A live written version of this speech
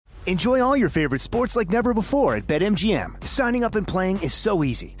Enjoy all your favorite sports like never before at BetMGM. Signing up and playing is so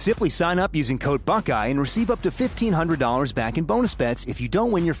easy. Simply sign up using code Buckeye and receive up to $1,500 back in bonus bets if you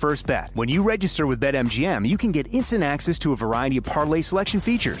don't win your first bet. When you register with BetMGM, you can get instant access to a variety of parlay selection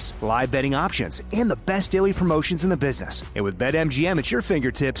features, live betting options, and the best daily promotions in the business. And with BetMGM at your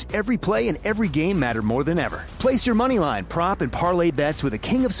fingertips, every play and every game matter more than ever. Place your moneyline, prop, and parlay bets with the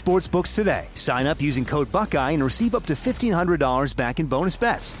king of sportsbooks today. Sign up using code Buckeye and receive up to $1,500 back in bonus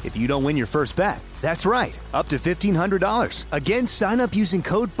bets if you don't win your first bet. That's right, up to $1,500. Again, sign up using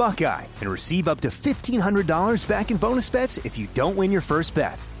code Buckeye and receive up to $1,500 back in bonus bets if you don't win your first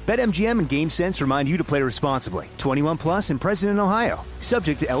bet. BetMGM and GameSense remind you to play responsibly. 21 plus and present in Ohio.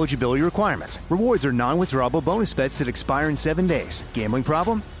 Subject to eligibility requirements. Rewards are non-withdrawable bonus bets that expire in 7 days. Gambling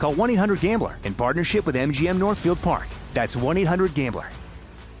problem? Call 1-800-GAMBLER in partnership with MGM Northfield Park. That's 1-800-GAMBLER.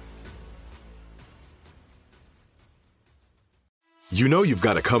 You know you've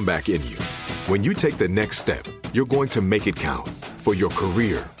got a comeback in you. When you take the next step, you're going to make it count. For your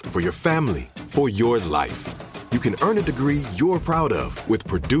career, for your family, for your life. You can earn a degree you're proud of with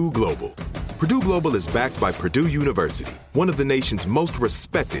Purdue Global. Purdue Global is backed by Purdue University, one of the nation's most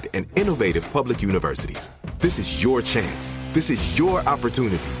respected and innovative public universities. This is your chance. This is your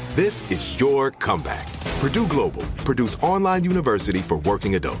opportunity. This is your comeback. Purdue Global, Purdue's online university for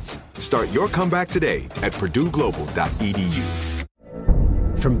working adults. Start your comeback today at purdueglobal.edu.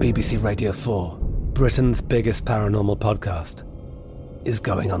 From BBC Radio 4, Britain's biggest paranormal podcast is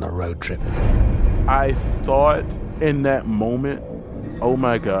going on a road trip. I thought in that moment, oh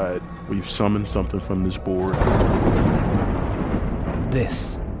my God, we've summoned something from this board.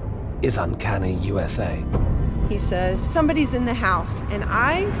 This is Uncanny USA. He says, somebody's in the house, and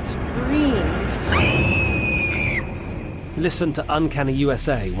I screamed. Listen to Uncanny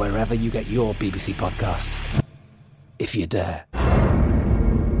USA wherever you get your BBC podcasts, if you dare.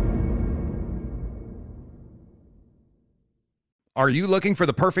 Are you looking for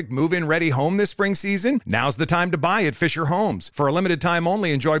the perfect move-in ready home this spring season? Now's the time to buy at Fisher Homes. For a limited time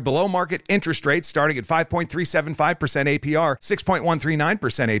only, enjoy below-market interest rates starting at 5.375% APR,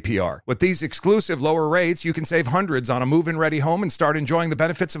 6.139% APR. With these exclusive lower rates, you can save hundreds on a move-in ready home and start enjoying the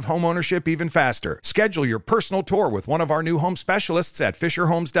benefits of home ownership even faster. Schedule your personal tour with one of our new home specialists at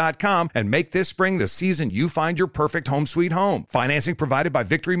FisherHomes.com and make this spring the season you find your perfect home sweet home. Financing provided by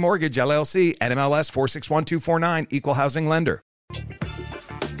Victory Mortgage, LLC, NMLS 461249, Equal Housing Lender.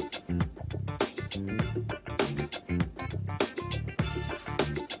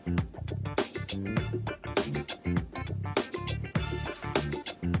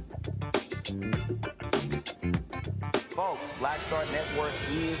 Folks, Black Star Network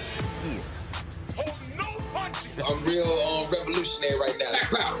is here. Oh, no punches! I'm real revolutionary right now.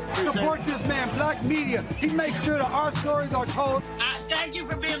 Support this man, Black Media. He makes sure that our stories are told. Thank you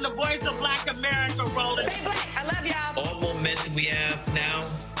for being the voice of Black America, Roland. Stay black. I love y'all. All momentum we have now,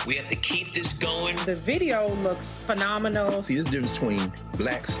 we have to keep this going. The video looks phenomenal. See, this difference between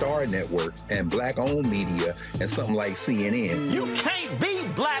Black Star Network and Black-owned media and something like CNN. You can't be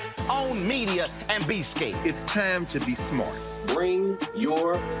Black-owned media and be scared. It's time to be smart. Bring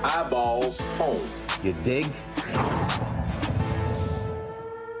your eyeballs home. You dig?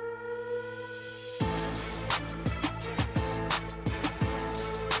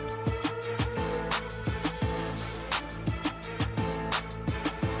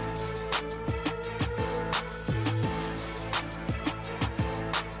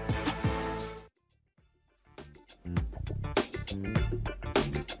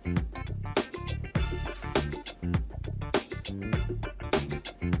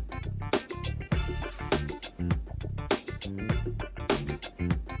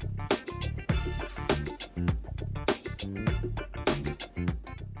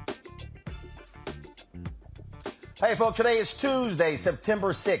 Hey, folks, today is Tuesday,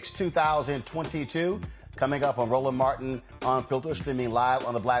 September 6, 2022. Coming up on Roland Martin Unfiltered, streaming live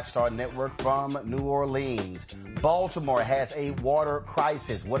on the Black Star Network from New Orleans. Baltimore has a water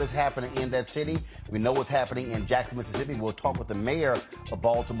crisis. What is happening in that city? We know what's happening in Jackson, Mississippi. We'll talk with the mayor of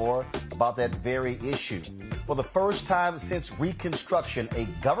Baltimore about that very issue. For the first time since Reconstruction, a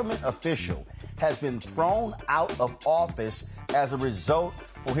government official has been thrown out of office as a result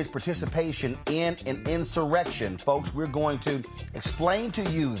for his participation in an insurrection. Folks, we're going to explain to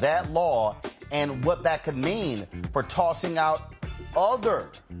you that law and what that could mean for tossing out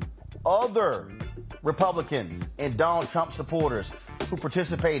other Republicans and Donald Trump supporters who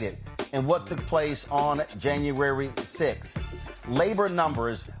participated in what took place on January 6th. labor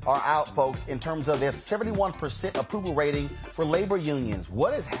numbers are out, folks, in terms of their 71% approval rating for labor unions.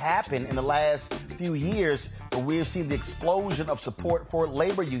 What has happened in the last few years where we've seen the explosion of support for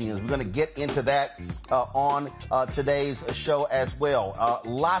labor unions? We're going to get into that on today's show as well.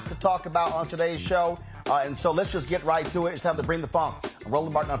 Lots to talk about on today's show. And so let's just get right to it. It's time to bring the funk.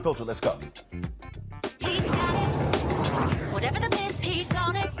 Roland Martin Unfiltered. Let's go. He's got it. Whatever the miss, he's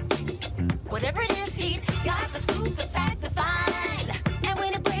on it. Whatever it is, he's got the scoop, the fact, the find. And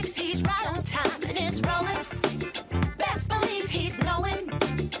when it breaks, he's right on time and it's rolling. Best believe he's knowing.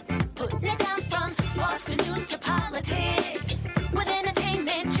 Putting it down from sports to news to politics. With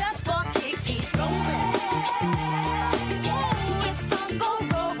entertainment just for kicks, he's rolling. It's on Go,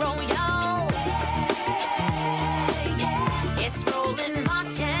 Roll, Roll, y'all. It's Roland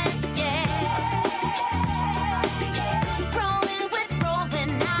Martin, yeah. Rolling with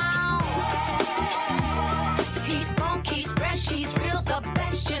Roland now. He's funky, he's fresh, he's real, the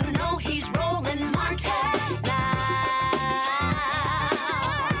best, you know he's Roland Martin now.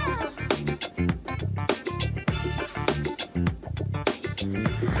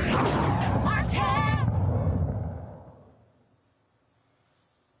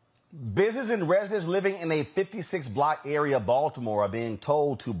 Business and residents living in a 56-block area of Baltimore are being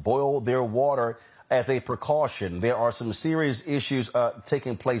told to boil their water as a precaution. There are some serious issues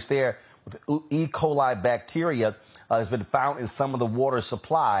taking place there with E. coli bacteria has been found in some of the water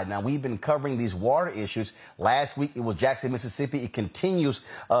supply. Now, we've been covering these water issues. Last week, it was Jackson, Mississippi. It continues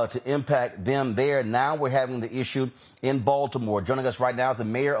to impact them there. Now we're having the issue in Baltimore. Joining us right now is the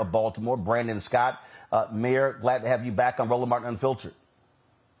mayor of Baltimore, Brandon Scott. Mayor, glad to have you back on Roland Martin Unfiltered.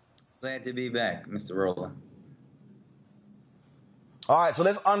 Glad to be back, Mr. Roland. All right, so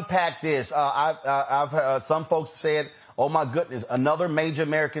let's unpack this. I've heard some folks said, oh, my goodness, another major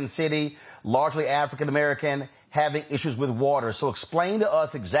American city, largely African-American, having issues with water. So explain to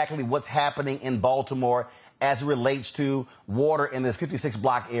us exactly what's happening in Baltimore as it relates to water in this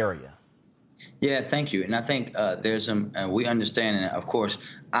 56-block area. Yeah, thank you. And I think there's some, we understand, and of course,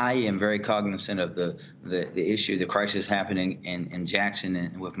 I am very cognizant of the issue, the crisis happening in Jackson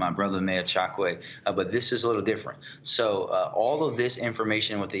and with my brother, Mayor Chokwe, but this is a little different. So all of this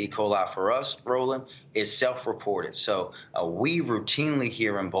information with the E. coli for us, Roland, is self-reported. So we routinely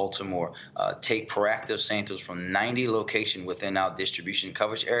here in Baltimore take proactive samples from 90 locations within our distribution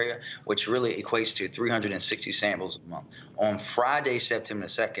coverage area, which really equates to 360 samples a month. On Friday, September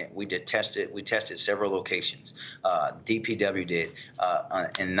 2nd, we tested several locations. DPW did,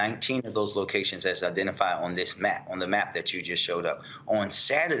 and 19 of those locations as identified on this map, on the map that you just showed up. On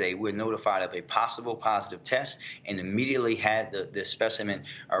Saturday, we were notified of a possible positive test and immediately had the specimen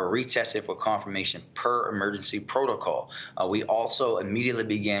retested for confirmation per emergency protocol. We also immediately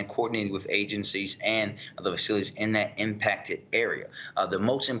began coordinating with agencies and the facilities in that impacted area. The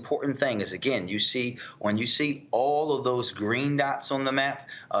most important thing is, again, when you see all of those green dots on the map,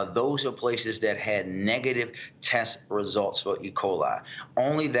 those are places that had negative test results for E. coli.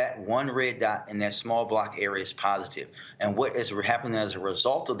 Only that one red dot in that small block area is positive. And what is happening as a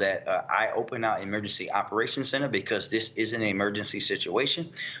result of that, I opened our emergency operations center because this is an emergency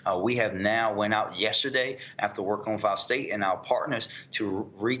situation. We have now went out yesterday after working with our state and our partners to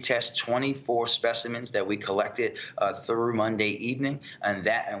retest 24 specimens that we collected through Monday evening,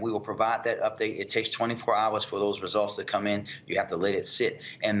 and we will provide that update. It takes 24 hours for those results to come in. You have to let it sit.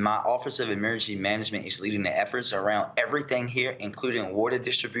 And my Office of Emergency Management is leading the efforts around everything here, including water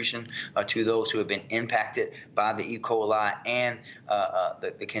distribution to those who have been impacted by the E. coli and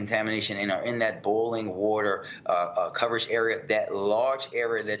the contamination and are in that boiling water coverage area. That large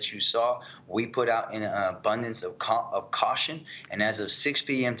area that you saw, we put out in an abundance of caution. And as of 6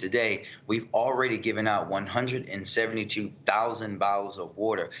 p.m. today, we've already given out 172,000 bottles of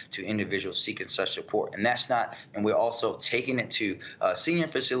water to individuals seeking such support. And that's not, and we're also taking it to senior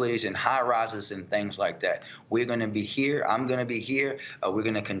facilities and high rises and things like that. We're going to be here. I'm going to be here. We're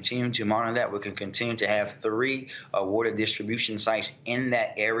going to continue to monitor that. We're going to continue to have 3 water distribution sites in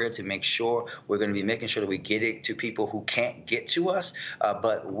that area to make sure we're going to be making sure that we get it to people who can't get to us.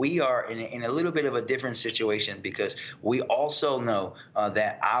 But we are in a little bit of a different situation because we also know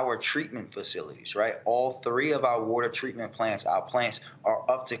that our treatment facilities, right, all 3 of our water treatment plants, our plants are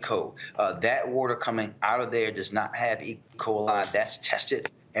up to code. That water coming out of there does not have E. coli. That's tested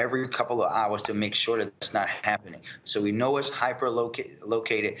every couple of hours to make sure that that's not happening. So we know it's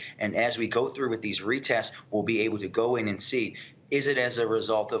hyper-located, and as we go through with these retests, we'll be able to go in and see, is it as a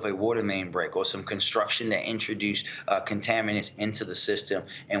result of a water main break or some construction that introduced contaminants into the system?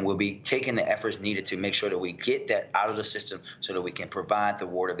 And we'll be taking the efforts needed to make sure that we get that out of the system so that we can provide the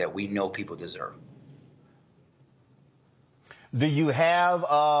water that we know people deserve. Do you have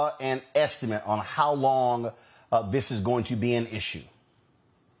an estimate on how long this is going to be an issue?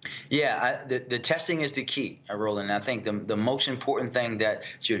 Yeah, the testing is the key, Roland. I think the most important thing that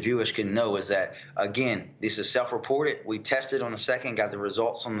your viewers can know is that, again, this is self-reported. We tested on the 2nd, got the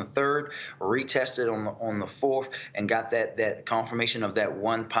results on the 3rd, retested on the 4th, and got that confirmation of that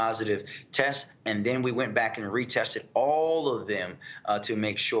one positive test. And then we went back and retested all of them to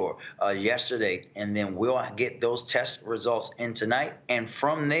make sure yesterday. And then we'll get those test results in tonight. And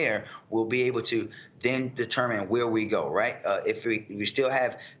from there, we'll be able to then determine where we go, right? If we still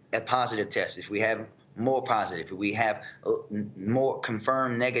have a positive test, if we have more positive, if we have more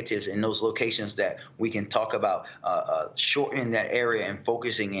confirmed negatives in those locations, that we can talk about shortening that area and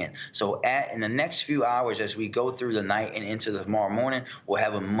focusing in. So in the next few hours, as we go through the night and into the tomorrow morning, we'll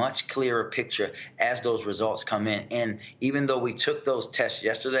have a much clearer picture as those results come in. And even though we took those tests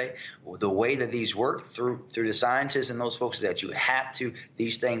yesterday, the way that these work through the scientists and those folks, that you have to,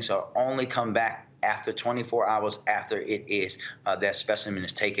 these things are only come back after 24 hours after it is that specimen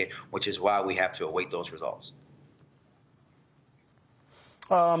is taken, which is why we have to await those results.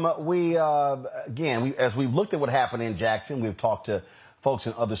 As we've looked at what happened in Jackson, we've talked to folks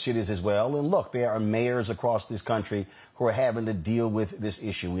in other cities as well. And look, there are mayors across this country who are having to deal with this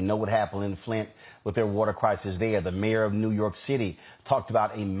issue. We know what happened in Flint with their water crisis there. The mayor of New York City talked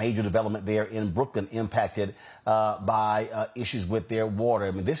about a major development there in Brooklyn impacted by issues with their water.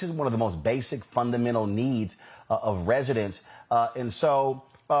 I mean, this is one of the most basic fundamental needs of residents. And so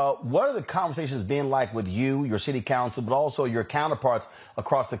what are the conversations been like with you, your city council, but also your counterparts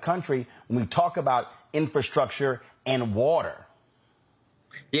across the country when we talk about infrastructure and water?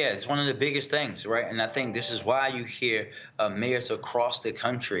 Yeah, it's one of the biggest things, right? And I think this is why you hear mayors across the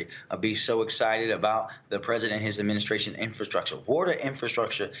country be so excited about the president and his administration infrastructure, water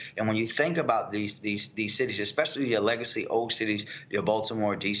infrastructure. And when you think about these cities, especially your legacy old cities, your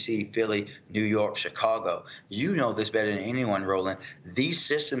Baltimore, D.C., Philly, New York, Chicago, you know this better than anyone, Roland. These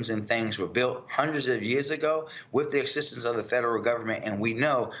systems and things were built hundreds of years ago with the assistance of the federal government. And we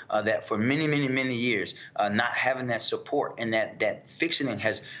know that for many, many, many years, not having that support and that fixing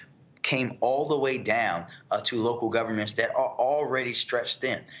has came all the way down to local governments that are already stretched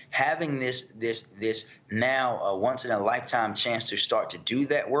thin. Having this now once in a lifetime chance to start to do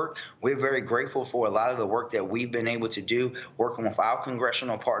that work, we're very grateful for a lot of the work that we've been able to do working with our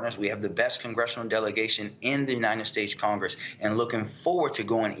congressional partners. We have the best congressional delegation in the United States Congress, and looking forward to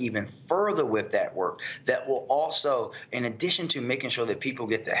going even further with that work that will also, in addition to making sure that people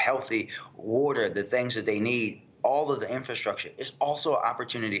get the healthy water, the things that they need, all of the infrastructure, is also an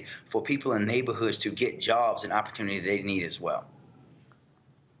opportunity for people in neighborhoods to get jobs and opportunity they need as well.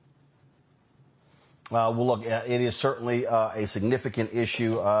 Well, look, it is certainly a significant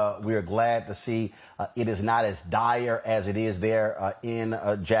issue. We are glad to see it is not as dire as it is there in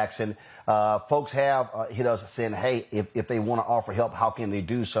Jackson. Folks have hit us saying, hey, if they want to offer help, how can they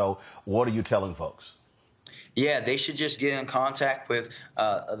do so? What are you telling folks? Yeah, they should just get in contact with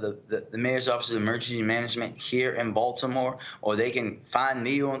the Mayor's Office of Emergency Management here in Baltimore, or they can find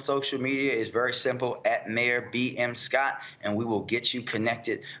me on social media. It's very simple, at Mayor B.M. Scott, and we will get you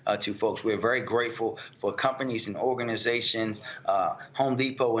connected to folks. We're very grateful for companies and organizations, Home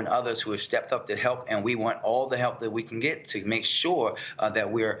Depot and others who have stepped up to help, and we want all the help that we can get to make sure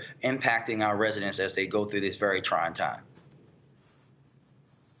that we're impacting our residents as they go through this very trying time.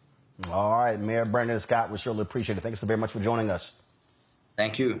 All right, Mayor Brandon Scott, we surely appreciate it. Thanks so very much for joining us.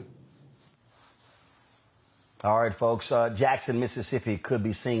 Thank you. All right, folks, Jackson, Mississippi could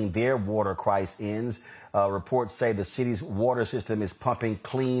be seeing their water crisis ends. Reports say the city's water system is pumping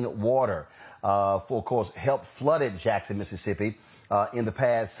clean water. For, of course, help flooded Jackson, Mississippi in the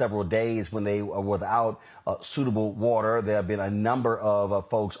past several days when they were without suitable water. There have been a number of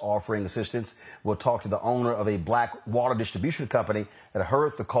folks offering assistance. We'll talk to the owner of a black water distribution company that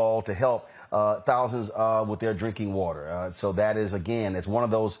heard the call to help thousands with their drinking water. So that is, again, it's one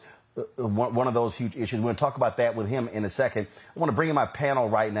of those huge issues. We're going to talk about that with him in a second. I want to bring in my panel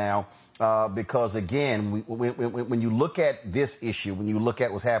right now because, again, when you look at this issue, when you look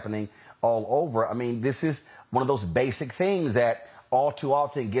at what's happening all over, I mean, this is one of those basic things that all too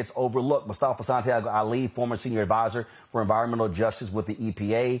often gets overlooked. Mustafa Santiago Ali, former senior advisor for environmental justice with the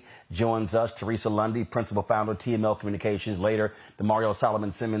EPA, joins us. Teresa Lundy, principal founder, TML Communications. Later, DeMario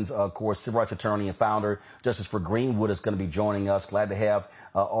Solomon Simmons, of course, civil rights attorney and founder, Justice for Greenwood, is going to be joining us. Glad to have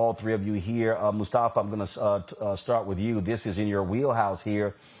all three of you here. Mustafa, I'm going to start with you. This is in your wheelhouse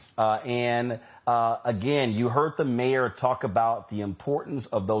here. Again, you heard the mayor talk about the importance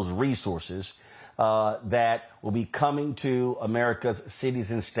of those resources. that will be coming to America's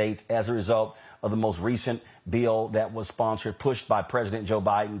cities and states as a result of the most recent bill that was sponsored, pushed by President Joe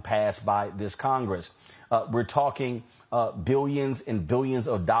Biden, passed by this Congress. We're talking billions and billions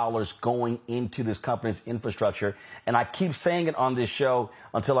of dollars going into this company's infrastructure. And I keep saying it on this show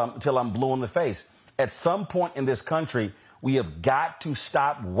until I'm blue in the face. At some point in this country, we have got to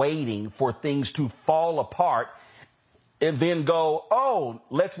stop waiting for things to fall apart and then go, oh,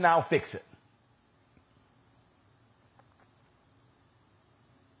 let's now fix it.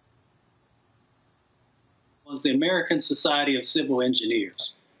 Was the American Society of Civil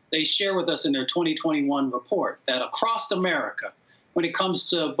Engineers. They share with us in their 2021 report that across America, when it comes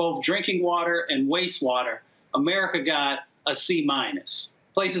to both drinking water and wastewater, America got a C-.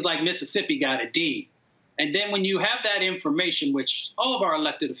 Places like Mississippi got a D. And then when you have that information, which all of our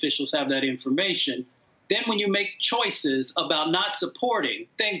elected officials have that information, then when you make choices about not supporting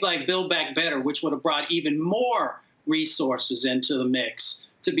things like Build Back Better, which would have brought even more resources into the mix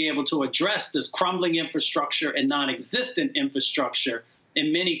to be able to address this crumbling infrastructure and non-existent infrastructure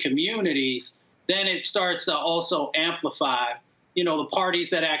in many communities, then it starts to also amplify, the parties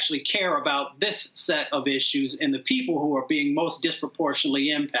that actually care about this set of issues and the people who are being most disproportionately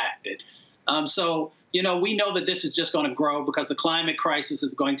impacted. We know that this is just going to grow because the climate crisis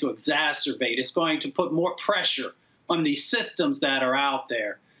is going to exacerbate. It's going to put more pressure on these systems that are out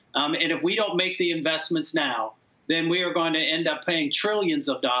there. And if we don't make the investments now, then we are going to end up paying trillions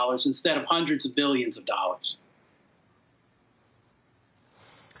of dollars instead of hundreds of billions of dollars.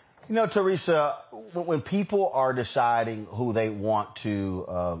 Teresa, when people are deciding who they want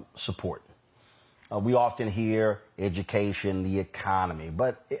to support, we often hear education, the economy.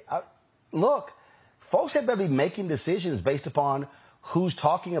 But look, folks have to be making decisions based upon who's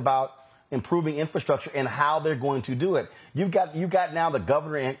talking about improving infrastructure and how they're going to do it. You've got now the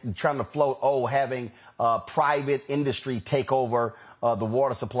governor trying to float, having private industry take over the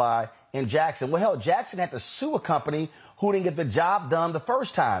water supply in Jackson. Well, hell, Jackson had to sue a company who didn't get the job done the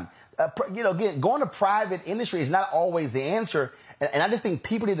first time. Again, going to private industry is not always the answer. And I just think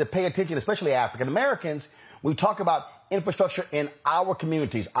people need to pay attention, especially African Americans. We talk about infrastructure in our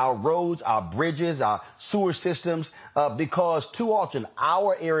communities, our roads, our bridges, our sewer systems, because too often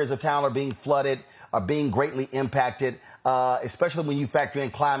our areas of town are being flooded, are being greatly impacted, especially when you factor in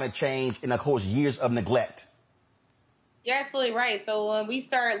climate change and, of course, years of neglect. You're absolutely right. So when we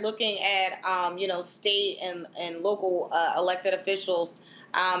start looking at, state and local elected officials,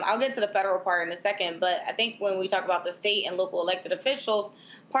 I'll get to the federal part in a second, but I think when we talk about the state and local elected officials,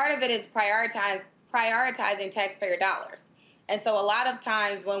 part of it is prioritizing taxpayer dollars. And so a lot of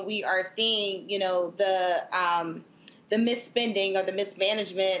times when we are seeing, the misspending or the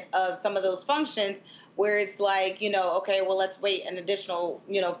mismanagement of some of those functions, where it's like, okay, well, let's wait an additional,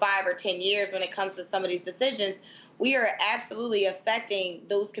 5 or 10 years when it comes to some of these decisions, we are absolutely affecting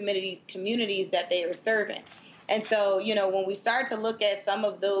those communities that they are serving. And so, when we start to look at some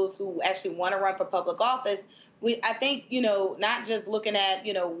of those who actually want to run for public office, I think, not just looking at,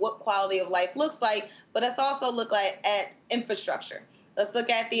 what quality of life looks like, but let's also look at infrastructure. Let's look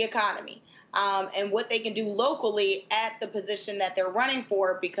at the economy and what they can do locally at the position that they're running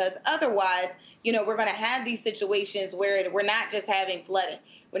for, because otherwise, we're going to have these situations where we're not just having flooding.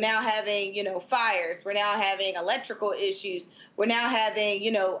 We're now having, fires. We're now having electrical issues. We're now having,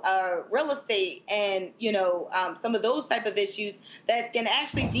 real estate and, some of those type of issues that can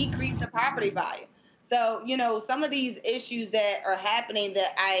actually decrease the property value. So, some of these issues that are happening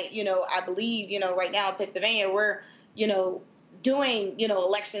that I believe, right now in Pennsylvania, we're, doing,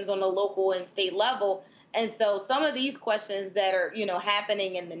 elections on the local and state level. And so some of these questions that are,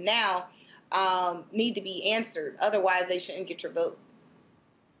 happening in the now need to be answered. Otherwise, they shouldn't get your vote.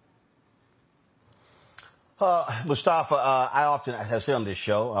 Mustafa, I have said on this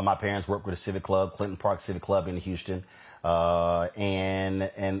show, my parents worked with a civic club, Clinton Park Civic Club in Houston.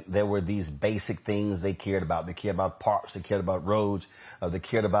 And there were these basic things they cared about. They cared about parks. They cared about roads. They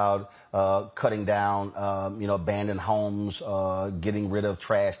cared about cutting down, abandoned homes, getting rid of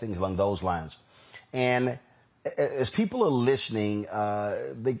trash, things along those lines. And as people are listening,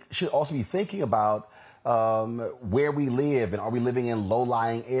 they should also be thinking about where we live, and are we living in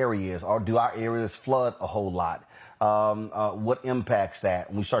low-lying areas, or do our areas flood a whole lot? What impacts that?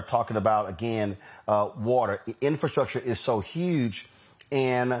 When we start talking about, again, water, infrastructure is so huge.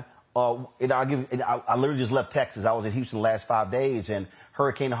 And I literally just left Texas. I was in Houston the last 5 days, and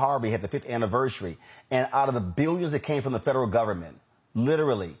Hurricane Harvey had the 5th anniversary. And out of the billions that came from the federal government,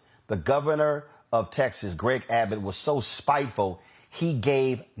 literally, the governor of Texas, Greg Abbott, was so spiteful, he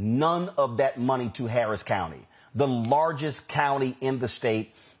gave none of that money to Harris County, the largest county in the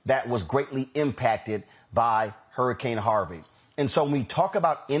state, that was greatly impacted by Hurricane Harvey. And so when we talk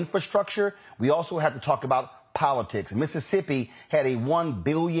about infrastructure, we also have to talk about politics. Mississippi had a $1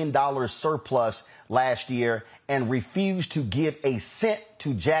 billion surplus last year and refused to give a cent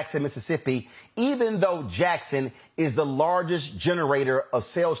to Jackson, Mississippi, even though Jackson is the largest generator of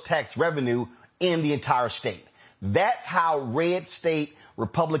sales tax revenue in the entire state. That's how red state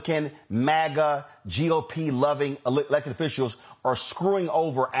Republican, MAGA, GOP-loving elected officials are screwing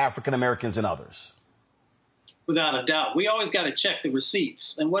over African Americans and others. Without a doubt. We always got to check the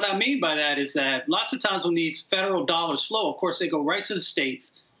receipts. And what I mean by that is that lots of times when these federal dollars flow, of course, they go right to the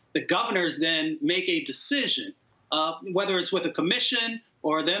states. The governors then make a decision, whether it's with a commission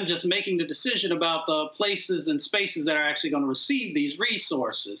or them just making the decision about the places and spaces that are actually going to receive these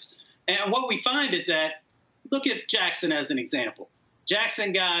resources. And what we find is that, look at Jackson as an example.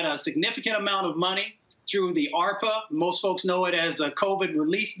 Jackson got a significant amount of money through the ARPA. Most folks know it as a COVID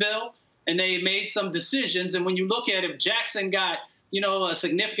relief bill. And they made some decisions. And when you look at if Jackson got, a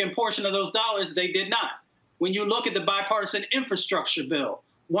significant portion of those dollars, they did not. When you look at the bipartisan infrastructure bill,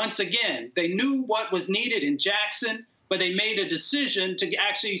 once again, they knew what was needed in Jackson, but they made a decision to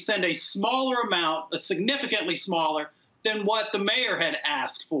actually send a smaller amount, a significantly smaller than what the mayor had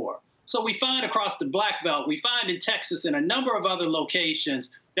asked for. So we find across the Black Belt, we find in Texas and a number of other locations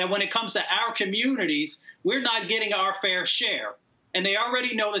that when it comes to our communities, we're not getting our fair share. And they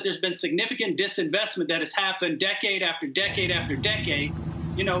already know that there's been significant disinvestment that has happened decade after decade after decade,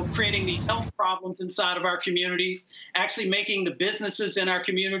 creating these health problems inside of our communities, actually making the businesses in our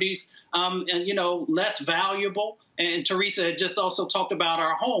communities, less valuable. And Teresa had just also talked about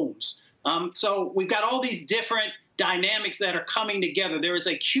our homes. So we've got all these different dynamics that are coming together. There is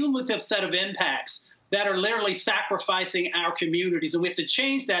a cumulative set of impacts that are literally sacrificing our communities. And we have to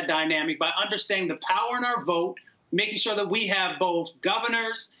change that dynamic by understanding the power in our vote, making sure that we have both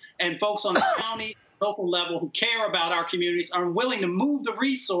governors and folks on the county, local level who care about our communities, are willing to move the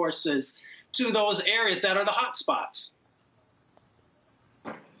resources to those areas that are the hot spots.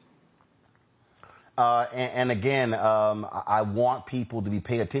 And again, I want people to be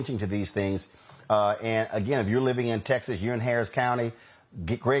paying attention to these things. And again, if you're living in Texas, you're in Harris County,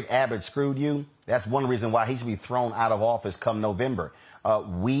 Greg Abbott screwed you. That's one reason why he should be thrown out of office come November.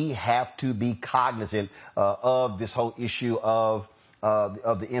 We have to be cognizant of this whole issue of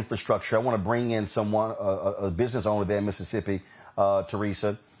the infrastructure. I want to bring in someone, a business owner there in Mississippi,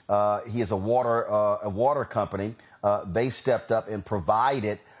 Teresa. He has a water company. They stepped up and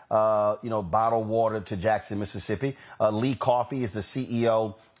provided, bottled water to Jackson, Mississippi. Lee Coffey is the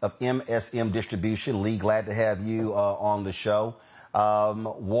CEO of MSM Distribution. Lee, glad to have you on the show.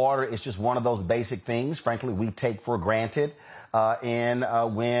 Water is just one of those basic things, frankly, we take for granted. And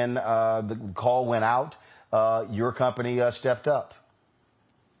when the call went out, your company stepped up.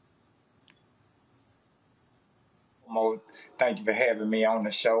 Mo, thank you for having me on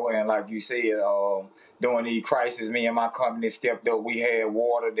the show. And like you said, during the crisis, me and my company stepped up. We had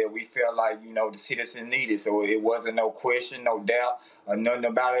water that we felt like, the citizens needed. So it wasn't no question, no doubt, nothing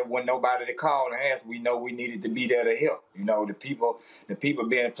about it. When nobody to call and ask, we know we needed to be there to help. The people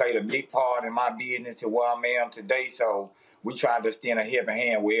played a big part in my business to where I am today. So we tried to extend a helping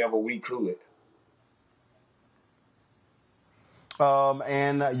hand wherever we could.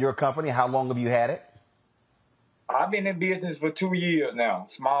 And your company, how long have you had it? I've been in business for 2 years now.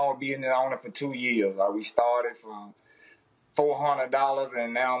 Small business owner for 2 years. We started from $400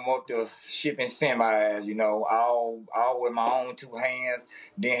 and now I'm up to shipping semis, all with my own two hands.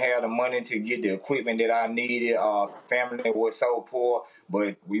 Didn't have the money to get the equipment that I needed. Family was so poor,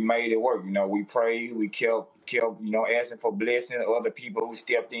 but we made it work. We prayed, we kept asking for blessings. Other people who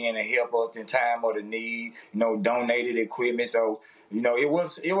stepped in and helped us in time of the need, donated equipment. So, it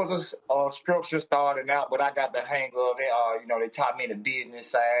was a structure starting out, but I got the hang of it. They taught me the business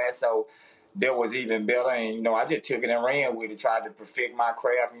side, so that was even better. And, I just took it and ran with it, tried to perfect my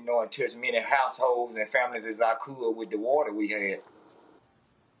craft, and touch many households and families as I could with the water we had.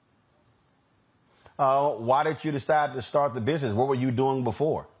 Why did you decide to start the business? What were you doing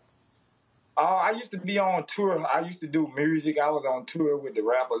before? I used to be on tour. I used to do music. I was on tour with the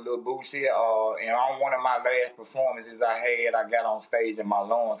rapper Lil Boosie. And on one of my last performances I got on stage and my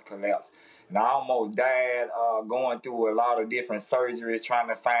lungs collapsed. And I almost died going through a lot of different surgeries trying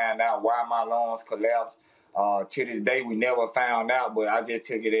to find out why my lungs collapsed. To this day, we never found out, but I just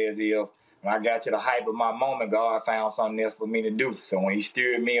took it as if when I got to the height of my moment, God found something else for me to do. So when he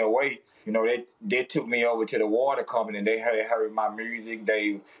steered me away, they took me over to the water company. They heard my music.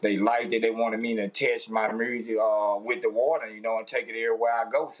 They liked it. They wanted me to attach my music with the water, and take it everywhere I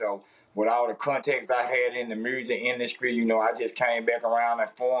go. So with all the contacts I had in the music industry, you know, I just came back around and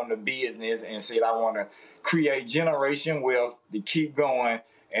formed a business and said I want to create generation wealth to keep going.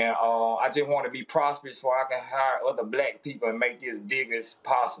 And I just want to be prosperous so I can hire other black people and make this big as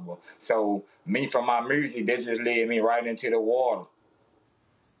possible. So me, from my music, that just led me right into the water.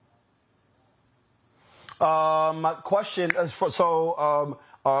 My question is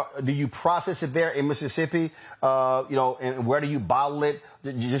do you process it there in Mississippi? And where do you bottle it?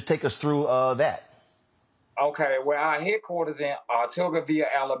 You just take us through that. Okay, well, our headquarters in Tuggaville,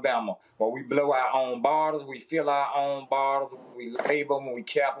 Alabama, where we blow our own bottles, we fill our own bottles, we label them, we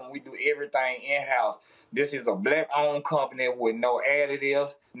cap them, we do everything in-house. This is a black-owned company with no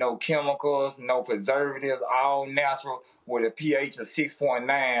additives, no chemicals, no preservatives, all natural, with a pH of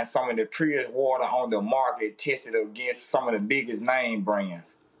 6.9, some of the purest water on the market, tested against some of the biggest name brands.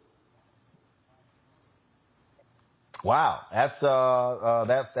 Wow, that's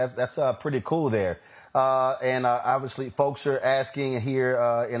pretty cool there. And obviously, folks are asking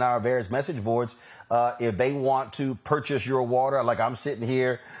here in our various message boards if they want to purchase your water. Like I'm sitting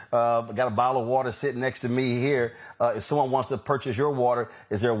here, got a bottle of water sitting next to me here. If someone wants to purchase your water,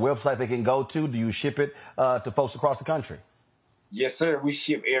 is there a website they can go to? Do you ship it to folks across the country? Yes, sir. We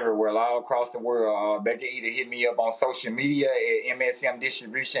ship everywhere, all across the world. They can either hit me up on social media at MSM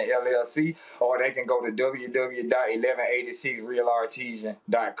Distribution LLC, or they can go to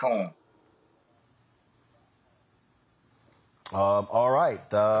www.1186realartesian.com. All right.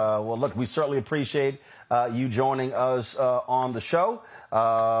 Well, look, we certainly appreciate you joining us on the show.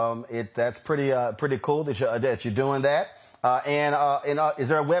 That's pretty cool that you're doing that. And is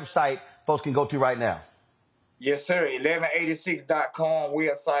there a website folks can go to right now? Yes, sir. 1186.com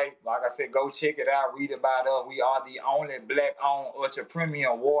website. Like I said, go check it out. Read about us. We are the only black-owned ultra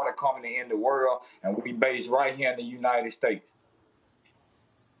premium water company in the world, and we based right here in the United States.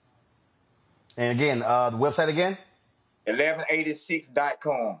 And again, the website again?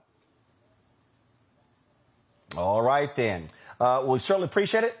 1186.com. All right, then. We certainly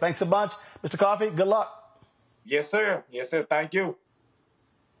appreciate it. Thanks a bunch. Mr. Coffey, good luck. Yes, sir. Yes, sir. Thank you.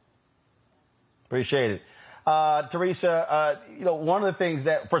 Appreciate it. Teresa, one of the things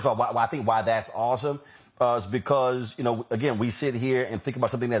that, first of all, I think why that's awesome is because, again, we sit here and think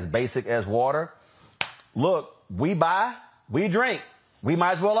about something that's basic as water. Look, we buy, we drink. We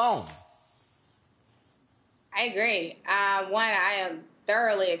might as well own. I agree. I am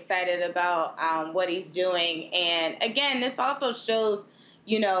thoroughly excited about what he's doing. And again, this also shows,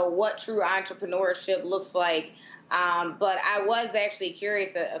 what true entrepreneurship looks like. But I was actually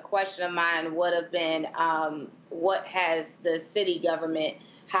curious, a question of mine would have been, what has the city government,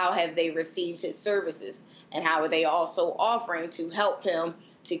 how have they received his services? And how are they also offering to help him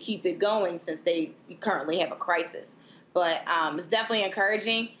to keep it going since they currently have a crisis? But it's definitely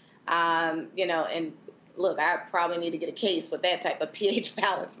encouraging, and look, I probably need to get a case with that type of pH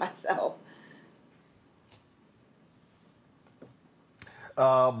balance myself.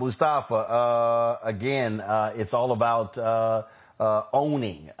 Mustafa, again, it's all about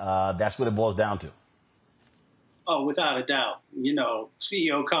owning. That's what it boils down to. Oh, without a doubt.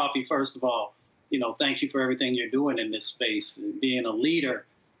 CEO Coffey, first of all, thank you for everything you're doing in this space. Being a leader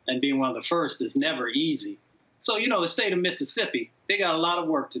and being one of the first is never easy. So, the state of Mississippi, they got a lot of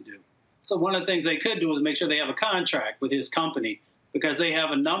work to do. So one of the things they could do is make sure they have a contract with his company, because they have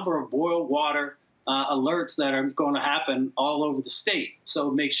a number of boil water alerts that are going to happen all over the state.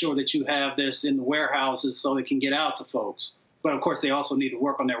 So make sure that you have this in the warehouses so it can get out to folks. But, of course, they also need to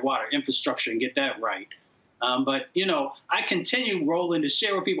work on their water infrastructure and get that right. But I continue, Roland, to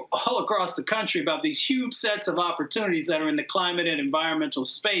share with people all across the country about these huge sets of opportunities that are in the climate and environmental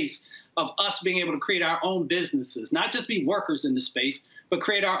space of us being able to create our own businesses, not just be workers in the space, but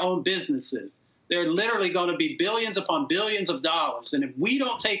create our own businesses. They're literally going to be billions upon billions of dollars. And if we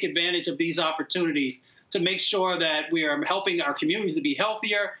don't take advantage of these opportunities to make sure that we are helping our communities to be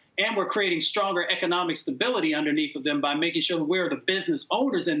healthier and we're creating stronger economic stability underneath of them by making sure that we're the business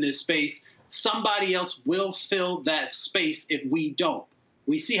owners in this space, somebody else will fill that space if we don't.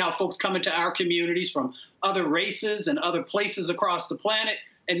 We see how folks come into our communities from other races and other places across the planet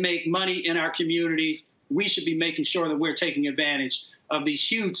and make money in our communities. We should be making sure that we're taking advantage of these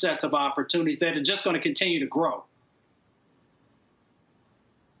huge sets of opportunities that are just going to continue to grow.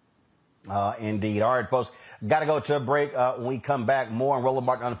 Indeed. All right, folks, got to go to a break. When we come back, more on Roland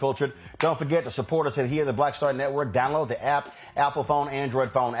Martin Unfiltered. Don't forget to support us here at the Black Star Network. Download the app, Apple phone,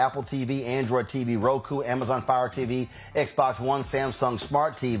 Android phone, Apple TV, Android TV, Roku, Amazon Fire TV, Xbox One, Samsung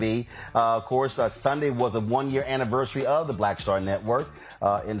Smart TV. Of course, Sunday was the 1-year anniversary of the Black Star Network.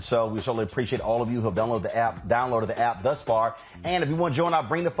 And so we certainly appreciate all of you who have downloaded the app thus far. And if you want to join our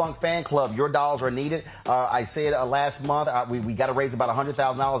Bring the Funk fan club, your dollars are needed. I said last month, we got to raise about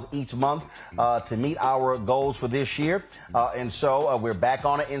 $100,000 each month to meet our goals for this year. And so we're back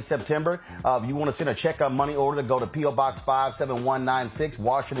on it in September. If you want to send a check on money order, to go to P.O. Box 57196,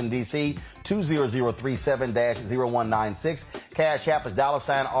 Washington, D.C., 20037-0196. Cash App is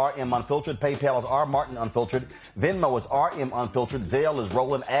 $RM Unfiltered. PayPal is R Martin Unfiltered. Venmo is RM Unfiltered. Zelle is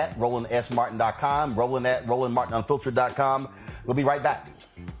Roland at RolandSMartin.com. Roland at RolandMartinUnfiltered.com. We'll be right back.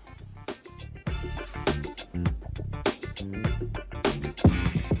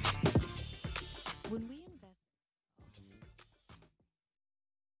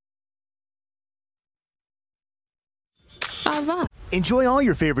 Enjoy all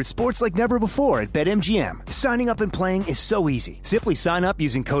your favorite sports like never before at BetMGM. Signing up and playing is so easy. Simply sign up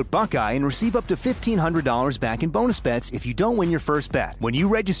using code Buckeye and receive up to $1,500 back in bonus bets if you don't win your first bet. When you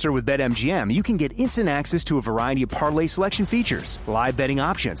register with BetMGM, you can get instant access to a variety of parlay selection features, live betting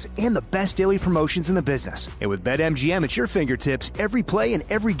options, and the best daily promotions in the business. And with BetMGM at your fingertips, every play and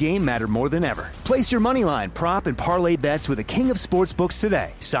every game matter more than ever. Place your moneyline, prop, and parlay bets with the king of sportsbooks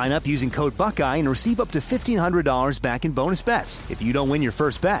today. Sign up using code Buckeye and receive up to $1,500 back in bonus bets if you don't win your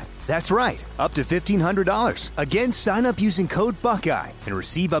first bet. That's right, up to $1,500. Again, sign up using code Buckeye and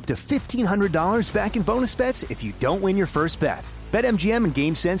receive up to $1,500 back in bonus bets if you don't win your first bet. BetMGM and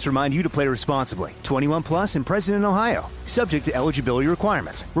GameSense remind you to play responsibly. 21 plus and present in Ohio. Subject to eligibility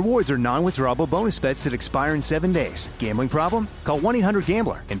requirements. Rewards are non-withdrawable bonus bets that expire in 7 days. Gambling problem? Call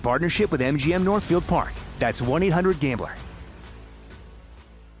 1-800-GAMBLER in partnership with MGM Northfield Park. That's 1-800-GAMBLER.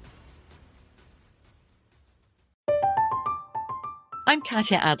 I'm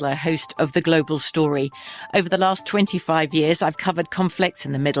Katya Adler, host of The Global Story. Over the last 25 years, I've covered conflicts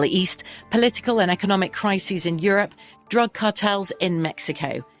in the Middle East, political and economic crises in Europe, drug cartels in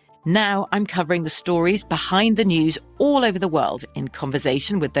Mexico. Now I'm covering the stories behind the news all over the world in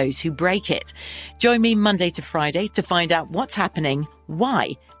conversation with those who break it. Join me Monday to Friday to find out what's happening, why,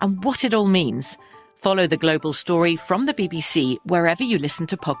 and what it all means. Follow The Global Story from the BBC wherever you listen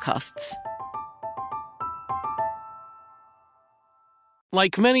to podcasts.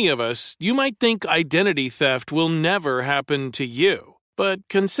 Like many of us, you might think identity theft will never happen to you. But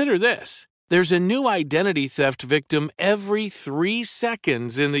consider this. There's a new identity theft victim every 3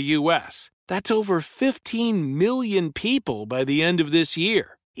 seconds in the U.S. That's over 15 million people by the end of this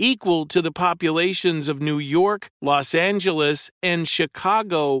year, equal to the populations of New York, Los Angeles, and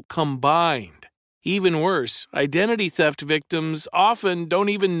Chicago combined. Even worse, identity theft victims often don't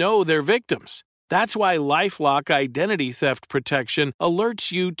even know they're victims. That's why LifeLock Identity Theft Protection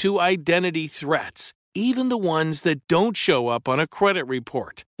alerts you to identity threats, even the ones that don't show up on a credit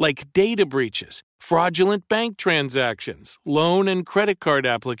report, like data breaches, fraudulent bank transactions, loan and credit card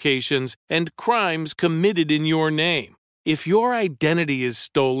applications, and crimes committed in your name. If your identity is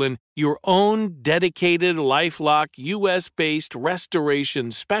stolen, your own dedicated LifeLock U.S.-based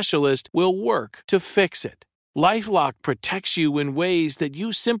restoration specialist will work to fix it. LifeLock protects you in ways that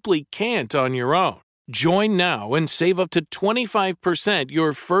you simply can't on your own. Join now and save up to 25%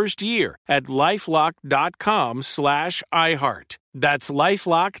 your first year at LifeLock.com/iHeart. That's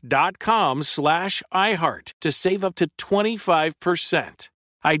LifeLock.com/iHeart to save up to 25%.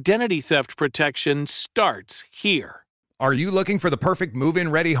 Identity theft protection starts here. Are you looking for the perfect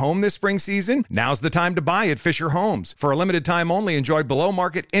move-in ready home this spring season? Now's the time to buy at Fisher Homes. For a limited time only, enjoy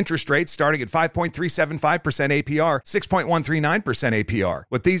below-market interest rates starting at 5.375% APR, 6.139% APR.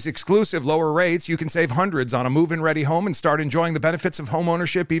 With these exclusive lower rates, you can save hundreds on a move-in ready home and start enjoying the benefits of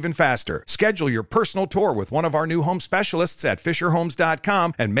homeownership even faster. Schedule your personal tour with one of our new home specialists at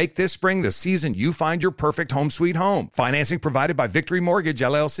FisherHomes.com and make this spring the season you find your perfect home sweet home. Financing provided by Victory Mortgage,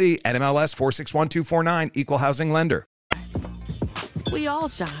 LLC, NMLS 461249, Equal Housing Lender. We all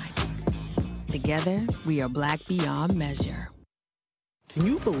shine. Together, we are Black beyond measure. Can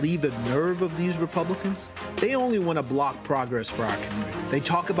you believe the nerve of these Republicans? They only want to block progress for our community. They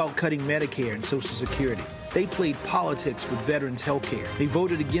talk about cutting Medicare and Social Security. They played politics with veterans' health care. They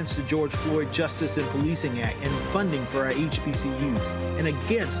voted against the George Floyd Justice and Policing Act and funding for our HBCUs, and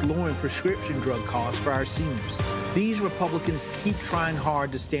against lowering prescription drug costs for our seniors. These Republicans keep trying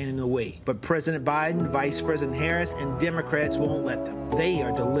hard to stand in the way, but President Biden, Vice President Harris, and Democrats won't let them. They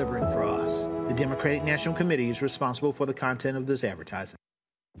are delivering for us. The Democratic National Committee is responsible for the content of this advertising.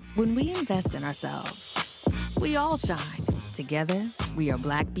 When we invest in ourselves, we all shine. Together, we are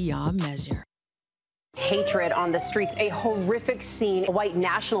Black beyond measure. Hatred on the streets, a horrific scene, a white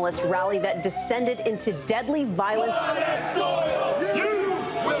nationalist rally that descended into deadly violence.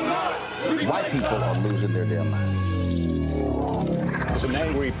 White people are losing their damn minds. As an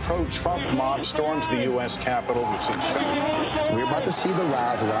angry pro-Trump mob storms the U.S. Capitol, we've seen shooting. We're about to see the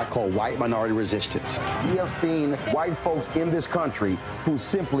rise of what I call white minority resistance. We have seen white folks in this country who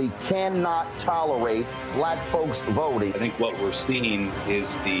simply cannot tolerate black folks voting. I think what we're seeing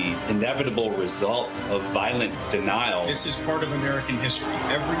is the inevitable result of violent denial. This is part of American history.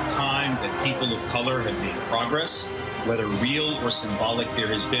 Every time that people of color have made progress, whether real or symbolic, there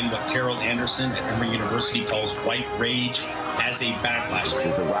has been what Carol Anderson at Emory University calls white rage as a backlash. This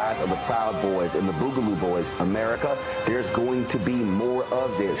is the rise of the Proud Boys and the Boogaloo Boys. America, there's going to be more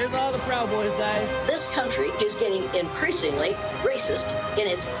of this. Here's all the Proud Boys, guys. This country is getting increasingly racist in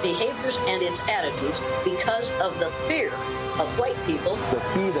its behaviors and its attitudes because of the fear of white people. The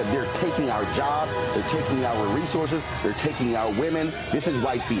fear that they're taking our jobs, they're taking our resources, they're taking our women. This is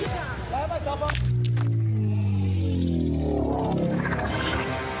white fear.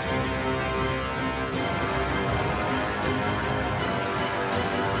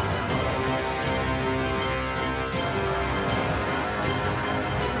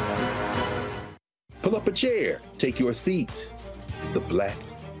 Pull up a chair, take your seat at the Black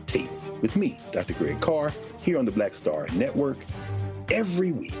Table with me, Dr. Greg Carr, here on the Black Star Network.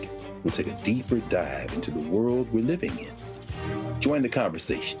 Every week, we'll take a deeper dive into the world we're living in. Join the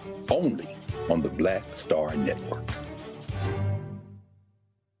conversation only on the Black Star Network.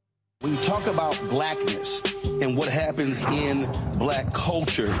 When you talk about blackness and what happens in black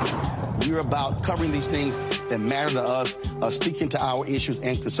culture, we're about covering these things that matter to us, speaking to our issues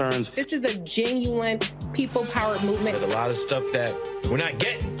and concerns. This is a genuine people-powered movement. There's a lot of stuff that we're not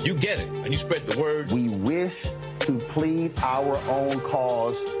getting. You get it, and you spread the word. We wish to plead our own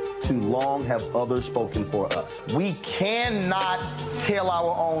cause. Too long have others spoken for us. We cannot tell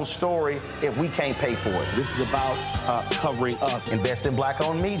our own story if we can't pay for it. This is about covering us. Invest in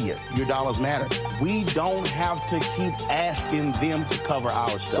black-owned media. Your dollars matter. We don't have to keep asking them to cover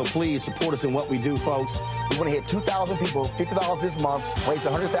our stuff. So please support us in what we do, folks. We want to hit 2,000 people, $50 this month, raise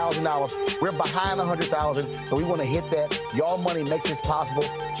 $100,000. We're behind 100,000, so we want to hit that. Y'all money makes this possible.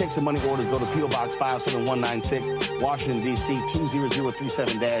 Checks and money orders go to P.O. Box 57196, Washington, D.C.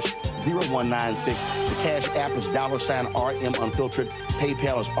 20037-0196. The Cash App is $RM Unfiltered.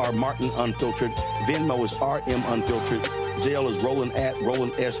 PayPal is R Martin Unfiltered. Venmo is RM Unfiltered. Zelle is Roland at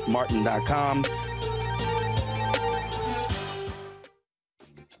RolandSMartin.com.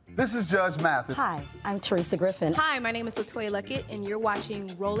 This is Judge Mathis. Hi, I'm Teresa Griffin. Hi, my name is LaToya Luckett, and you're watching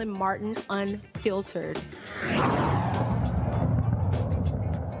Roland Martin Unfiltered.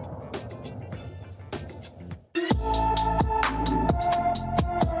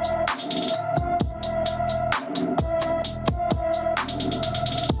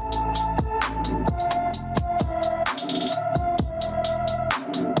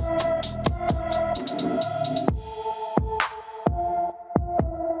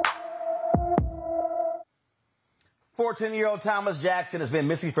 Year-old Thomas Jackson has been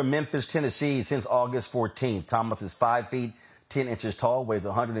missing from Memphis, Tennessee since August 14th. Thomas is 5 feet 10 inches tall, weighs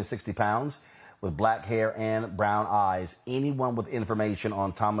 160 pounds, with black hair and brown eyes. Anyone with information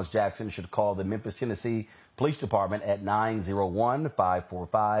on Thomas Jackson should call the Memphis, Tennessee Police Department at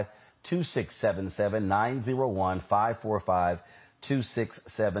 901-545-2677,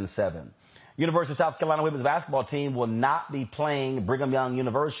 901-545-2677. University of South Carolina women's basketball team will not be playing Brigham Young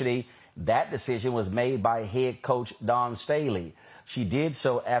University. That decision was made by head coach Dawn Staley. She did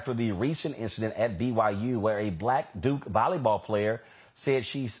so after the recent incident at BYU where a black Duke volleyball player said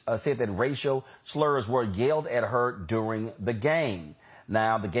that racial slurs were yelled at her during the game.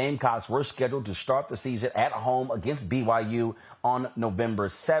 Now, the Gamecocks were scheduled to start the season at home against BYU on November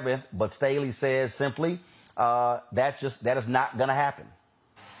 7th, but Staley says simply that is not going to happen.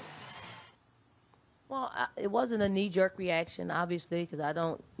 Well, it wasn't a knee-jerk reaction, obviously, because I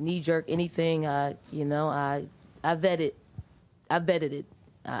don't knee-jerk anything. I vetted it.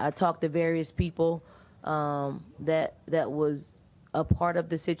 I talked to various people that was a part of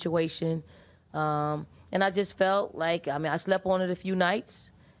the situation, and I just felt like, I slept on it a few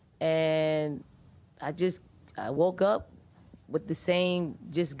nights, and I woke up with the same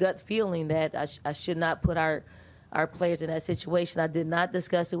just gut feeling that I should not put our players in that situation. I did not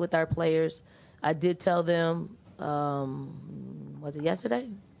discuss it with our players. I did tell them, was it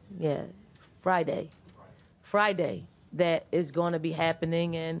yesterday? Yeah, Friday, that it's going to be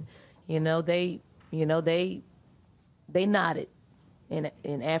happening, and they nodded.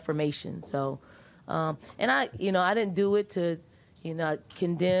 in affirmation. So, and I didn't do it to,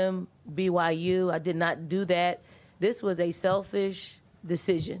 condemn BYU. I did not do that. This was a selfish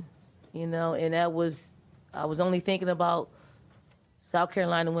decision, and I was only thinking about South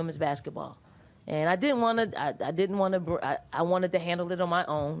Carolina women's basketball. And I didn't want to, I wanted to handle it on my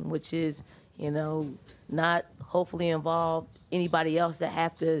own, which is, not hopefully involve anybody else that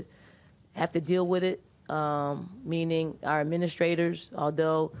have to deal with it, meaning our administrators,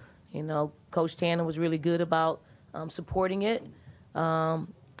 although, Coach Tanner was really good about supporting it. I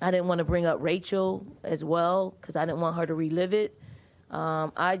didn't want to bring up Rachel as well because I didn't want her to relive it.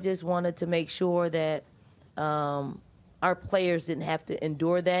 I just wanted to make sure that our players didn't have to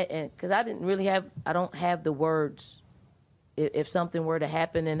endure that, and because I don't have the words. If something were to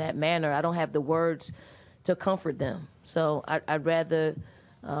happen in that manner, I don't have the words to comfort them. So I'd rather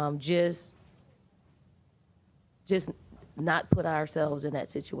just not put ourselves in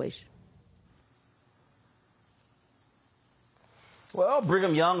that situation. Well,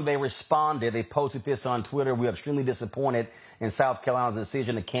 Brigham Young, they responded. They posted this on Twitter. "We are extremely disappointed in South Carolina's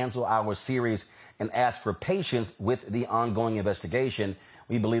decision to cancel our series and ask for patience with the ongoing investigation.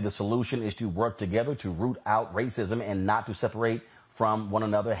 We believe the solution is to work together to root out racism and not to separate from one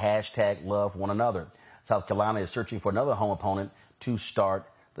another. # love one another." South Carolina is searching for another home opponent to start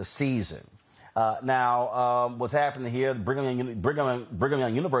the season. Now, what's happening here, Brigham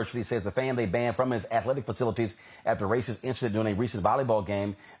Young University says the fan they banned from its athletic facilities after a racist incident during a recent volleyball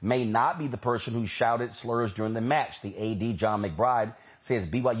game may not be the person who shouted slurs during the match. The AD, John McBride, says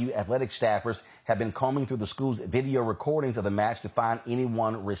BYU athletic staffers have been combing through the school's video recordings of the match to find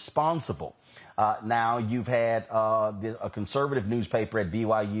anyone responsible. Now, you've had a conservative newspaper at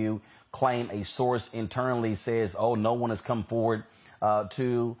BYU claim a source internally says, no one has come forward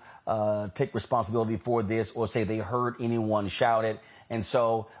to take responsibility for this or say they heard anyone shout it. And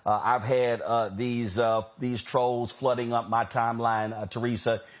so I've had these trolls flooding up my timeline,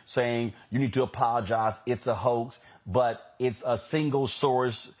 Teresa, saying you need to apologize. It's a hoax, but it's a single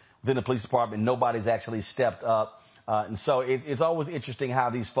source within the police department. Nobody's actually stepped up. And so it's always interesting how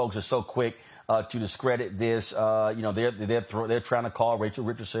these folks are so quick to discredit this. They're trying to call Rachel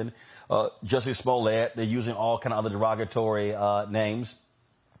Richardson, Jussie Smollett. They're using all kind of other derogatory names.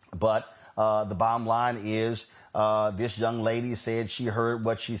 But the bottom line is this young lady said she heard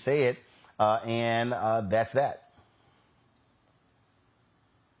what she said, and that's that.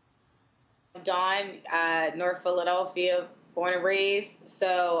 Dawn, North Philadelphia, born and raised.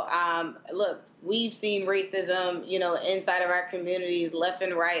 So, look, we've seen racism, inside of our communities, left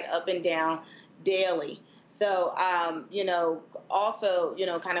and right, up and down, daily. So, also,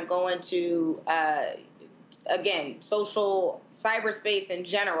 kind of going to, again, social cyberspace in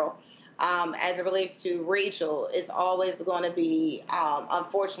general, as it relates to Rachel, is always going to be,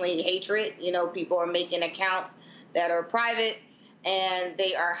 unfortunately, hatred. People are making accounts that are private, and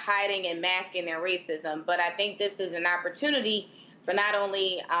they are hiding and masking their racism. But I think this is an opportunity for not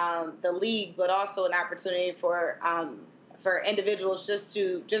only the league, but also an opportunity for individuals just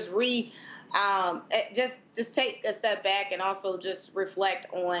to just take a step back and also just reflect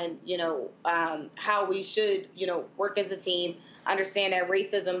on, how we should, work as a team, understand that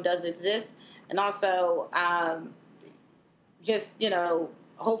racism does exist, and also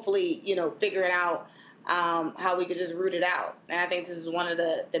hopefully, figuring out how we could just root it out. And I think this is one of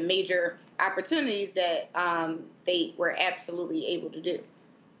the major opportunities that they were absolutely able to do.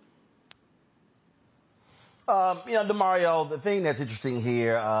 DeMario, the thing that's interesting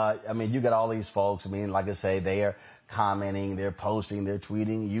here, you got all these folks. Like I say, they are commenting, they're posting, they're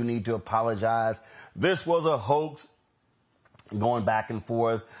tweeting. You need to apologize. This was a hoax. Going back and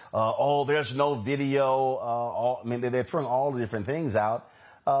forth. There's no video. They're throwing all the different things out.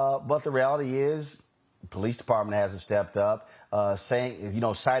 But the reality is, the police department hasn't stepped up, saying,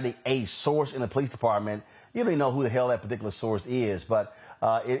 citing a source in the police department. You don't even know who the hell that particular source is. But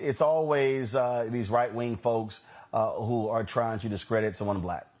it's always these right-wing folks who are trying to discredit someone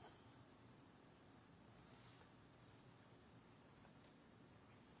black.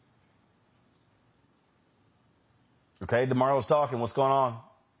 Okay, DeMario's talking. What's going on?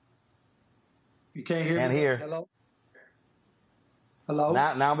 You can't hear me? Can't hear. Hello? Hello?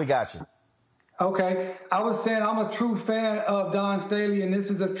 Now we got you. Okay. I was saying I'm a true fan of Dawn Staley, and this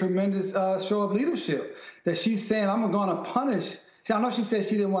is a tremendous show of leadership that she's saying I'm going to punish. I know she said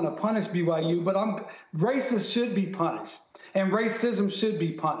she didn't want to punish BYU, but racists should be punished. and racism should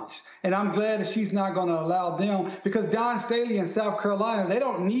be punished. And I'm glad that she's not going to allow them, because Don Staley in South Carolina, they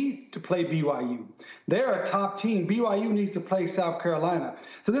don't need to play BYU. They're a top team. BYU needs to play South Carolina.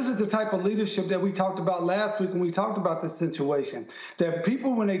 So this is the type of leadership that we talked about last week when we talked about this situation. That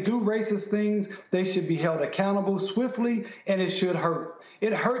people, when they do racist things, they should be held accountable swiftly, and it should hurt.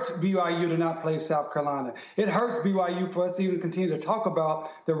 It hurts BYU to not play South Carolina. It hurts BYU for us to even continue to talk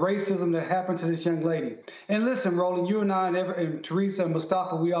about the racism that happened to this young lady. And listen, Roland, you and I and Teresa and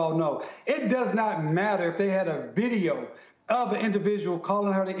Mustafa, we all know, it does not matter if they had a video of an individual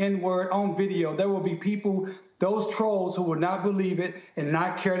calling her the N-word on video. There will be people, those trolls, who will not believe it and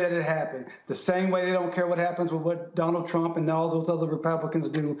not care that it happened. The same way they don't care what happens with what Donald Trump and all those other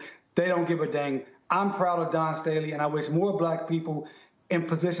Republicans do. They don't give a dang. I'm proud of Don Staley, and I wish more black people in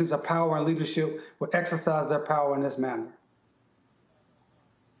positions of power and leadership would exercise their power in this manner.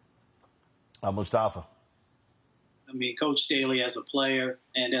 Mustafa. I mean, Coach Staley as a player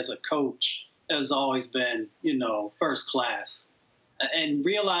and as a coach has always been, first class. And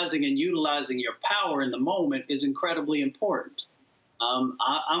realizing and utilizing your power in the moment is incredibly important.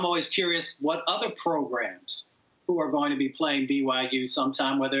 I'm always curious what other programs who are going to be playing BYU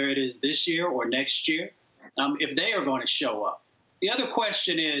sometime, whether it is this year or next year, if they are going to show up. The other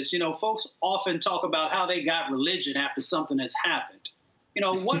question is, folks often talk about how they got religion after something has happened.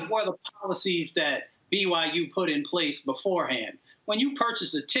 What were the policies that BYU put in place beforehand? When you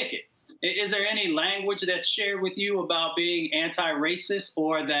purchase a ticket, is there any language that's shared with you about being anti-racist,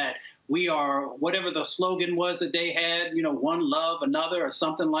 or that we are, whatever the slogan was that they had, one love another or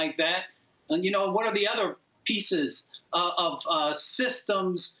something like that? And, what are the other pieces of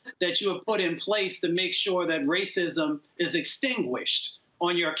systems that you have put in place to make sure that racism is extinguished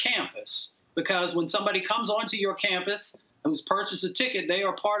on your campus? Because when somebody comes onto your campus who's purchased a ticket, they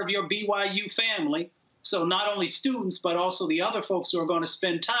are part of your BYU family. So not only students, but also the other folks who are going to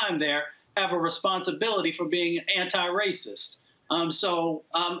spend time there have a responsibility for being anti-racist. So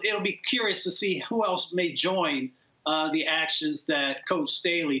it'll be curious to see who else may join the actions that Coach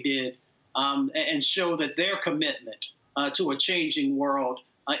Staley did and show that their commitment to a changing world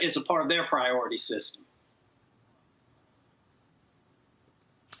is a part of their priority system.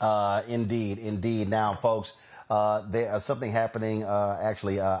 Indeed. Now, folks, there's something happening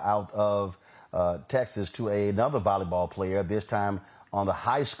out of Texas to another volleyball player, this time on the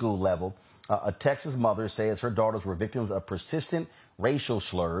high school level. A Texas mother says her daughters were victims of persistent racial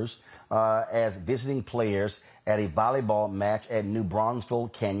slurs as visiting players at a volleyball match at New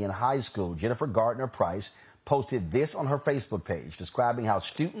Braunfels Canyon High School. Jennifer Gardner Price posted this on her Facebook page, describing how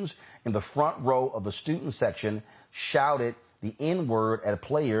students in the front row of the student section shouted the N-word at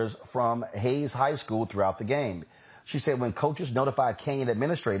players from Hayes High School throughout the game. She said when coaches notified Canyon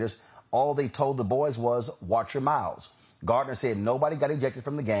administrators, all they told the boys was, "Watch your mouths." Gardner said nobody got ejected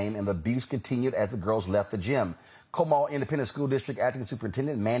from the game, and the abuse continued as the girls left the gym. Comal Independent School District Acting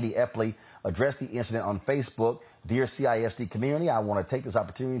Superintendent Mandy Epley addressed the incident on Facebook. "Dear CISD community, I want to take this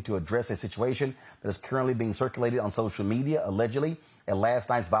opportunity to address a situation that is currently being circulated on social media. Allegedly, at last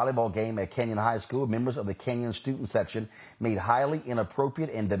night's volleyball game at Canyon High School, members of the Canyon student section made highly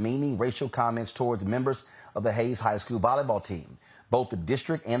inappropriate and demeaning racial comments towards members of the Hayes High School volleyball team. Both the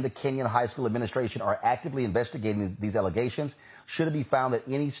district and the Canyon High School administration are actively investigating these allegations. Should it be found that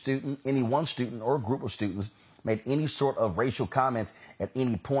any one student or group of students made any sort of racial comments at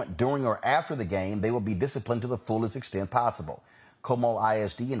any point during or after the game, they will be disciplined to the fullest extent possible. Comal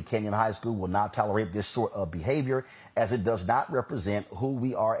ISD and Canyon High School will not tolerate this sort of behavior, as it does not represent who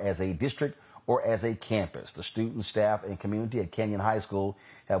we are as a district or as a campus. The students, staff, and community at Canyon High School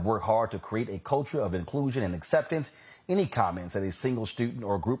have worked hard to create a culture of inclusion and acceptance. Any comments that a single student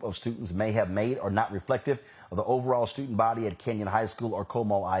or group of students may have made are not reflective of the overall student body at Canyon High School or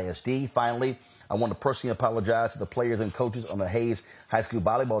Comal ISD. Finally, I want to personally apologize to the players and coaches on the Hayes High School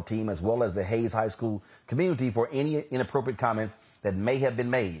volleyball team, as well as the Hayes High School community, for any inappropriate comments that may have been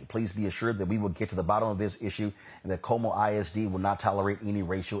made. Please be assured that we will get to the bottom of this issue and that Comal ISD will not tolerate any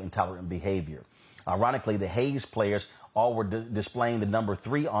racial intolerant behavior. Ironically, the Hayes players all were displaying the number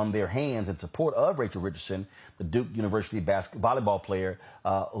 3 on their hands in support of Rachel Richardson, the Duke University volleyball player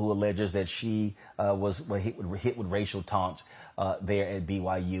who alleges that she was hit with racial taunts there at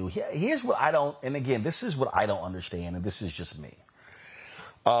BYU. Here's what I don't, and again, this is what I don't understand, and this is just me.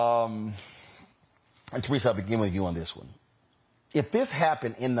 And Teresa, I'll begin with you on this one. If this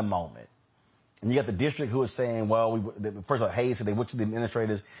happened in the moment, and you got the district who is saying, well, first of all, Hayes said they went to the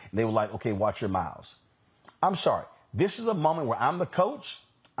administrators, and they were like, okay, watch your mouths. I'm sorry. This is a moment where I'm the coach.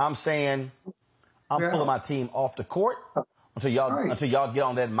 I'm saying I'm pulling my team off the court until y'all get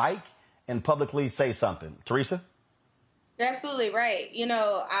on that mic and publicly say something. Teresa? Absolutely right. And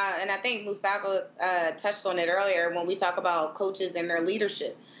I think Mustafa touched on it earlier when we talk about coaches and their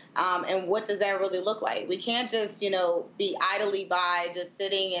leadership. And what does that really look like? We can't just, be idly by just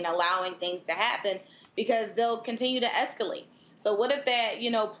sitting and allowing things to happen, because they'll continue to escalate. So what if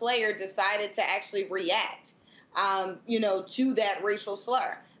that, player decided to actually react, to that racial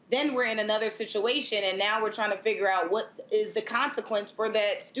slur? Then we're in another situation, and now we're trying to figure out what is the consequence for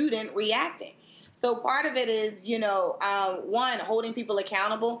that student reacting. So part of it is, one, holding people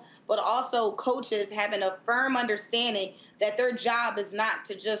accountable, but also coaches having a firm understanding that their job is not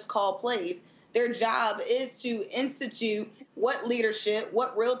to just call plays. Their job is to institute what leadership,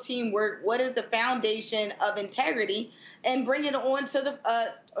 what real teamwork, what is the foundation of integrity, and bring it on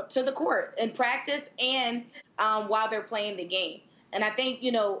to the court in practice and while they're playing the game. And I think,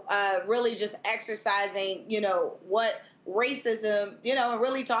 really just exercising, what racism, and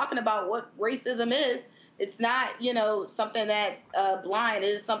really talking about what racism is. It's not, something that's blind. It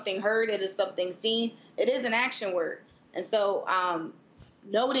is something heard. It is something seen. It is an action word. And so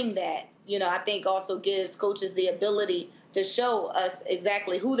noting that, I think also gives coaches the ability to show us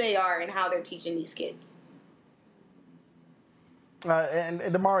exactly who they are and how they're teaching these kids. And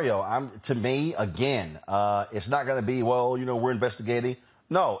DeMario, to me, again, it's not going to be, we're investigating.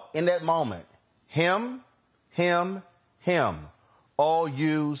 No, in that moment, him, all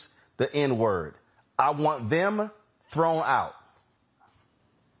use the N-word. I want them thrown out.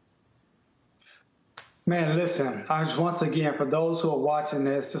 Man, listen, once again, for those who are watching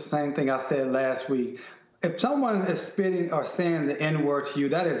this, the same thing I said last week. If someone is spitting or saying the N-word to you,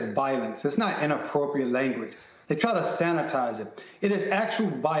 that is violence. It's not inappropriate language. They try to sanitize it. It is actual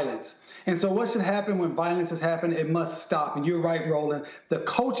violence. And so what should happen when violence is happening? It must stop. And you're right, Roland. The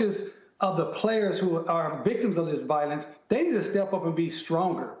coaches of the players who are victims of this violence, they need to step up and be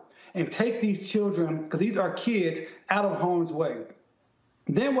stronger and take these children, because these are kids, out of harm's way.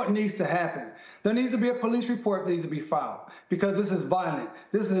 Then what needs to happen? There needs to be a police report that needs to be filed, because this is violent.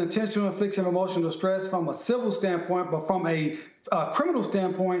 This is intentional infliction of emotional distress from a civil standpoint, but from a criminal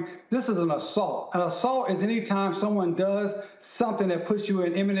standpoint, this is an assault. An assault is any time someone does something that puts you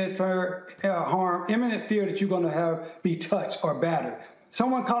in imminent harm, imminent fear that you're going to be touched or battered.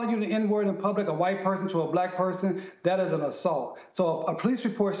 Someone calling you the N-word in public, a white person to a black person, that is an assault. So a police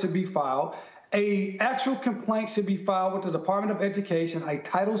report should be filed. A actual complaint should be filed with the Department of Education, a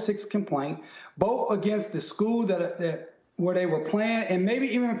Title VI complaint, both against the school where they were playing, and maybe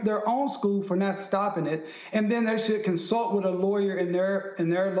even their own school for not stopping it. And then they should consult with a lawyer in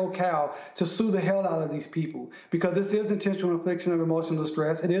their locale to sue the hell out of these people, because this is intentional infliction of emotional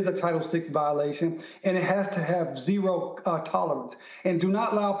distress. It is a Title VI violation, and it has to have zero tolerance. And do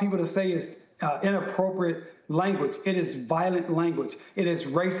not allow people to say it's inappropriate language. It is violent language. It is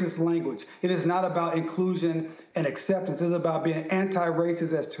racist language. It is not about inclusion and acceptance. It's about being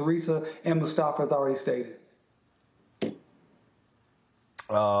anti-racist, as Teresa and Mustafa has already stated.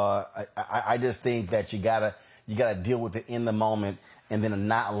 I just think that you gotta deal with it in the moment, and then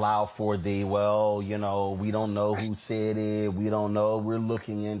not allow for the, we don't know who said it. We don't know. We're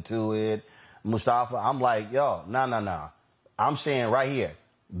looking into it. Mustafa, I'm like, no. I'm saying right here,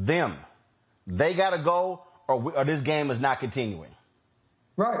 they got to go, or this game is not continuing.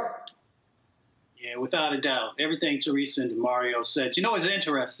 Right. Yeah, without a doubt. Everything Teresa and DeMario said. It's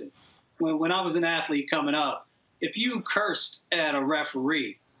interesting. When I was an athlete coming up, if you cursed at a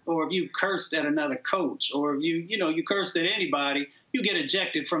referee, or if you cursed at another coach, or if you cursed at anybody, you get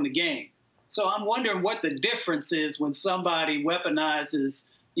ejected from the game. So I'm wondering what the difference is when somebody weaponizes,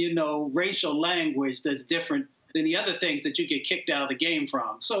 racial language that's different than the other things that you get kicked out of the game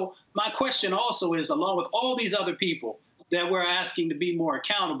from. So my question also is, along with all these other people that we're asking to be more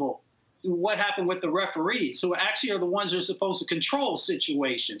accountable, what happened with the referees, who actually are the ones that are supposed to control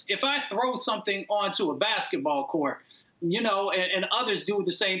situations? If I throw something onto a basketball court, and others do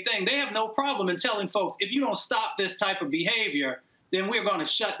the same thing, they have no problem in telling folks, if you don't stop this type of behavior, then we're going to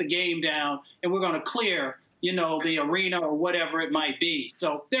shut the game down and we're going to clear the arena or whatever it might be.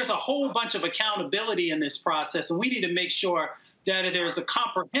 So there's a whole bunch of accountability in this process, and we need to make sure that there's a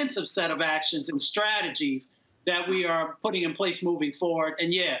comprehensive set of actions and strategies that we are putting in place moving forward.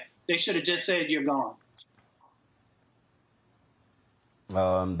 And they should have just said, you're gone.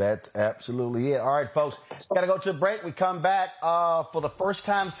 That's absolutely it. All right, folks, got to go to a break. We come back for the first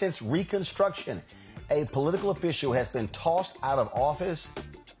time since Reconstruction. A political official has been tossed out of office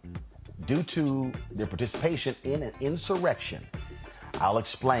due to their participation in an insurrection. I'll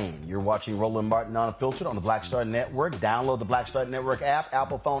explain. You're watching Roland Martin Unfiltered on the Black Star Network. Download the Black Star Network app,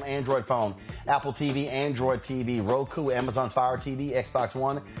 Apple phone, Android phone, Apple TV, Android TV, Roku, Amazon Fire TV, Xbox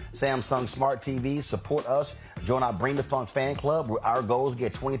One, Samsung Smart TV. Support us. Join our Bring the Funk fan club, where our goal is to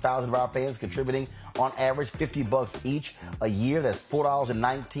get 20,000 of our fans contributing on average $50 each a year. That's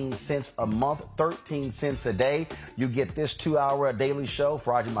 $4.19 a month, 13 cents a day. You get this 2-hour daily show,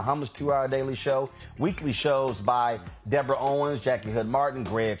 Faraji Muhammad's 2-hour daily show, weekly shows by Deborah Owens, Jackie Hood Martin,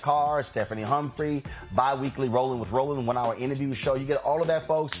 Greg Carr, Stephanie Humphrey, bi-weekly Rolling with Roland, 1-hour interview show. You get all of that,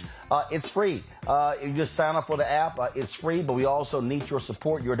 folks. It's free. You just sign up for the app. It's free, but we also need your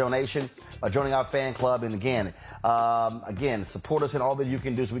support, your donation, joining our fan club. And again, support us in all that you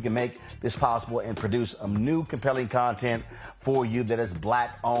can do so we can make this possible and produce new compelling content for you that is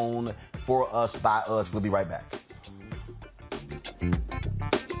Black-owned, for us, by us. We'll be right back.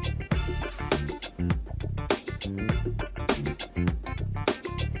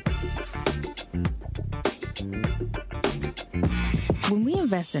 When we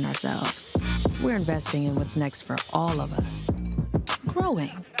invest in ourselves, we're investing in what's next for all of us.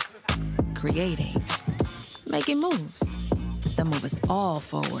 Growing, creating, making moves that move us all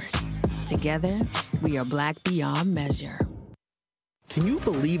forward. Together, we are Black beyond measure. Can you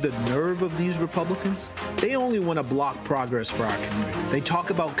believe the nerve of these Republicans? They only want to block progress for our community. They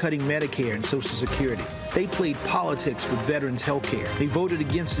talk about cutting Medicare and Social Security. They played politics with veterans' health care. They voted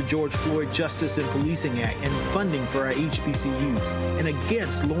against the George Floyd Justice and Policing Act and funding for our HBCUs, and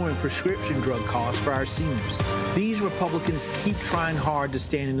against lowering prescription drug costs for our seniors. These Republicans keep trying hard to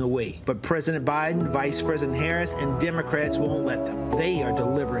stand in the way, but President Biden, Vice President Harris, and Democrats won't let them. They are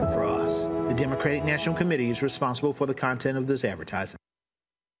delivering for us. The Democratic National Committee is responsible for the content of this advertising.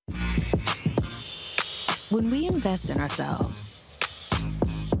 When we invest in ourselves,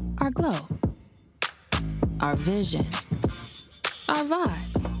 our glow, our vision, our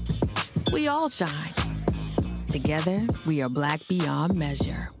vibe, we all shine. Together, we are Black beyond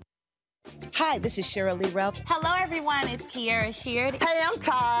measure. Hi, this is Cheryl Lee Ralph. Hello, everyone. It's Kiara Sheard. Hey, I'm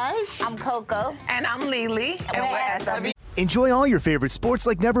Taj. I'm Coco. And I'm Lily. And we're SW. Enjoy all your favorite sports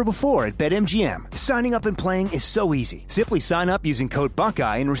like never before at BetMGM. Signing up and playing is so easy. Simply sign up using code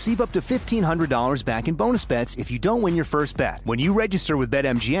Buckeye and receive up to $1,500 back in bonus bets if you don't win your first bet. When you register with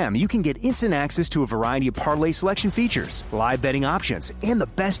BetMGM, you can get instant access to a variety of parlay selection features, live betting options, and the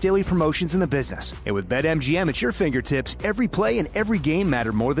best daily promotions in the business. And with BetMGM at your fingertips, every play and every game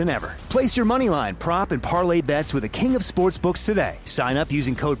matter more than ever. Place your moneyline, prop, and parlay bets with the king of sportsbooks today. Sign up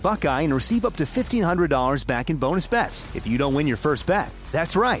using code Buckeye and receive up to $1,500 back in bonus bets if you don't win your first bet.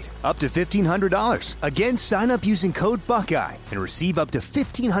 That's right, up to $1,500. Again, sign up using code Buckeye and receive up to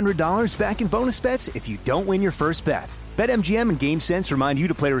 $1,500 back in bonus bets if you don't win your first bet. BetMGM and GameSense remind you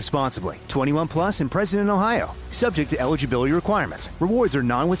to play responsibly. 21 plus and present in Ohio. Subject to eligibility requirements. Rewards are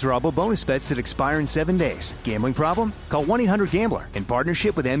non-withdrawable bonus bets that expire in 7 days. Gambling problem? Call 1-800-GAMBLER in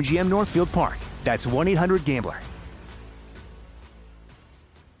partnership with MGM Northfield Park. That's 1-800-GAMBLER.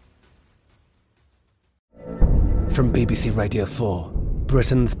 From BBC Radio 4,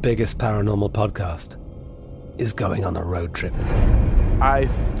 Britain's biggest paranormal podcast is going on a road trip. I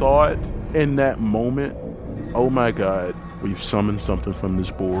thought in that moment, oh my God, we've summoned something from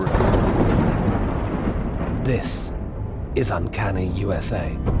this board. This is Uncanny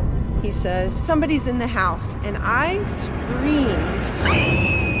USA. He says, somebody's in the house, and I screamed.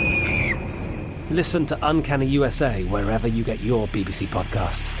 Listen to Uncanny USA wherever you get your BBC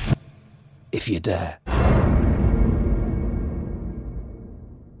podcasts, if you dare.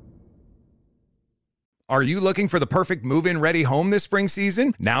 Are you looking for the perfect move-in ready home this spring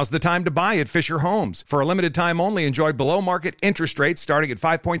season? Now's the time to buy at Fisher Homes. For a limited time only, enjoy below-market interest rates starting at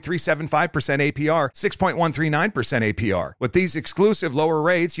 5.375% APR, 6.139% APR. With these exclusive lower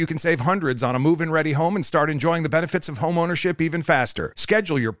rates, you can save hundreds on a move-in ready home and start enjoying the benefits of homeownership even faster.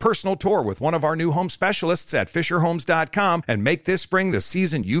 Schedule your personal tour with one of our new home specialists at FisherHomes.com and make this spring the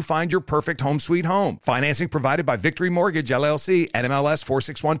season you find your perfect home sweet home. Financing provided by Victory Mortgage, LLC, NMLS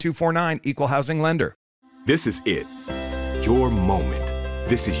 461249, Equal Housing Lender. This is it. Your moment.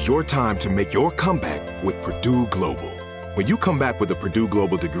 This is your time to make your comeback with Purdue Global. When you come back with a Purdue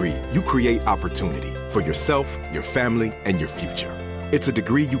Global degree, you create opportunity for yourself, your family, and your future. It's a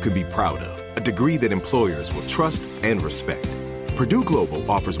degree you can be proud of, a degree that employers will trust and respect. Purdue Global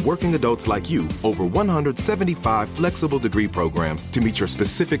offers working adults like you over 175 flexible degree programs to meet your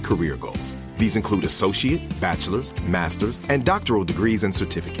specific career goals. These include associate, bachelor's, master's, and doctoral degrees and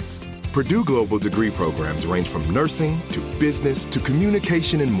certificates. Purdue Global degree programs range from nursing to business to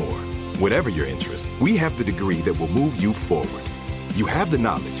communication and more. Whatever your interest, we have the degree that will move you forward. You have the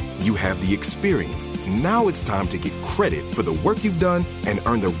knowledge, you have the experience. Now it's time to get credit for the work you've done and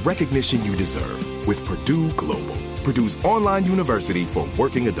earn the recognition you deserve with Purdue Global, Purdue's online university for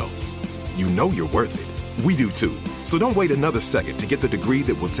working adults. You know you're worth it. We do too. So don't wait another second to get the degree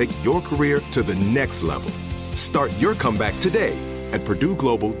that will take your career to the next level. Start your comeback today at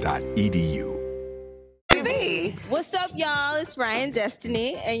purdueglobal.edu. What's up, y'all? It's Ryan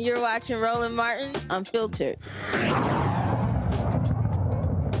Destiny, and you're watching Roland Martin Unfiltered.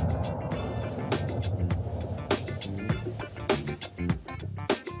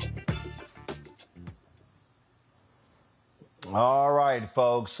 All right,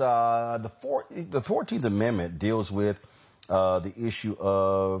 folks. The 14th Amendment deals with the issue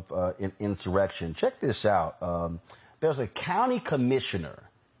of an insurrection. Check this out. There's a county commissioner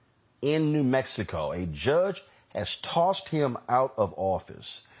in New Mexico. A judge has tossed him out of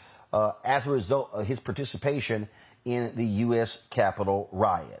office as a result of his participation in the U.S. Capitol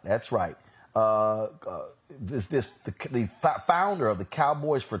riot. That's right. The founder of the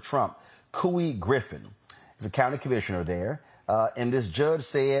Cowboys for Trump, Couy Griffin, is a county commissioner there. And this judge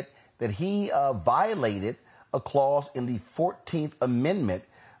said that he violated a clause in the 14th Amendment,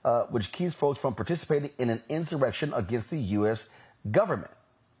 which keeps folks from participating in an insurrection against the U.S. government.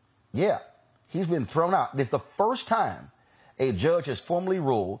 Yeah, he's been thrown out. This is the first time a judge has formally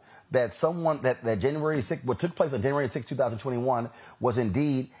ruled that that January 6th, what took place on January 6, 2021, was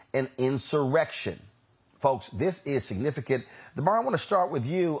indeed an insurrection. Folks, this is significant. DeMar, I want to start with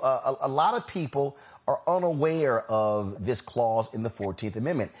you. A lot of people are unaware of this clause in the 14th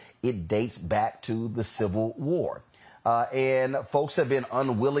Amendment. It dates back to the Civil War. And folks have been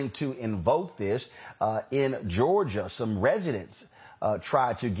unwilling to invoke this. In Georgia, some residents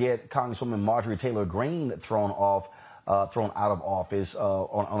tried to get Congresswoman Marjorie Taylor Greene thrown out of office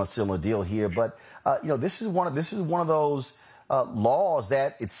on a similar deal here. But this is one of those laws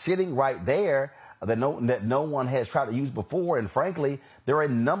that it's sitting right there that no one has tried to use before. And frankly, there are a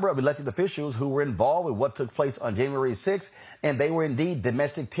number of elected officials who were involved with what took place on January 6th, and they were indeed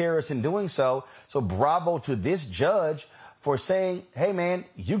domestic terrorists in doing so. So bravo to this judge for saying, hey, man,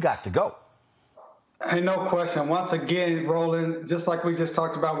 you got to go. Hey, no question. Once again, Roland, just like we just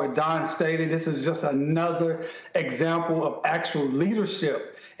talked about with Don Staley, this is just another example of actual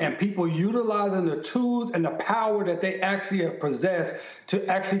leadership and people utilizing the tools and the power that they actually have possessed to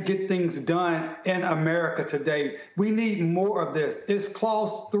actually get things done in America today. We need more of this. It's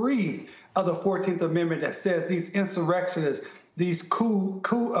clause 3 of the 14th Amendment that says these insurrectionists, these people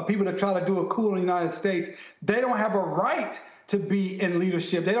that try to do a coup in the United States, they don't have a right to be in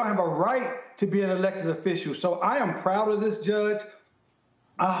leadership. They don't have a right to be an elected official. So I am proud of this judge.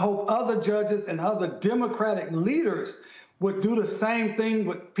 I hope other judges and other Democratic leaders would do the same thing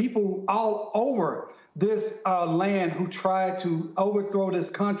with people all over this land who tried to overthrow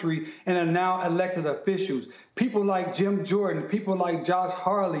this country and are now elected officials. People like Jim Jordan, people like Josh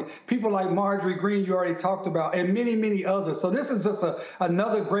Hawley, people like Marjorie Greene you already talked about, and many, many others. So this is just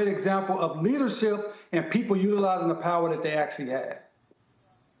another great example of leadership and people utilizing the power that they actually have.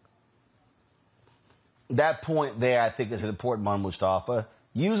 That point there, I think, is an important one, Mustafa.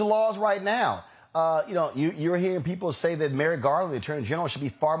 Use the laws right now. You're hearing people say that Merrick Garland, the Attorney General, should be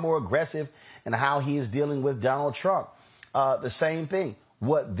far more aggressive in how he is dealing with Donald Trump. The same thing.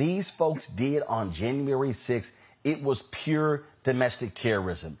 What these folks did on January 6th, it was pure domestic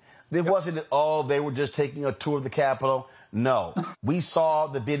terrorism. It wasn't that, they were just taking a tour of the Capitol. No, we saw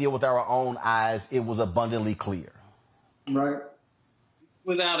the video with our own eyes. It was abundantly clear. Right.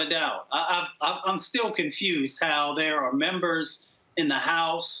 Without a doubt. I'm still confused how there are members in the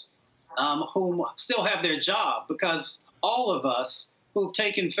House who still have their job, because all of us who've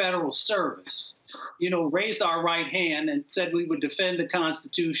taken federal service, raised our right hand and said we would defend the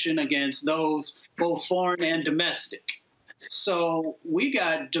Constitution against those both foreign and domestic. So we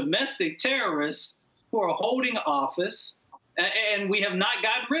got domestic terrorists who are holding office, and we have not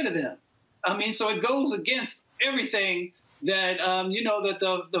gotten rid of them. I mean, so it goes against everything that,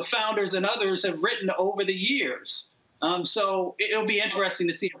 that the founders and others have written over the years. So it'll be interesting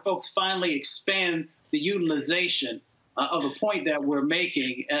to see if folks finally expand the utilization of a point that we're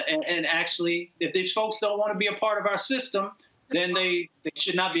making. And actually, if these folks don't want to be a part of our system, then they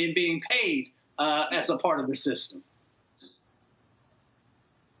should not be being paid as a part of the system.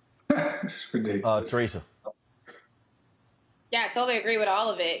 Teresa. Yeah, I totally agree with all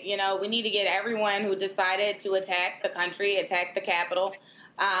of it. We need to get everyone who decided to attack the country, attack the Capitol,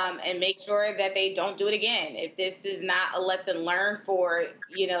 and make sure that they don't do it again. If this is not a lesson learned for,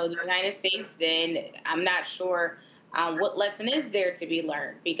 the United States, then I'm not sure what lesson is there to be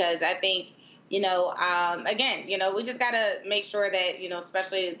learned. Because I think, again, we just got to make sure that,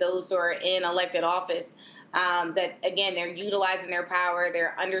 especially those who are in elected office, that, again, they're utilizing their power,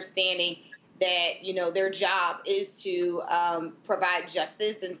 they're understanding that, their job is to provide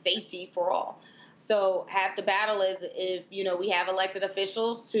justice and safety for all. So half the battle is if, we have elected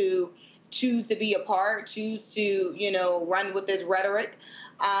officials who choose to be a part, choose to, run with this rhetoric,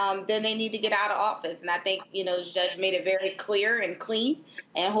 then they need to get out of office. And I think, the judge made it very clear and clean.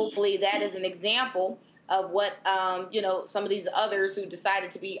 And hopefully that is an example of what, some of these others who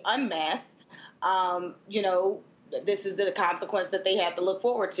decided to be unmasked, this is the consequence that they have to look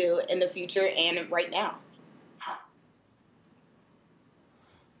forward to in the future and right now.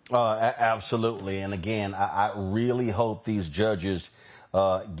 Absolutely. And again, I really hope these judges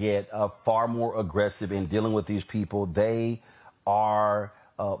get far more aggressive in dealing with these people. They are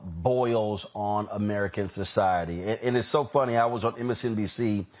boils on American society. And it's so funny. I was on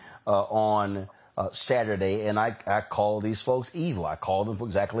MSNBC on Saturday, and I call these folks evil. I call them for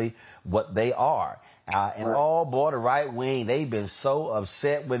exactly what they are. And oh boy, the right wing, they've been so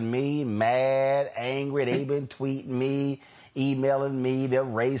upset with me, mad, angry. They've been tweeting me, emailing me. Their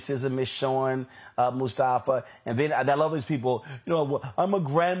racism is showing, Mustafa. And then I love these people. I'm a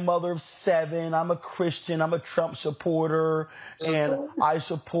grandmother of 7. I'm a Christian. I'm a Trump supporter. And I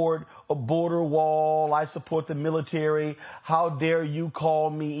support a border wall. I support the military. How dare you call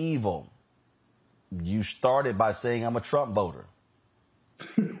me evil? You started by saying I'm a Trump voter.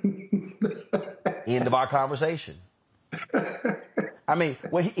 End of our conversation. I mean,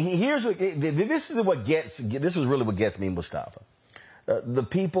 here's what this was really what gets me, Mustafa. The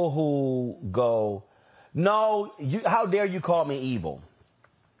people who go, no, how dare you call me evil?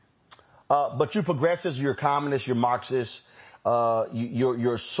 But you progressives, you're communists, you're Marxists,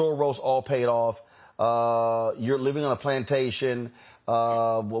 you're Soros all paid off. You're living on a plantation.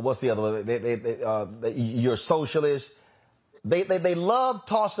 What's the other one? You're socialist. They love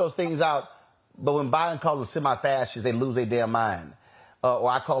tossing those things out. But when Biden calls them semi-fascists, they lose their damn mind.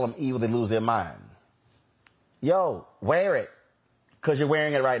 Or I call them evil, they lose their mind. Yo, wear it, because you're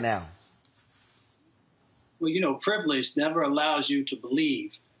wearing it right now. Well, privilege never allows you to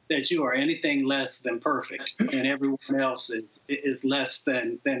believe that you are anything less than perfect and everyone else is less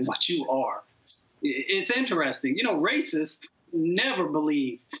than what you are. It's interesting. Racists never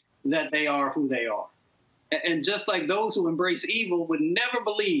believe that they are who they are. And just like those who embrace evil would never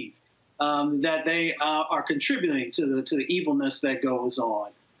believe that they are contributing to the evilness that goes on.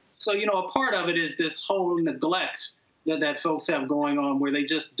 So, a part of it is this whole neglect that folks have going on, where they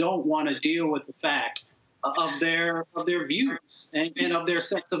just don't want to deal with the fact of their views and of their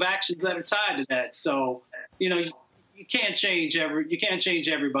sets of actions that are tied to that. So, you can't change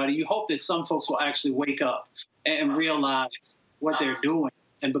everybody. You hope that some folks will actually wake up and realize what they're doing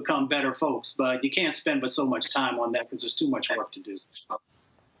and become better folks. But you can't spend so much time on that because there's too much work to do.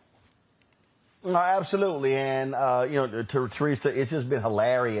 No, absolutely. And, to Teresa, it's just been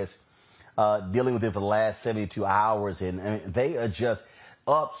hilarious dealing with it for the last 72 hours. And they are just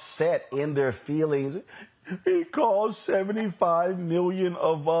upset in their feelings. He calls 75 million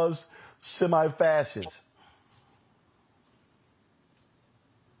of us semi-fascists.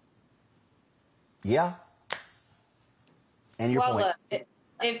 Yeah. And your point. Look,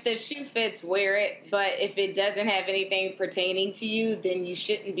 if the shoe fits, wear it. But if it doesn't have anything pertaining to you, then you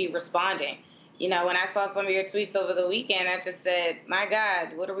shouldn't be responding. When I saw some of your tweets over the weekend, I just said, my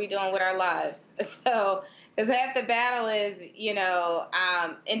God, what are we doing with our lives? So, because half the battle is,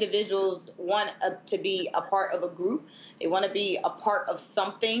 individuals want to be a part of a group. They want to be a part of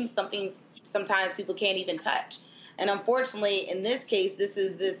something sometimes people can't even touch. And unfortunately, in this case, this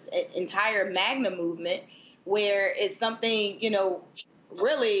is this entire MAGA movement where it's something,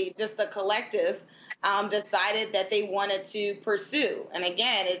 really just a collective decided that they wanted to pursue. And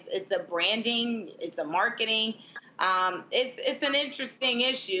again, it's a branding, it's a marketing. It's an interesting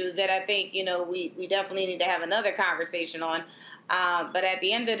issue that I think, we definitely need to have another conversation on. But at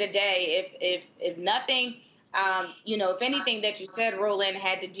the end of the day, if nothing, if anything that you said, Roland,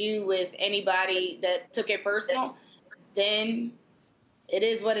 had to do with anybody that took it personal, then it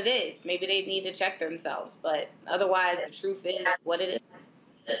is what it is. Maybe they need to check themselves. But otherwise, the truth is what it is.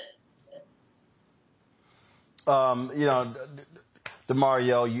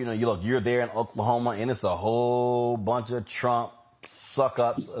 DeMario, you're there in Oklahoma, and it's a whole bunch of Trump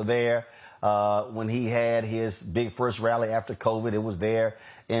suck-ups there. When he had his big first rally after COVID, it was there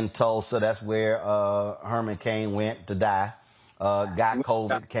in Tulsa. That's where Herman Cain went to die. Got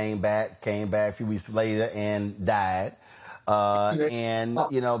COVID, came back a few weeks later and died.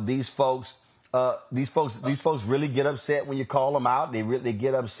 These folks really get upset when you call them out. They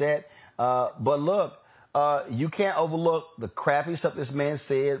get upset. But look, you can't overlook the crappy stuff this man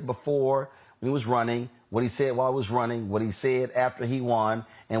said before when he was running, what he said while he was running, what he said after he won,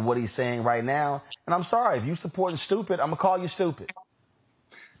 and what he's saying right now. And I'm sorry, if you supporting stupid, I'm going to call you stupid.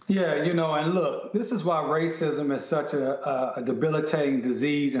 Yeah, you know, and look, this is why racism is such a debilitating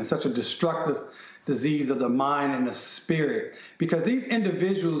disease and such a destructive disease of the mind and the spirit. Because these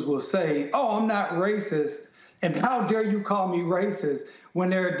individuals will say, oh, I'm not racist, and how dare you call me racist when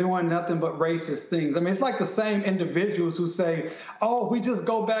they're doing nothing but racist things. I mean, it's like the same individuals who say, oh, we just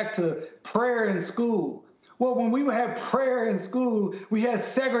go back to prayer in school. Well, when we had prayer in school, we had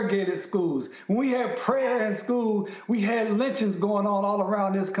segregated schools. When we had prayer in school, we had lynchings going on all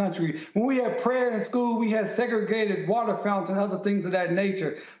around this country. When we had prayer in school, we had segregated water fountains and other things of that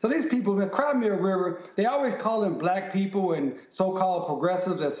nature. So these people, the Crimea River, they always call them black people and so-called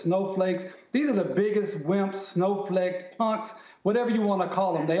progressives as snowflakes. These are the biggest wimps, snowflakes, punks, whatever you want to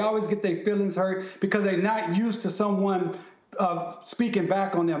call them. They always get their feelings hurt because they're not used to someone speaking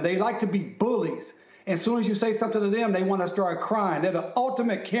back on them. They like to be bullies. And as soon as you say something to them, they want to start crying. They're the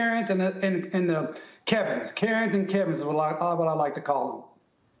ultimate Karens and the Kevins. Karens and Kevins is what I like to call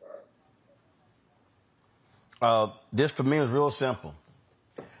them. This for me is real simple.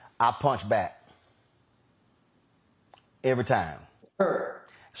 I punch back every time. Sure.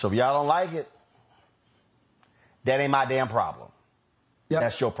 So if y'all don't like it, that ain't my damn problem. Yep.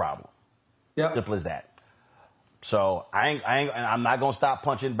 That's your problem. Yep. Simple as that. So I'm not going to stop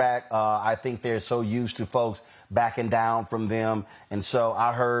punching back. I think they're so used to folks backing down from them. And so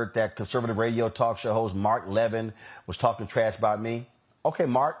I heard that conservative radio talk show host Mark Levin was talking trash about me. Okay,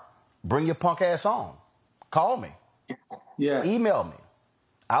 Mark, bring your punk ass on. Call me. Yeah. Email me.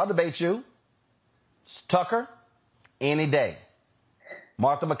 I'll debate you. Tucker, any day.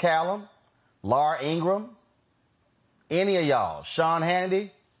 Martha McCallum, Laura Ingraham, any of y'all. Sean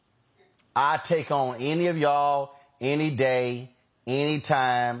Hannity. I take on any of y'all, any day,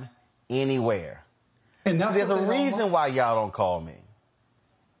 anytime, anywhere. And that's there's a reason why y'all don't call me.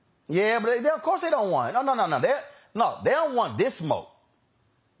 Yeah, but of course they don't want it. No. They don't want this smoke.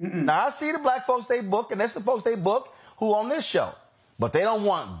 Now, I see the black folks they book, and that's the folks they book who on this show. But they don't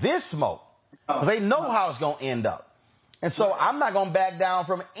want this smoke because they know how it's going to end up. And so I'm not going to back down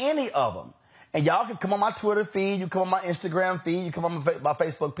from any of them. And y'all can come on my Twitter feed, you come on my Instagram feed, you come on my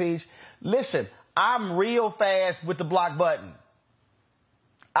Facebook page. Listen, I'm real fast with the block button.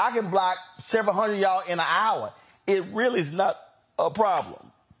 I can block several hundred y'all in an hour. It really is not a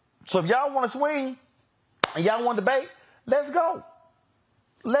problem. So if y'all want to swing and y'all want to debate, let's go.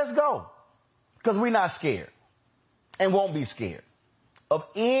 Let's go. Because we're not scared and won't be scared of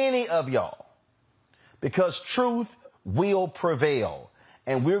any of y'all. Because truth will prevail.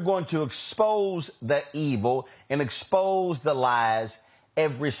 And we're going to expose the evil and expose the lies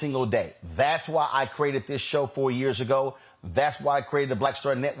every single day. That's why I created this show 4 years ago. That's why I created the Black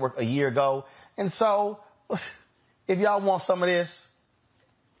Star Network a year ago. And so, if y'all want some of this,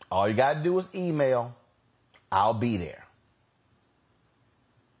 all you got to do is email. I'll be there.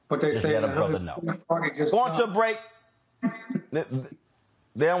 But they say let a brother know. Going to a break. They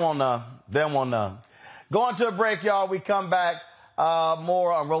don't want to. Going to a break, y'all. We come back.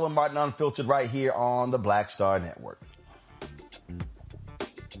 More on Roland Martin Unfiltered right here on the Black Star Network.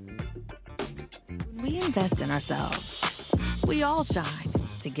 When we invest in ourselves, we all shine.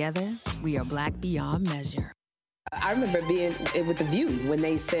 Together, we are black beyond measure. I remember being with The View when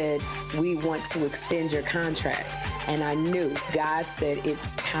they said, we want to extend your contract. And I knew God said,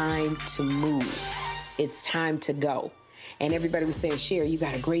 it's time to move. It's time to go. And everybody was saying, Sherry, you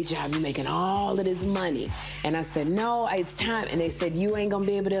got a great job. You're making all of this money. And I said, no, it's time. And they said, you ain't going to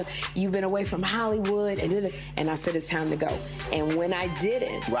be able to, you've been away from Hollywood. And I said, it's time to go. And when I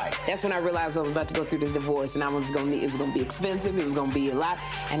didn't, that's when I realized I was about to go through this divorce. And it was going to be expensive. It was going to be a lot.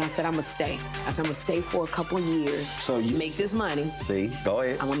 And I said, I'm going to stay. I said, I'm going to stay for a couple of years. So you make this money. See, go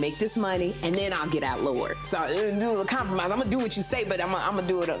ahead. I'm going to make this money, and then I'll get out lower. So I'm going to do a compromise. I'm going to do what you say, but I'm going to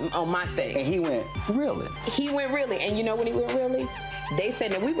do it on my thing. And he went, really? He went really. And you know when he went really? They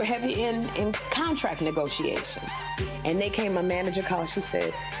said that we were heavy in contract negotiations. And they came, my manager called, she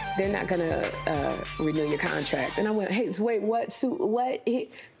said, they're not gonna renew your contract. And I went, hey, so wait, what?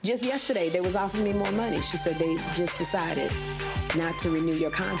 Just yesterday, they was offering me more money. She said, they just decided not to renew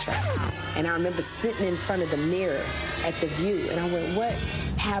your contract. And I remember sitting in front of the mirror at The View, and I went, what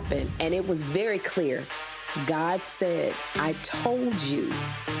happened? And it was very clear. God said, I told you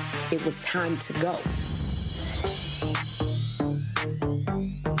it was time to go.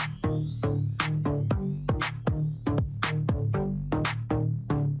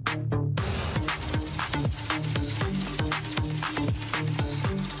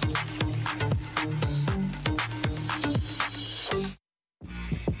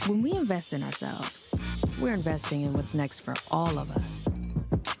 When we invest in ourselves, we're investing in what's next for all of us.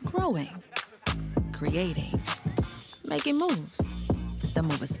 Growing, creating, making moves. The that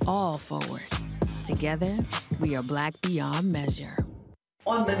move us all forward. Together, we are Black beyond measure.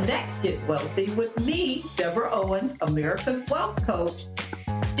 On the next Get Wealthy with me, Deborah Owens, America's Wealth Coach.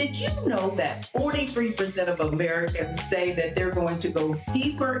 Did you know that 43% of Americans say that they're going to go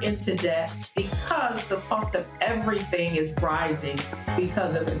deeper into debt because the cost of everything is rising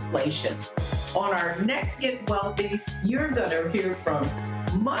because of inflation? On our next Get Wealthy, you're going to hear from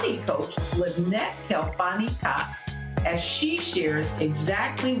money coach Lynette Kelfani-Cox as she shares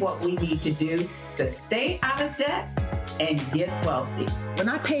exactly what we need to do to stay out of debt and get wealthy. When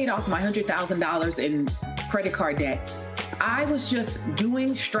I paid off my $100,000 in credit card debt, I was just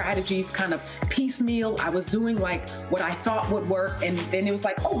doing strategies kind of piecemeal. I was doing like what I thought would work. And then it was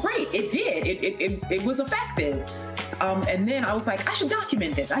like, oh, great, it did. It was effective. And then I was like, I should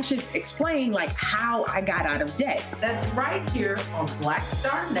document this. I should explain like how I got out of debt. That's right here on Black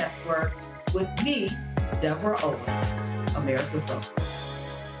Star Network with me, Deborah Owens, America's Wealth.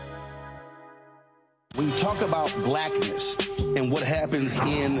 When you talk about blackness and what happens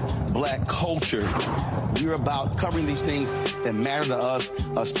in black culture, we're about covering these things that matter to us,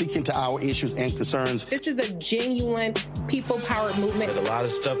 speaking to our issues and concerns. This is a genuine people-powered movement. There's a lot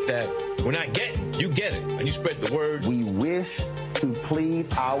of stuff that we're not getting. You get it, and you spread the word. We wish to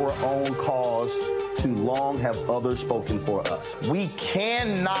plead our own cause. Too long have others spoken for us. We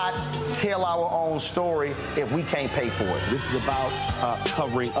cannot tell our own story if we can't pay for it. This is about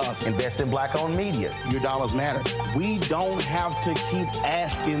covering us. Invest in black-owned media. Your dollars matter. We don't have to keep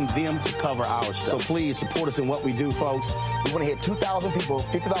asking them to cover our stuff. So please support us in what we do, folks. We want to hit 2,000 people,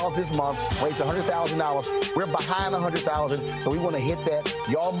 $50 this month, raise $100,000. We're behind $100,000, so we want to hit that.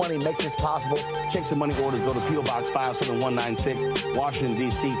 Y'all money makes this possible. Checks and money orders go to P.O. Box 57196, Washington,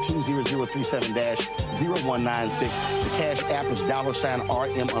 D.C. 20037-0196. The Cash App is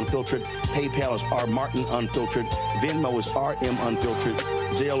 $RM Unfiltered. PayPal is R Martin Unfiltered. Venmo is RM Unfiltered.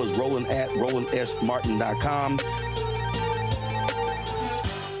 Zelle is Roland@RolandSMartin.com.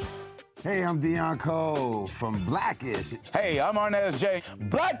 Hey, I'm Deion Cole from Blackish. Hey, I'm Arnaz J.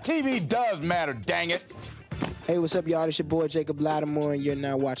 Black TV does matter, dang it. Hey, what's up, y'all? It's your boy Jacob Lattimore, and you're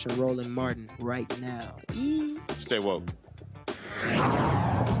now watching Roland Martin right now. Stay woke.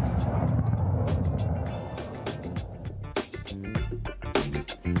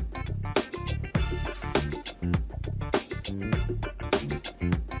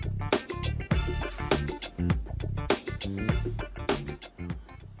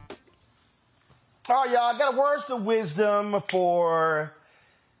 All right, y'all, I got a words of wisdom for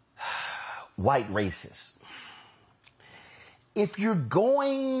white racists. If you're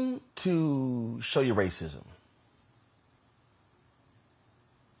going to show your racism,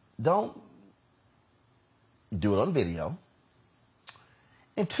 don't do it on video.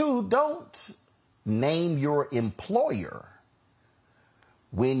 And two, don't name your employer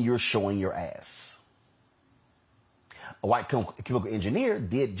when you're showing your ass. A white chemical engineer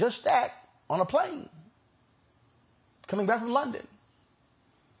did just that on a plane coming back from London.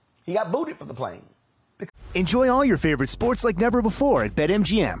 He got booted from the plane. Enjoy all your favorite sports like never before at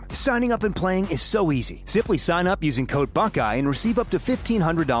BetMGM. Signing up and playing is so easy. Simply sign up using code Buckeye and receive up to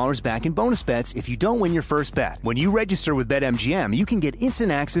 $1,500 back in bonus bets if you don't win your first bet. When you register with BetMGM, you can get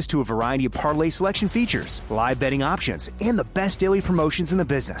instant access to a variety of parlay selection features, live betting options, and the best daily promotions in the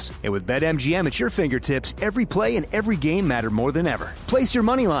business. And with BetMGM at your fingertips, every play and every game matter more than ever. Place your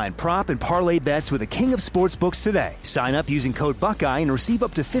moneyline, prop, and parlay bets with the king of sportsbooks today. Sign up using code Buckeye and receive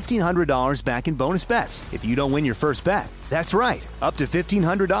up to $1,500 back in bonus bets if you don't win your first bet. That's right, up to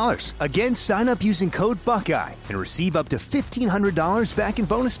 $1,500. Again, sign up using code Buckeye and receive up to $1,500 back in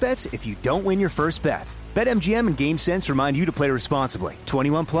bonus bets if you don't win your first bet. BetMGM and GameSense remind you to play responsibly.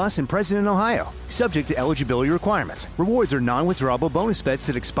 21 plus and present in Ohio. Subject to eligibility requirements. Rewards are non-withdrawable bonus bets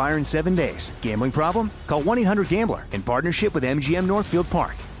that expire in 7 days. Gambling problem? Call 1-800-GAMBLER in partnership with MGM Northfield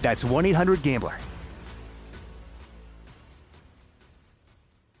Park. That's 1-800-GAMBLER.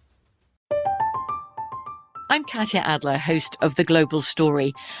 I'm Katya Adler, host of The Global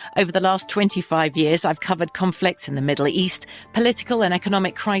Story. Over the last 25 years, I've covered conflicts in the Middle East, political and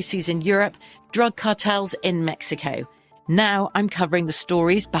economic crises in Europe, drug cartels in Mexico. Now I'm covering the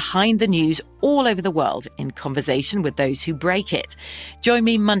stories behind the news all over the world in conversation with those who break it. Join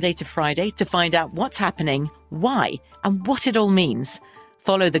me Monday to Friday to find out what's happening, why, and what it all means.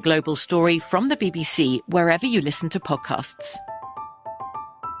 Follow The Global Story from the BBC wherever you listen to podcasts.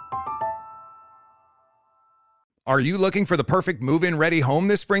 Are you looking for the perfect move-in ready home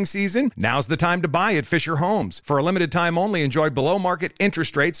this spring season? Now's the time to buy at Fisher Homes. For a limited time only, enjoy below-market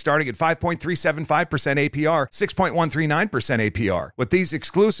interest rates starting at 5.375% APR, 6.139% APR. With these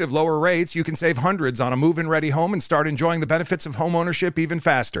exclusive lower rates, you can save hundreds on a move-in ready home and start enjoying the benefits of home ownership even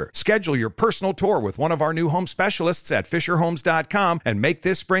faster. Schedule your personal tour with one of our new home specialists at FisherHomes.com and make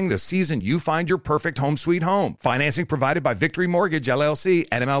this spring the season you find your perfect home sweet home. Financing provided by Victory Mortgage, LLC,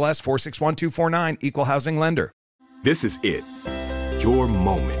 NMLS 461249, Equal Housing Lender. This is it. Your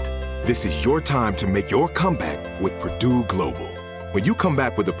moment. This is your time to make your comeback with Purdue Global. When you come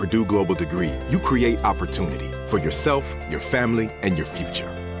back with a Purdue Global degree, you create opportunity for yourself, your family, and your future.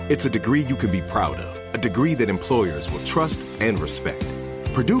 It's a degree you can be proud of, a degree that employers will trust and respect.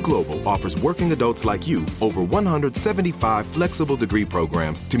 Purdue Global offers working adults like you over 175 flexible degree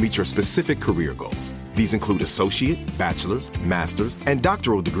programs to meet your specific career goals. These include associate, bachelor's, master's, and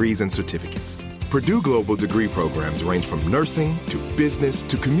doctoral degrees and certificates. Purdue Global degree programs range from nursing to business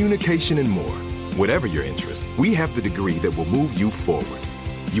to communication and more. Whatever your interest, we have the degree that will move you forward.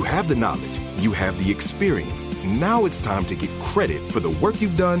 You have the knowledge, you have the experience. Now it's time to get credit for the work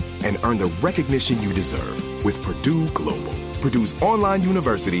you've done and earn the recognition you deserve with Purdue Global, Purdue's online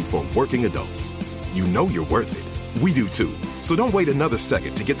university for working adults. You know you're worth it. We do too. So don't wait another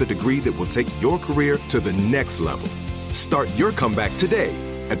second to get the degree that will take your career to the next level. Start your comeback today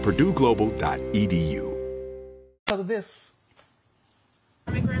at purdueglobal.edu. Because of this.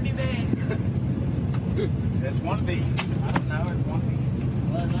 Let me grab your bag. It's one of these. I don't know, it's one of these.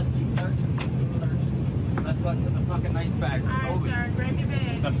 Let's keep searching. Let's look for the fucking nice bag. Alright, sir, grab your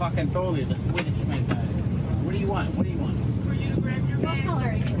bag. The fucking Tholi, the Swedish made bag. What do you want? What do you want? It's for you to grab your bag. What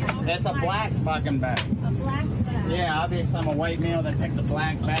color is it? It's a black fucking bag. A black bag? Yeah, obviously I'm a white male that picked the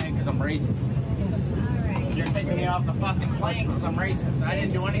black bag because I'm racist. You're taking me off the fucking plane because I'm racist. I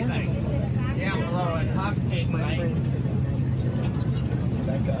didn't do anything. Yeah, I'm a little intoxicated tonight.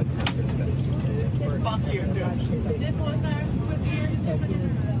 Fuck you, too. This one, sir?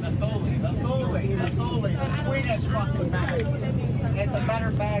 The Tholi, the Swedish fucking bag. It's a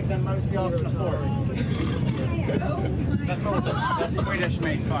better bag than most y'all can afford. The Tholi, the Swedish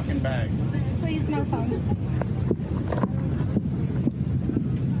made fucking bag. Please, no phones.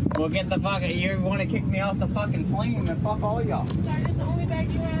 Well, get the fuck. You want to kick me off the fucking plane? Then fuck all y'all. Sorry, that's the only bag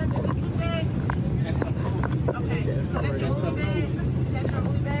you have. Bag. Okay, so that's the only bag. That's the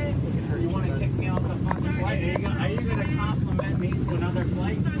only bag. You want to kick me off the fucking plane? Are you going to compliment me to another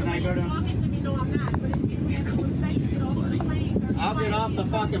flight when I go to? Talking to me, no, I'm not. But if you have some respect, you get off the plane. I'll get off the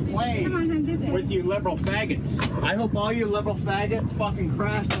fucking plane with you liberal faggots. I hope all you liberal faggots fucking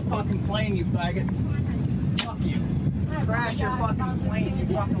crash the fucking plane, you faggots. Fuck you. Crash your fucking plane, you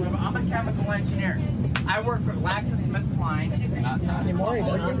fucking liberal. I'm a chemical engineer. I work for GlaxoSmithKline.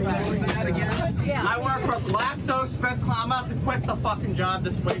 Say that again? Yeah. I work for GlaxoSmithKline. I'm about to quit the fucking job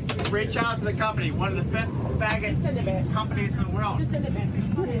this week. Reach out to the company, one of the 5th faggot companies in the world. Just send it back. Get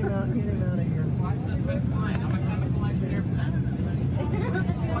him out of here. GlaxoSmithKline. I'm a chemical engineer.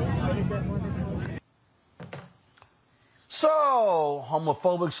 So,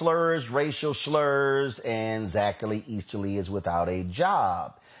 homophobic slurs, racial slurs, and Zachary Easterly is without a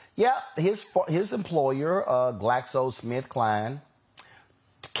job. Yeah, his employer, GlaxoSmithKline,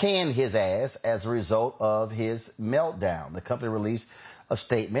 canned his ass as a result of his meltdown. The company released a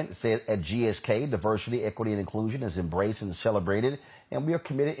statement. It said, at GSK, diversity, equity, and inclusion is embraced and celebrated, and we are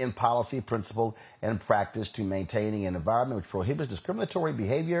committed in policy, principle, and practice to maintaining an environment which prohibits discriminatory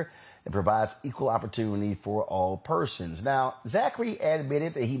behavior and provides equal opportunity for all persons. Now, Zachary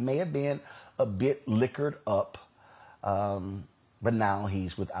admitted that he may have been a bit liquored up, but now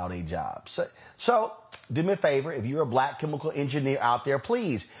he's without a job. So do me a favor, if you're a black chemical engineer out there,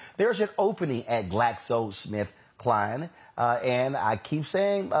 please, there's an opening at GlaxoSmithKline. And I keep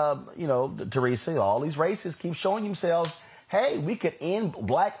saying, Teresa, all these racists keep showing themselves, hey, we could end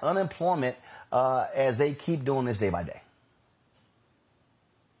black unemployment as they keep doing this day by day.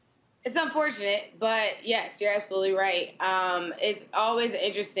 It's unfortunate, but yes, you're absolutely right. It's always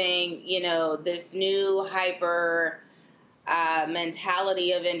interesting, this new hyper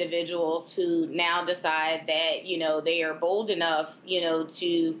mentality of individuals who now decide that, they are bold enough,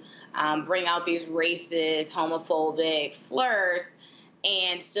 to bring out these racist, homophobic slurs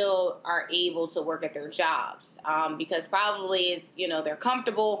and still are able to work at their jobs because probably it's, they're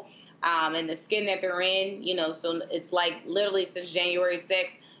comfortable in the skin that they're in, so it's like literally since January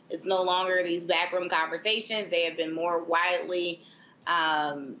 6th, it's no longer these backroom conversations. They have been more widely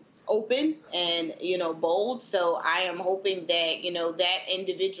open and, bold. So I am hoping that, that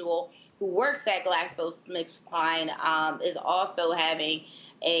individual who works at GlaxoSmithKline, is also having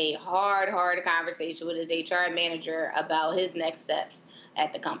a hard conversation with his HR manager about his next steps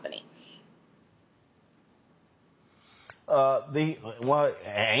at the company.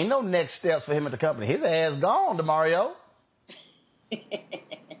 Ain't no next steps for him at the company. His ass gone, DeMario. Can't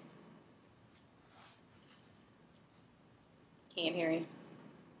hear you.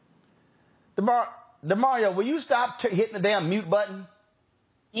 DeMario, will you stop hitting the damn mute button?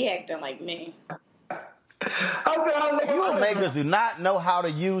 He acting like me. You makers do not know how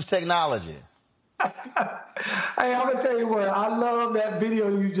to use technology. Hey, I'm gonna tell you what, I love that video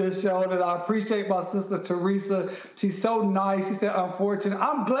you just showed, and I appreciate my sister Teresa. She's so nice. She said, unfortunate.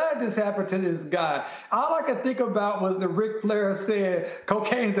 I'm glad this happened to this guy. All I could think about was that Ric Flair said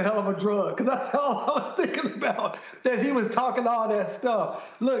cocaine's a hell of a drug, because that's all I was thinking about, that he was talking all that stuff.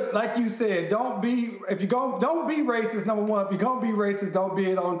 Look, like you said, don't be racist, number one. If you're gonna be racist, don't be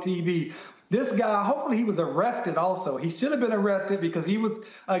it on TV. This guy, hopefully he was arrested also. He should have been arrested because he was,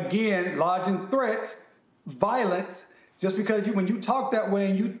 again, lodging threats, violence. Just because when you talk that way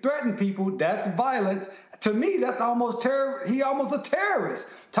and you threaten people, that's violence. To me, that's almost he almost a terrorist.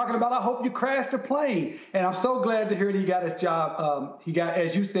 Talking about, I hope you crashed the plane. And I'm so glad to hear that he got his job. He got,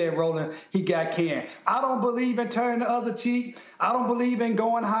 as you said, Roland, he got canned. I don't believe in turning the other cheek. I don't believe in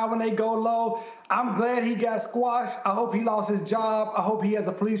going high when they go low. I'm glad he got squashed. I hope he lost his job. I hope he has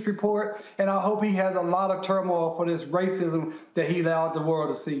a police report. And I hope he has a lot of turmoil for this racism that he allowed the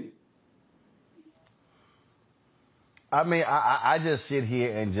world to see. I mean, I just sit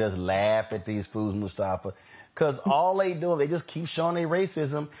here and just laugh at these fools, Mustafa, because all they do, they just keep showing their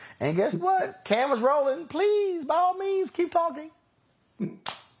racism. And guess what? Camera's rolling. Please, by all means, keep talking.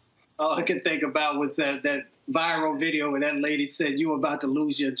 All I could think about was that viral video where that lady said, you were about to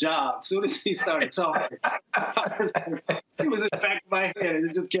lose your job. As soon as he started talking, it was in the back of my head.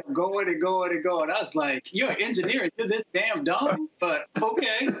 It just kept going and going and going. I was like, you're an engineer and you're this damn dumb? But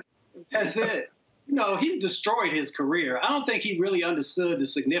okay, that's it. No, he's destroyed his career. I don't think he really understood the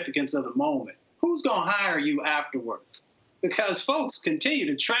significance of the moment. Who's going to hire you afterwards? Because folks continue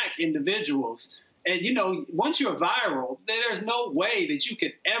to track individuals. And, you know, once you're viral, there's no way that you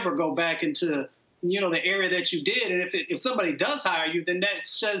could ever go back into, you know, the area that you did. And if somebody does hire you, then that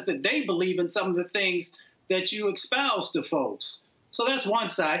says that they believe in some of the things that you espouse to folks. So that's one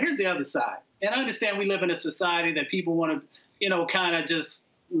side. Here's the other side. And I understand we live in a society that people want to, you know, kind of just,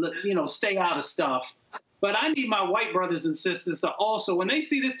 you know, stay out of stuff. But I need my white brothers and sisters to also, when they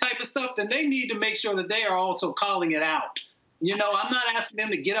see this type of stuff, then they need to make sure that they are also calling it out. You know, I'm not asking them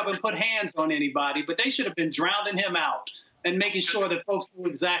to get up and put hands on anybody, but they should have been drowning him out and making sure that folks knew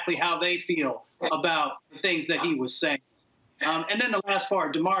exactly how they feel about the things that he was saying. And then the last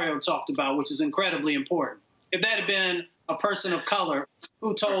part DeMario talked about, which is incredibly important. If that had been a person of color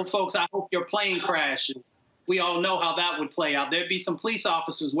who told folks, I hope your plane crashes, we all know how that would play out. There'd be some police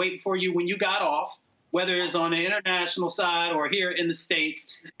officers waiting for you when you got off, whether it's on the international side or here in the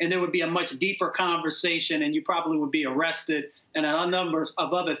States, and there would be a much deeper conversation, and you probably would be arrested, and a number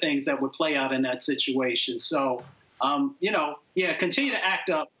of other things that would play out in that situation. So, you know, yeah, continue to act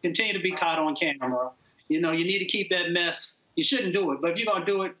up, continue to be caught on camera. You know, you need to keep that mess. You shouldn't do it, but if you're going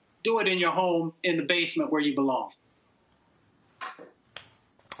to do it in your home, in the basement where you belong.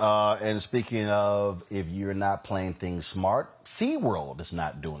 And speaking of, if you're not playing things smart, SeaWorld is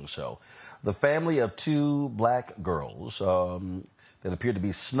not doing so. The family of two black girls that appeared to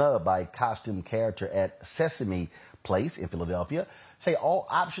be snubbed by a costume character at Sesame Place in Philadelphia say all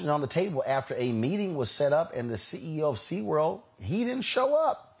options are on the table after a meeting was set up and the CEO of SeaWorld, he didn't show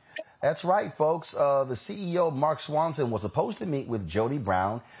up. That's right, folks. The CEO, Mark Swanson, was supposed to meet with Jody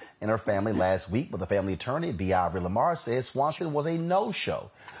Brown and her family last week, but the family attorney, B. Ivory Lamar, says Swanson was a no-show.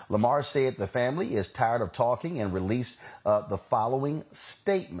 Lamar said the family is tired of talking and released the following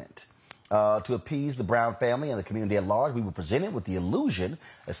statement. To appease the Brown family and the community at large, we were presented with the illusion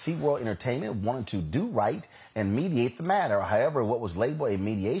that SeaWorld Entertainment wanted to do right and mediate the matter. However, what was labeled a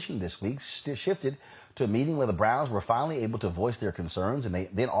mediation this week shifted to a meeting where the Browns were finally able to voice their concerns, and they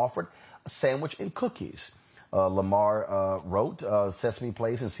then offered a sandwich and cookies. Lamar wrote, Sesame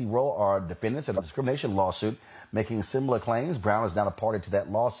Place and SeaWorld are defendants in a discrimination lawsuit making similar claims. Brown is not a party to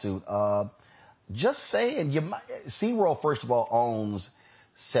that lawsuit. Just saying, SeaWorld, first of all, owns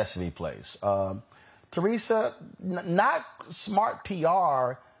Sesame Place. Teresa, not smart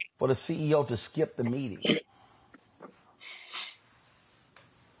PR for the CEO to skip the meeting.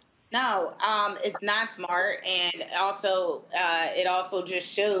 No, it's not smart, and also it also just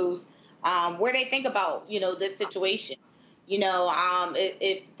shows where they think about, you know, this situation. You know,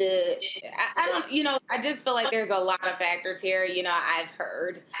 I don't, you know, I just feel like there's a lot of factors here. You know, I've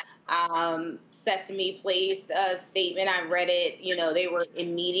heard Sesame Place statement. I read it. You know, they were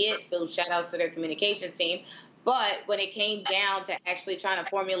immediate. So shout outs to their communications team. But when it came down to actually trying to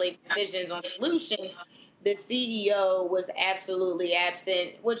formulate decisions on solutions, the CEO was absolutely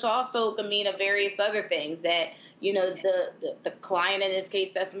absent, which also could mean of various other things that, you know, the client, in this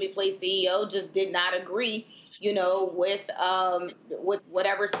case, Sesame Place CEO, just did not agree, you know, with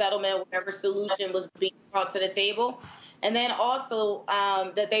whatever settlement, whatever solution was being brought to the table. And then also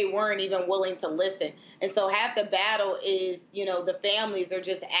that they weren't even willing to listen. And so half the battle is, you know, the families are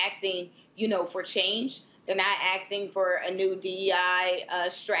just asking, you know, for change. They're not asking for a new DEI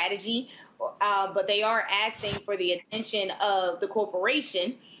strategy, but they are asking for the attention of the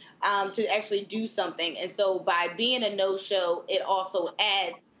corporation to actually do something. And so by being a no-show, it also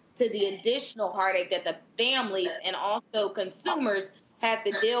adds to the additional heartache that the families and also consumers have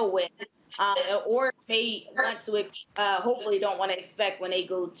to deal with, or may want to, hopefully don't want to expect when they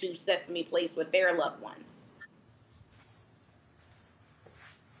go to Sesame Place with their loved ones.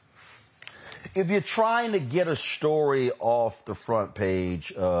 If you're trying to get a story off the front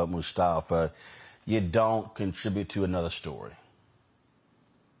page, Mustafa, you don't contribute to another story.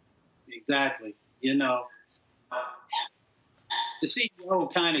 Exactly. You know, the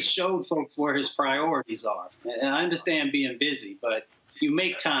CEO kind of showed folks where his priorities are. And I understand being busy, but you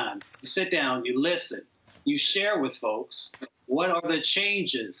make time, you sit down, you listen, you share with folks what are the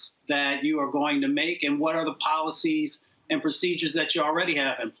changes that you are going to make and what are the policies and procedures that you already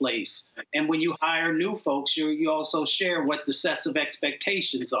have in place. And when you hire new folks, you also share what the sets of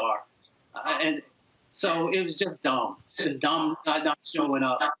expectations are. And so it was just dumb. It was dumb not showing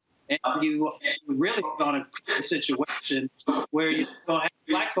up. And you really going to create a situation where you're going to have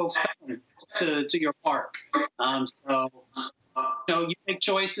Black folks coming to your park. So, you know, you make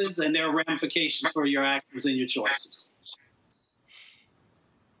choices and there are ramifications for your actions and your choices.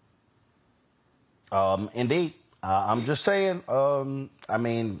 Indeed. I'm just saying, I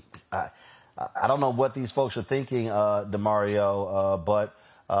mean, I don't know what these folks are thinking, DeMario, but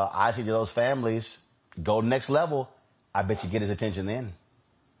I think to those families, go next level. I bet you get his attention then.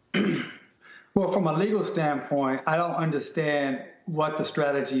 Well, from a legal standpoint, I don't understand what the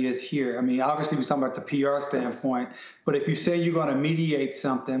strategy is here. I mean, obviously we're talking about the PR standpoint, but if you say you're going to mediate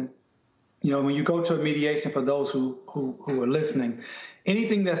something, you know, when you go to a mediation, for those who are listening,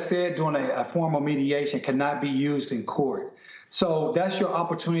 anything that's said during a formal mediation cannot be used in court. So that's your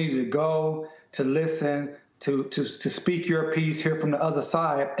opportunity to go, to listen, to speak your piece, hear from the other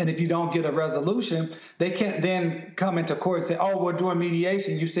side. And if you don't get a resolution, they can't then come into court and say, oh, we're doing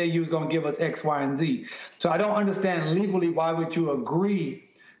mediation. You said you was going to give us X, Y, and Z. So I don't understand legally why would you agree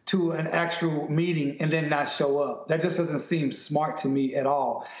to an actual meeting and then not show up. That just doesn't seem smart to me at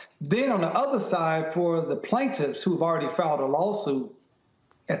all. Then on the other side, for the plaintiffs who have already filed a lawsuit,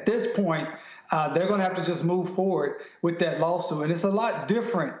 at this point, they're going to have to just move forward with that lawsuit. And it's a lot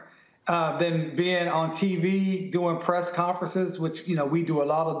different than being on TV, doing press conferences, which, you know, we do a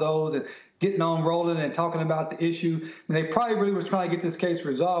lot of those, and getting on rolling and talking about the issue. And they probably really was trying to get this case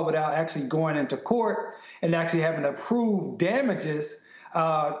resolved without actually going into court and actually having to prove damages in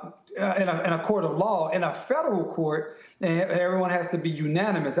a court of law. In a federal court, and everyone has to be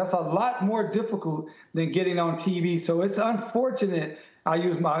unanimous. That's a lot more difficult than getting on TV. So it's unfortunate. I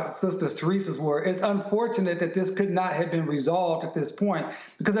use my sister Teresa's word. It's unfortunate that this could not have been resolved at this point,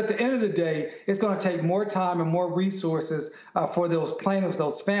 because at the end of the day, it's going to take more time and more resources for those plaintiffs,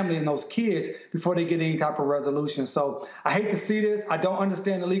 those families, and those kids before they get any type of resolution. So I hate to see this. I don't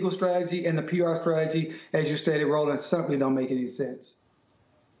understand the legal strategy, and the PR strategy, as you stated, Roland, certainly don't make any sense.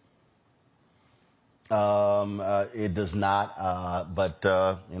 It does not, but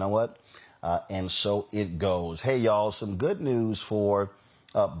you know what? And so it goes. Hey, y'all, some good news for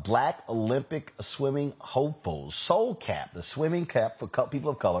Black Olympic swimming hopefuls. Soul Cap, the swimming cap for people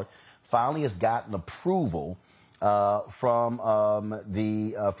of color, finally has gotten approval from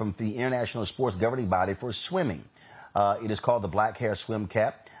the International Sports Governing Body for swimming. It is called the Black Hair Swim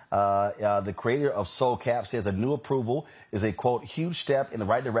Cap. The creator of Soul Cap says the new approval is a, quote, huge step in the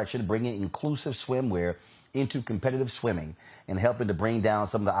right direction, bringing inclusive swimwear into competitive swimming and helping to bring down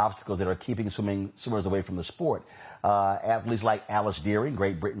some of the obstacles that are keeping swimmers away from the sport. Athletes like Alice Dearing,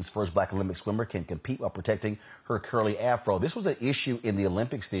 Great Britain's first Black Olympic swimmer, can compete while protecting her curly afro. This was an issue in the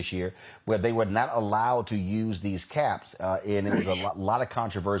Olympics this year where they were not allowed to use these caps, and it was a lot of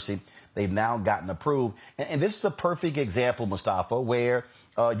controversy. They've now gotten approved. And this is a perfect example, Mustafa, where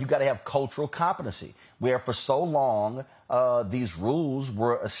you got to have cultural competency, where for so long these rules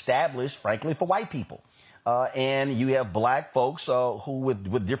were established, frankly, for white people. And you have black folks who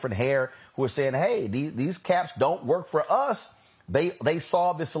with different hair who are saying, hey, these caps don't work for us. they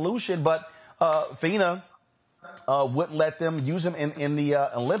saw the solution, but FINA wouldn't let them use them in the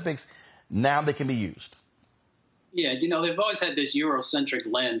Olympics. Now they can be used. Yeah, they've always had this Eurocentric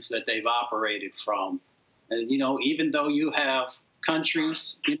lens that they've operated from. And, even though you have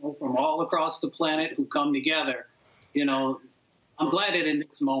countries, from all across the planet who come together, I'm glad that in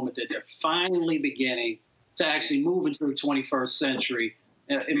this moment that they're finally beginning to actually move into the 21st century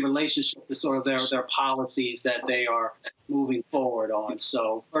in relationship to sort of their policies that they are moving forward on.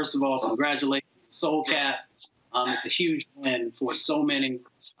 So, first of all, congratulations, SoulCap. It's a huge win for so many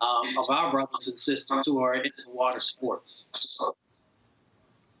of our brothers and sisters who are into water sports.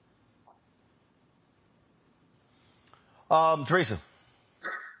 Teresa.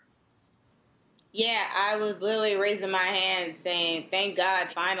 Yeah, I was literally raising my hand saying, thank God,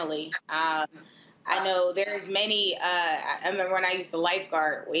 finally. I know there's many, I remember when I used to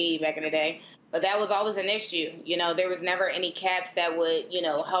lifeguard way back in the day, but that was always an issue. There was never any caps that would,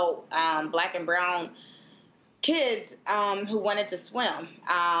 help black and brown kids who wanted to swim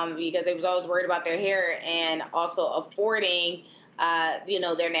because they was always worried about their hair, and also affording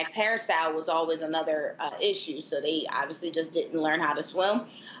their next hairstyle was always another issue. So they obviously just didn't learn how to swim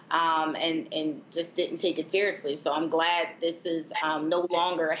and just didn't take it seriously. So I'm glad this is no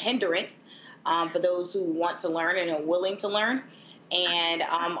longer a hindrance for those who want to learn and are willing to learn. And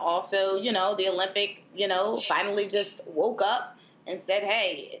also, the Olympic, finally just woke up and said,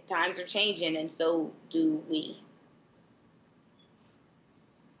 hey, times are changing, and so do we.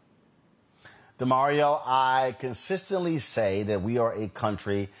 DeMario, I consistently say that we are a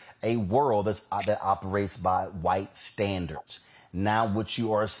country, a world that operates by white standards. Now what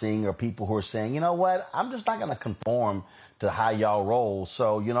you are seeing are people who are saying, you know what, I'm just not going to conform to how y'all roll.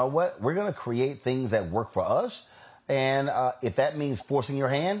 So you know what, we're going to create things that work for us. And if that means forcing your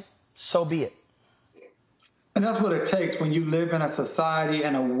hand, so be it. And that's what it takes when you live in a society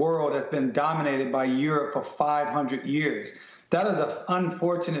and a world that's been dominated by Europe for 500 years. That is an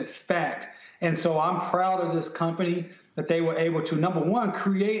unfortunate fact. And so I'm proud of this company that they were able to, number one,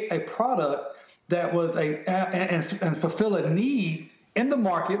 create a product that was and fulfill a need in the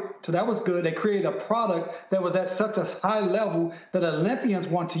market. So that was good. They created a product that was at such a high level that Olympians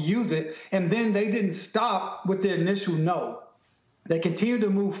want to use it. And then they didn't stop with the initial no. They continued to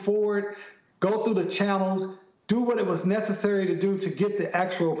move forward, go through the channels, do what it was necessary to do to get the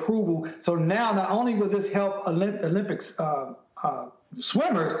actual approval. So now not only will this help Olympics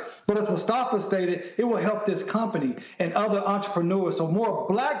swimmers, but as Mustafa stated, it will help this company and other entrepreneurs. So more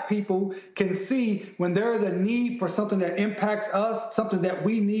black people can see when there is a need for something that impacts us, something that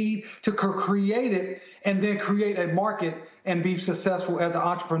we need to create it, and then create a market and be successful as an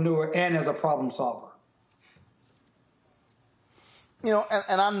entrepreneur and as a problem solver.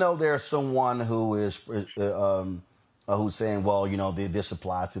 And I know there's someone who is who's saying, well, this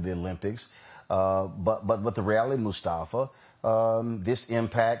applies to the Olympics, but the reality, Mustafa, this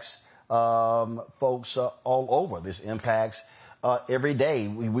impacts folks all over. This impacts every day.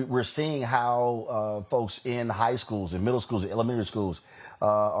 We're seeing how folks in high schools, in middle schools, elementary schools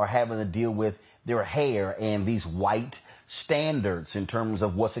are having to deal with their hair and these white standards in terms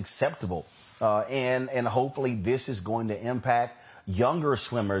of what's acceptable. And hopefully this is going to impact younger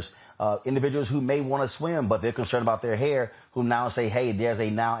swimmers, individuals who may want to swim, but they're concerned about their hair, who now say, hey, there's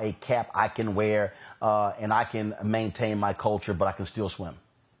now a cap I can wear and I can maintain my culture, but I can still swim.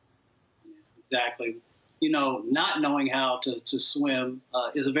 Exactly. Not knowing how to swim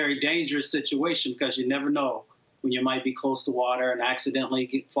is a very dangerous situation because you never know when you might be close to water and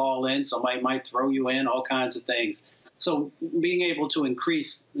accidentally fall in. Somebody might throw you in, all kinds of things. So being able to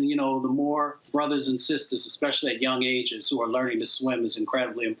increase, the more brothers and sisters, especially at young ages, who are learning to swim is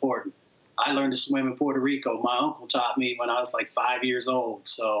incredibly important. I learned to swim in Puerto Rico. My uncle taught me when I was like 5 years old.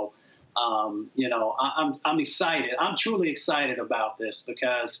 So, I'm excited. I'm truly excited about this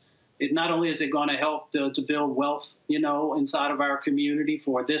because it not only is it going to help to build wealth, inside of our community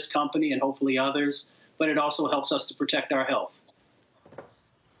for this company and hopefully others, but it also helps us to protect our health.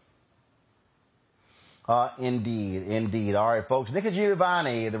 Indeed. All right, folks. Nikki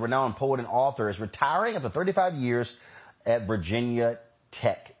Giovanni, the renowned poet and author, is retiring after 35 years at Virginia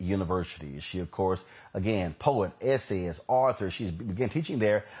Tech University. She, of course, again, poet, essayist, author. She began teaching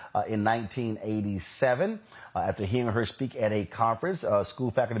there in 1987. After hearing her speak at a conference,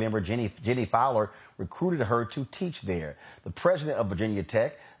 school faculty member Jenny Fowler recruited her to teach there. The president of Virginia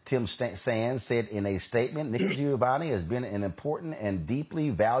Tech, Tim Sands, said in a statement, Nikki Giovanni has been an important and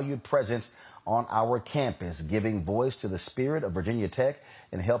deeply valued presence on our campus, giving voice to the spirit of Virginia Tech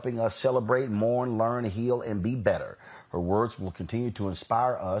and helping us celebrate, mourn, learn, heal, and be better. Her words will continue to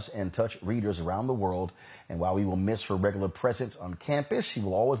inspire us and touch readers around the world. And while we will miss her regular presence on campus, she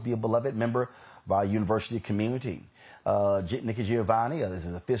will always be a beloved member of our university community. Nikki Giovanni is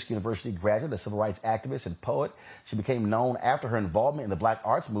a Fisk University graduate, a civil rights activist and poet. She became known after her involvement in the Black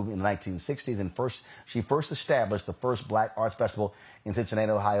Arts Movement in the 1960s, and she first established the first Black Arts Festival in Cincinnati,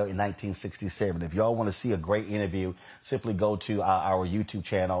 Ohio in 1967. If y'all want to see a great interview, simply go to our YouTube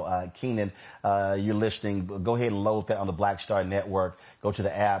channel. Keenan, you're listening. Go ahead and load that on the Black Star Network. Go to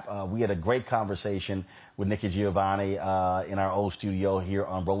the app. We had a great conversation with Nikki Giovanni in our old studio here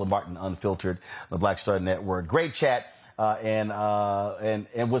on Roland Martin Unfiltered, the Black Star Network. Great chat. And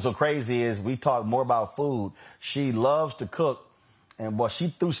what's so crazy is we talk more about food. She loves to cook. And boy,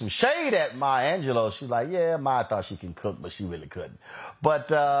 she threw some shade at Maya Angelou. She's like, yeah, Maya thought she can cook, but she really couldn't.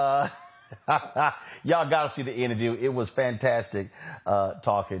 But y'all got to see the interview. It was fantastic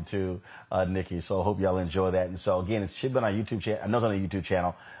talking to Nikki. So I hope y'all enjoy that. And so, again, it should be on our YouTube channel. I know it's on the YouTube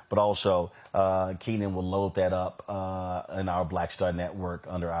channel, but also Keenan will load that up in our Black Star Network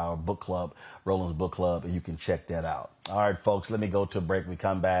under our book club, Roland's Book Club, and you can check that out. All right, folks, let me go to a break. We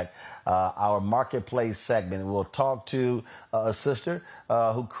come back. Our marketplace segment. We'll talk to a sister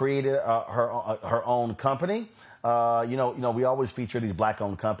who created her own company. We always feature these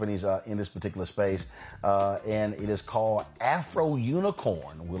Black-owned companies in this particular space, and it is called Afro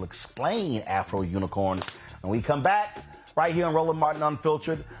Unicorn. We'll explain Afro Unicorn when we come back. Right here on Roland Martin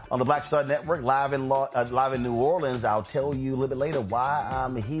Unfiltered on the Black Star Network, live in New Orleans. I'll tell you a little bit later why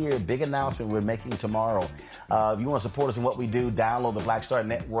I'm here. Big announcement we're making tomorrow. If you want to support us in what we do, download the Black Star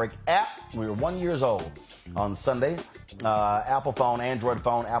Network app. We're 1 year old on Sunday. Apple phone, Android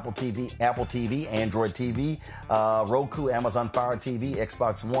phone, Apple TV, Android TV, Roku, Amazon Fire TV,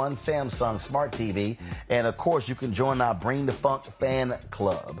 Xbox One, Samsung Smart TV, and of course you can join our Bring the Funk fan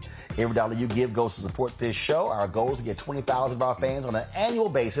club. Every dollar you give goes to support this show. Our goal is to get 20,000 of our fans on an annual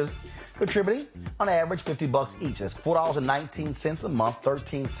basis, contributing on average $50 each. That's $4.19 a month,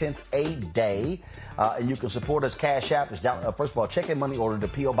 13 cents a day. And you can support us. Cash App is down. First of all, check in money order to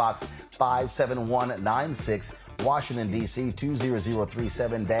P.O. Box 57196, Washington, D.C.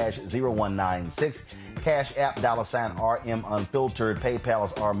 20037-0196. Cash App, $RM Unfiltered. PayPal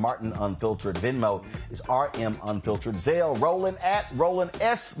is R Martin Unfiltered. Venmo is RM Unfiltered. Zelle, Roland at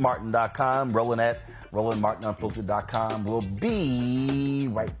RolandSMartin.com. Roland at RolandMartinUnfiltered.com. We'll be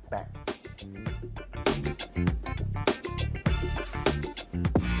right back.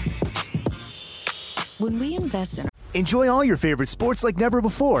 When we invest in Enjoy all your favorite sports like never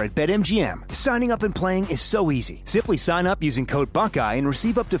before at BetMGM. Signing up and playing is so easy. Simply sign up using code Buckeye and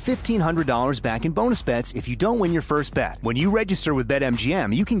receive up to $1,500 back in bonus bets if you don't win your first bet. When you register with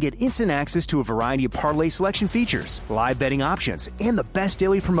BetMGM, you can get instant access to a variety of parlay selection features, live betting options, and the best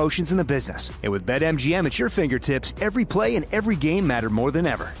daily promotions in the business. And with BetMGM at your fingertips, every play and every game matter more than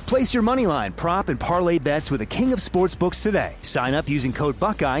ever. Place your moneyline, prop, and parlay bets with the king of sportsbooks today. Sign up using code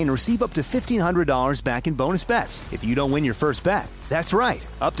Buckeye and receive up to $1,500 back in bonus bets if you don't win your first bet. That's right,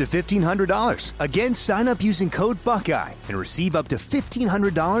 up to $1,500. Again, sign up using code Buckeye and receive up to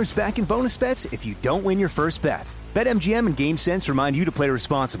 $1,500 back in bonus bets if you don't win your first bet. BetMGM and GameSense remind you to play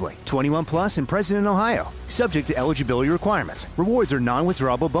responsibly. 21 plus and present in Ohio. Subject to eligibility requirements. Rewards are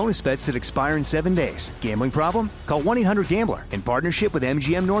non-withdrawable bonus bets that expire in 7 days. Gambling problem? Call 1-800-GAMBLER in partnership with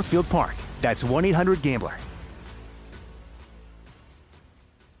MGM Northfield Park. That's 1-800-GAMBLER.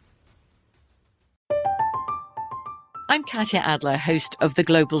 I'm Katya Adler, host of The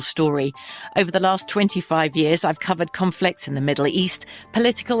Global Story. Over the last 25 years, I've covered conflicts in the Middle East,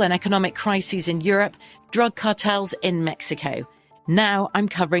 political and economic crises in Europe, drug cartels in Mexico. Now I'm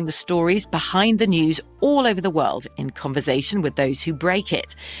covering the stories behind the news all over the world in conversation with those who break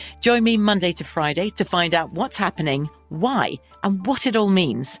it. Join me Monday to Friday to find out what's happening, why, and what it all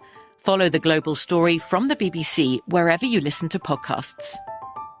means. Follow The Global Story from the BBC wherever you listen to podcasts.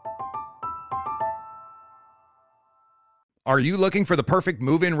 Are you looking for the perfect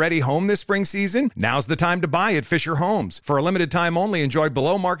move-in ready home this spring season? Now's the time to buy at Fisher Homes. For a limited time only, enjoy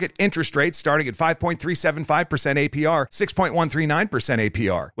below-market interest rates starting at 5.375% APR, 6.139%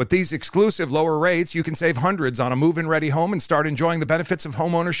 APR. With these exclusive lower rates, you can save hundreds on a move-in ready home and start enjoying the benefits of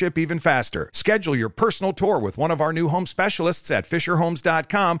home ownership even faster. Schedule your personal tour with one of our new home specialists at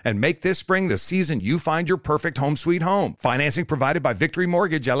FisherHomes.com and make this spring the season you find your perfect home sweet home. Financing provided by Victory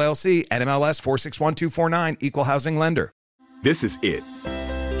Mortgage, LLC, NMLS 461249, Equal Housing Lender. This is it.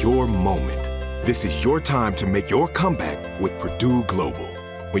 Your moment. This is your time to make your comeback with Purdue Global.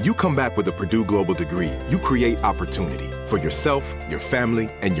 When you come back with a Purdue Global degree, you create opportunity for yourself, your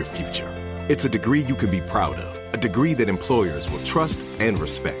family, and your future. It's a degree you can be proud of, a degree that employers will trust and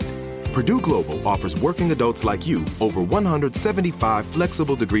respect. Purdue Global offers working adults like you over 175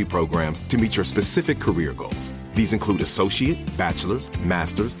 flexible degree programs to meet your specific career goals. These include associate, bachelor's,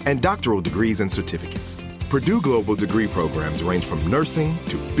 master's, and doctoral degrees and certificates. Purdue Global degree programs range from nursing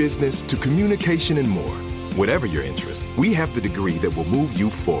to business to communication and more. Whatever your interest, we have the degree that will move you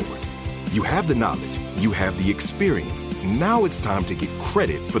forward. You have the knowledge, you have the experience. Now it's time to get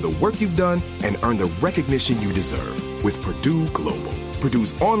credit for the work you've done and earn the recognition you deserve with Purdue Global,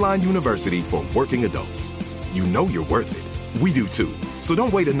 Purdue's online university for working adults. You know you're worth it. We do too. So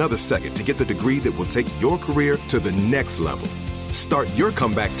don't wait another second to get the degree that will take your career to the next level. Start your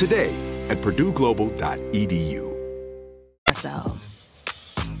comeback today at purdueglobal.edu.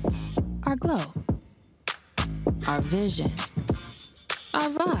 Ourselves. Our glow. Our vision. Our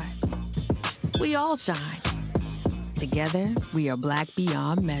vibe. We all shine. Together, we are black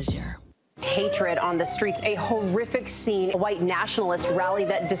beyond measure. Hatred on the streets, a horrific scene, a white nationalist rally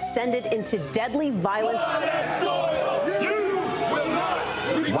that descended into deadly violence.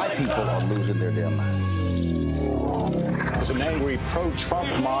 White people are losing their damn minds. As an angry pro-Trump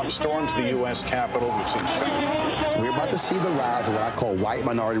mob storms the U.S. Capitol, we've seen We're about to see the rise of what I call white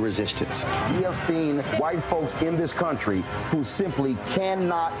minority resistance. We have seen white folks in this country who simply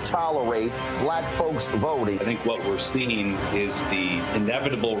cannot tolerate black folks voting. I think what we're seeing is the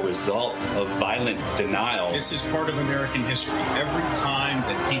inevitable result of violent denial. This is part of American history. Every time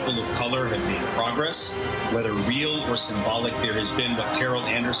that people of color have made progress, whether real or symbolic, there has been what Carol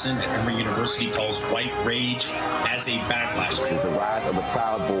Anderson at Emory University calls white rage as a backlash. This is the rise of the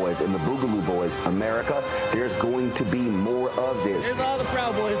Proud Boys and the Boogaloo Boys. America, there's going to be more of this. Here's all the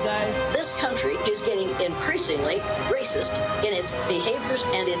Proud Boys, guys. This country is getting increasingly racist in its behaviors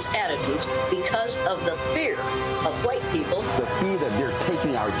and its attitudes because of the fear of white people. The fear that they're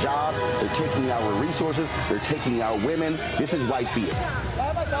taking our jobs, they're taking our resources, they're taking our women. This is white fear.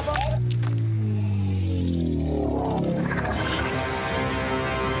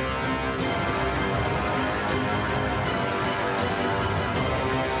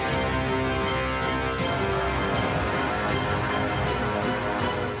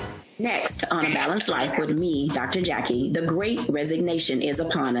 Next on A Balanced Life with me, Dr. Jackie, the great resignation is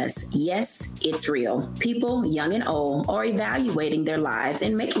upon us. Yes, it's real. People, young and old, are evaluating their lives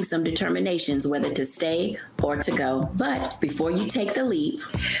and making some determinations whether to stay or to go. But before you take the leap,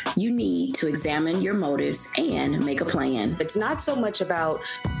 you need to examine your motives and make a plan. It's not so much about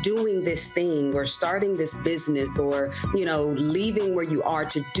doing this thing or starting this business or, leaving where you are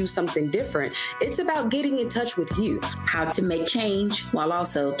to do something different. It's about getting in touch with you. How to make change while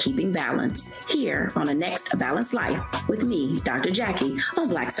also keeping balance. Here on the next A Balanced Life with me, Dr. Jackie, on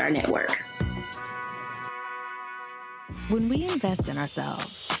Black Star Network. When we invest in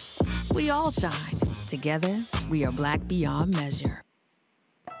ourselves, we all shine. Together, we are black beyond measure.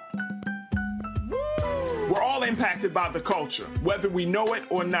 We're all impacted by the culture, whether we know it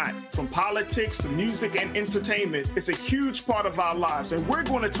or not. From politics to music and entertainment, it's a huge part of our lives, and we're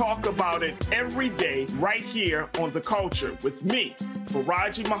going to talk about it every day right here on The Culture with me,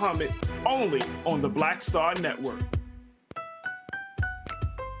 Faraji Muhammad, only on the Black Star Network.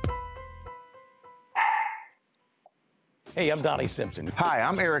 Hey, I'm Donnie Simpson. Hi,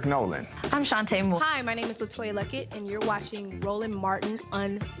 I'm Eric Nolan. I'm Shantae Moore. Hi, my name is LaToya Luckett, and you're watching Roland Martin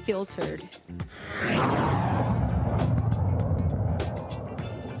Unfiltered.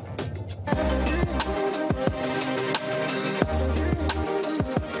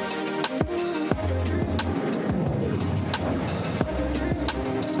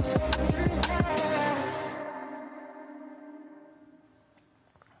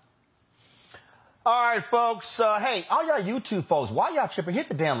 All right, folks. Hey, all y'all YouTube folks, why y'all tripping? Hit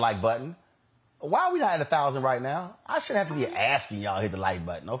the damn like button. Why are we not at 1,000 right now? I shouldn't have to be asking y'all to hit the like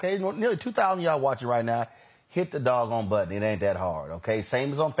button, okay? Nearly 2,000 y'all watching right now. Hit the doggone button. It ain't that hard, okay?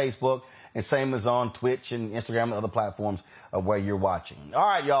 Same as on Facebook and same as on Twitch and Instagram and other platforms where you're watching. All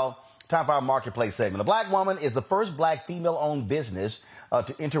right, y'all. Time for our marketplace segment. A black woman is the first black female-owned business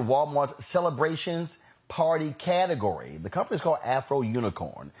to enter Walmart's Celebrations Party category. The company is called Afro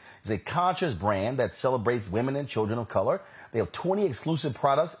Unicorn. It's a conscious brand that celebrates women and children of color. They have 20 exclusive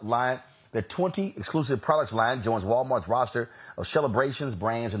products line. The 20 exclusive products line joins Walmart's roster of celebrations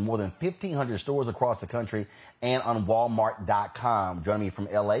brands in more than 1,500 stores across the country and on Walmart.com. Joining me from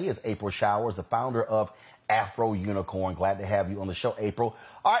LA is April Showers, the founder of Afro Unicorn. Glad to have you on the show, April.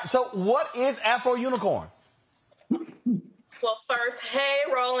 All right, so what is Afro Unicorn? Well, first, hey,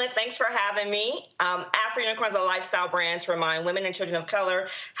 Roland, thanks for having me. Afro Unicorn is a lifestyle brand to remind women and children of color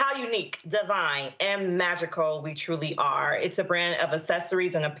how unique, divine, and magical we truly are. It's a brand of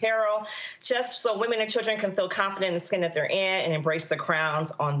accessories and apparel just so women and children can feel confident in the skin that they're in and embrace the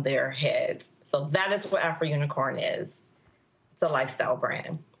crowns on their heads. So that is what Afro Unicorn is. It's a lifestyle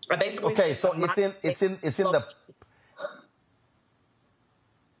brand. Okay, so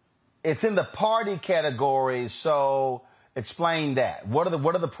it's in the party category. So explain that. What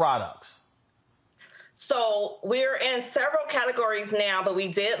are the products? So we're in several categories now, but we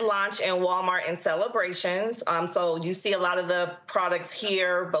did launch in Walmart in celebrations. So you see a lot of the products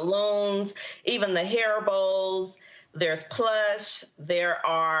here, balloons, even the hair bows. There's plush. There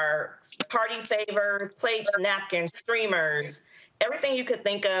are party favors, plates, napkins, streamers, everything you could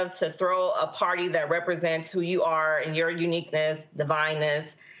think of to throw a party that represents who you are and your uniqueness,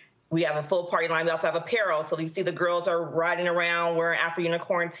 divineness. We have a full party line. We also have apparel. So you see the girls are riding around wearing Afro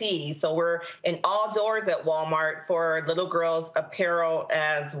Unicorn tees. So we're in all doors at Walmart for little girls apparel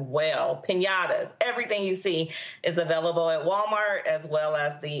as well. Piñatas, everything you see is available at Walmart as well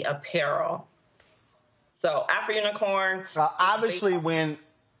as the apparel. So Afro Unicorn. Obviously, when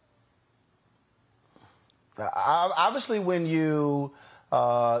you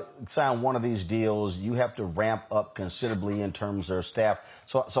sign one of these deals, you have to ramp up considerably in terms of staff.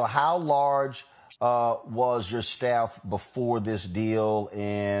 So how large was your staff before this deal,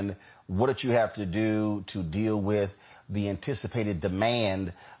 and what did you have to do to deal with the anticipated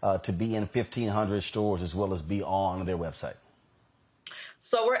demand to be in 1,500 stores as well as be on their website?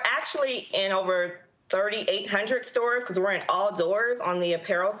 So we're actually in over 3,800 stores because we're in all doors on the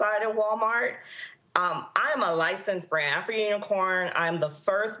apparel side of Walmart. I'm a licensed brand. Afro Unicorn, I'm the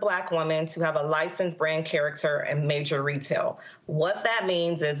first Black woman to have a licensed brand character in major retail. What that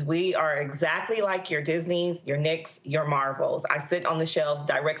means is we are exactly like your Disneys, your Knicks, your Marvels. I sit on the shelves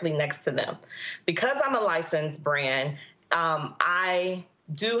directly next to them. Because I'm a licensed brand, I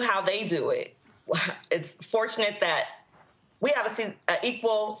do how they do it. It's fortunate that we have an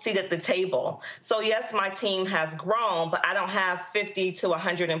equal seat at the table. So yes, my team has grown, but I don't have 50 to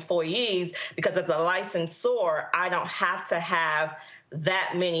 100 employees because as a licensor, I don't have to have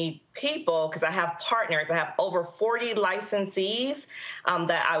that many people because I have partners. I have over 40 licensees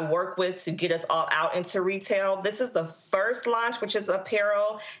that I work with to get us all out into retail. This is the first launch, which is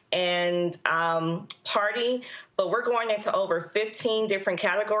apparel and party, but we're going into over 15 different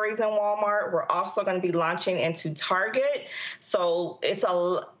categories in Walmart. We're also going to be launching into Target. So it's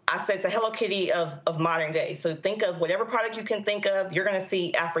a Hello Kitty of modern day. So think of whatever product you can think of, you're going to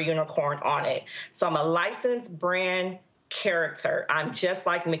see Afro Unicorn on it. So I'm a licensed brand character. I'm just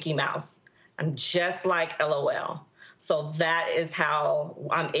like Mickey Mouse. I'm just like LOL. So that is how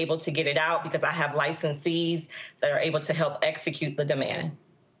I'm able to get it out because I have licensees that are able to help execute the demand.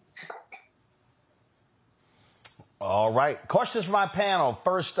 All right. Questions from my panel.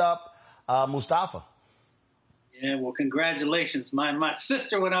 First up, Mustafa. Yeah, well, congratulations. My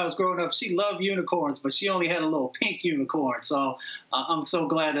sister, when I was growing up, she loved unicorns, but she only had a little pink unicorn. So I'm so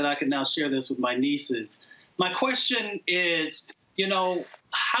glad that I can now share this with my nieces. My question is,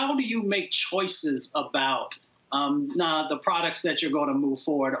 how do you make choices about the products that you're going to move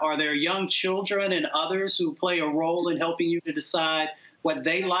forward? Are there young children and others who play a role in helping you to decide what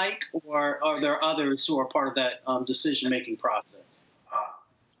they like, or are there others who are part of that decision-making process?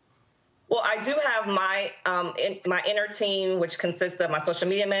 Well, I do have my inner team, which consists of my social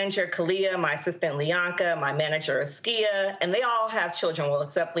media manager, Kalia, my assistant, Leonka, my manager, Askia, and they all have children, well,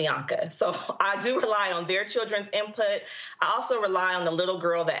 except Leonka. So I do rely on their children's input. I also rely on the little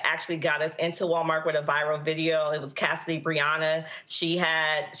girl that actually got us into Walmart with a viral video. It was Cassidy Brianna. She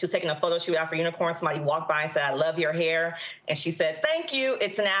was taking a photo shoot Afro Unicorn. Somebody walked by and said, "I love your hair." And she said, "Thank you,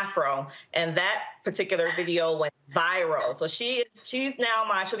 it's an afro." And that particular video went viral. So she's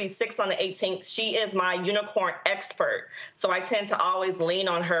now she'll be 6 on the 18th. She is my unicorn expert. So I tend to always lean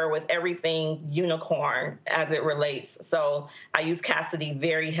on her with everything unicorn as it relates. So I use Cassidy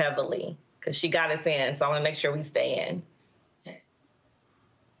very heavily because she got us in. So I want to make sure we stay in.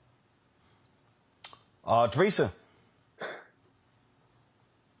 Teresa.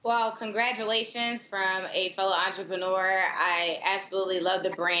 Well, congratulations from a fellow entrepreneur. I absolutely love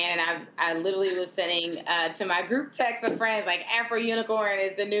the brand, and I literally was sending to my group text of friends like Afro Unicorn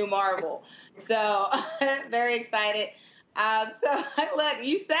is the new Marvel. So very excited. So look,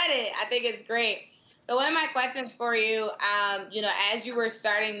 you said it. I think it's great. So one of my questions for you, as you were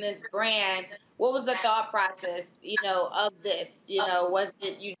starting this brand, what was the thought process, of this? Was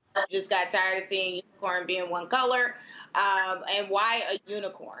it you just got tired of seeing unicorn being one color? And why a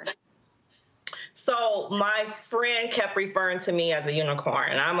unicorn? So my friend kept referring to me as a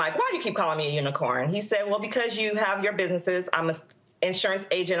unicorn. And I'm like, why do you keep calling me a unicorn? He said, well, because you have your businesses. I'm a insurance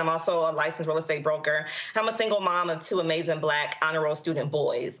agent. I'm also a licensed real estate broker. I'm a single mom of 2 amazing Black honor roll student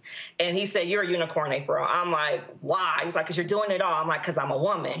boys. And he said, you're a unicorn, April. I'm like, why? He's like, because you're doing it all. I'm like, because I'm a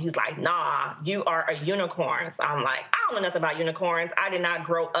woman. He's like, nah, you are a unicorn. So I'm like, I don't know nothing about unicorns. I did not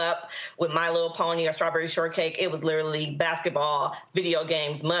grow up with My Little Pony or Strawberry Shortcake. It was literally basketball, video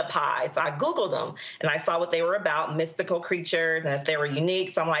games, mud pie. So I Googled them and I saw what they were about, mystical creatures, and if they were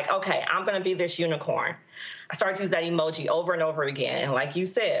unique. So I'm like, okay, I'm going to be this unicorn. I started to use that emoji over and over again. And like you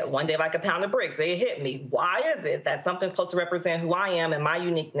said, one day like a pound of bricks, it hit me. Why is it that something's supposed to represent who I am and my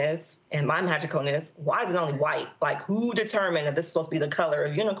uniqueness and my magicalness? Why is it only white? Like, who determined that this is supposed to be the color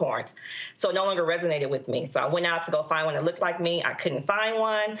of unicorns? So it no longer resonated with me. So I went out to go find one that looked like me. I couldn't find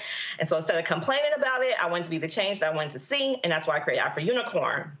one. And so instead of complaining about it, I wanted to be the change that I wanted to see. And that's why I created Afro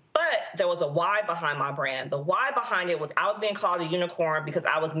Unicorn. But there was a why behind my brand. The why behind it was I was being called a unicorn because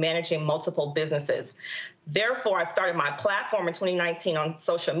I was managing multiple businesses. Therefore, I started my platform in 2019 on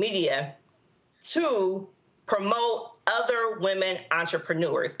social media to promote other women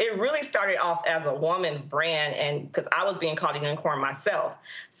entrepreneurs. It really started off as a woman's brand, and because I was being called a unicorn myself.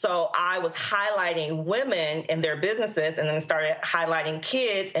 So I was highlighting women in their businesses and then started highlighting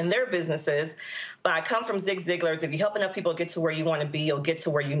kids in their businesses. But I come from Zig Ziglar's. If you help enough people get to where you want to be, you'll get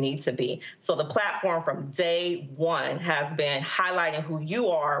to where you need to be. So the platform from day one has been highlighting who you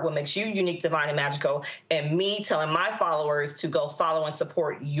are, what makes you unique, divine, and magical, and me telling my followers to go follow and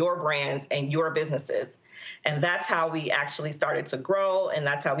support your brands and your businesses. And that's how we actually started to grow, and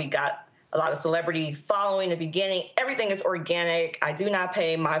that's how we got a lot of celebrity following in the beginning. Everything is organic. I do not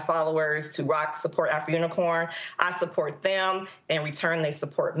pay my followers to support Afro Unicorn. I support them. In return, they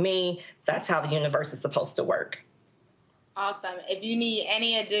support me. That's how the universe is supposed to work. Awesome. If you need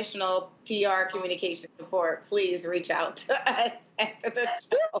any additional PR communication support, please reach out to us after the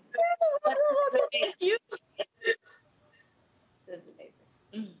show. Thank you. This is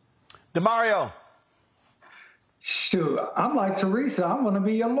amazing. DeMario. Shoot, I'm like Teresa. I'm going to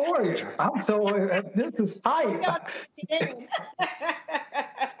be a lawyer. This is tight. We're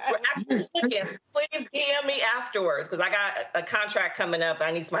actually looking. Please DM me afterwards because I got a contract coming up I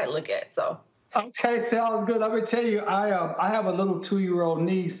need somebody to look at. So. Okay, sounds good. Let me tell you, I have a little 2-year-old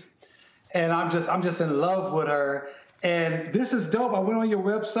niece, and I'm just in love with her. And this is dope. I went on your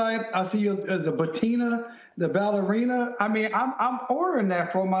website. I see you as a Bettina, the ballerina. I mean, I'm ordering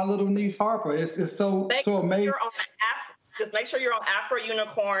that for my little niece Harper. It's so amazing. Just make sure you're on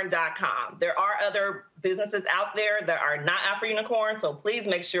AfroUnicorn.com. There are other businesses out there that are not Afro Unicorn, so please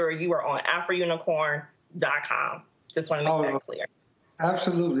make sure you are on AfroUnicorn.com. Just want to make that clear.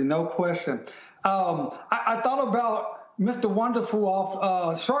 Absolutely, no question. I thought about Mr. Wonderful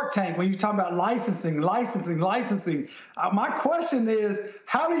off Shark Tank when you talk about licensing. My question is,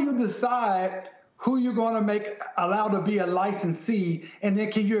 how do you decide who you're going to allow to be a licensee? And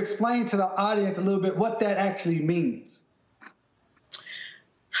then can you explain to the audience a little bit what that actually means?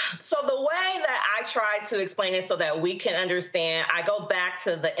 So the way that I try to explain it so that we can understand, I go back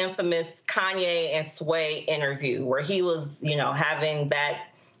to the infamous Kanye and Sway interview where he was, having that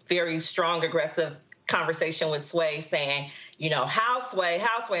very strong, aggressive conversation with Sway saying, how Sway?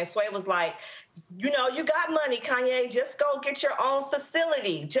 And Sway was like, you got money, Kanye, just go get your own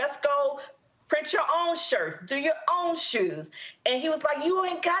facility. Just go print your own shirts, do your own shoes. And he was like, you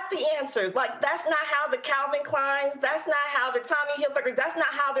ain't got the answers. Like, that's not how the Calvin Kleins, that's not how the Tommy Hilfigers, that's not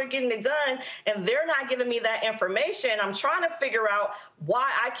how they're getting it done. And they're not giving me that information. I'm trying to figure out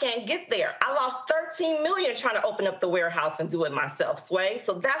why I can't get there. I lost $13 million trying to open up the warehouse and do it myself, Sway.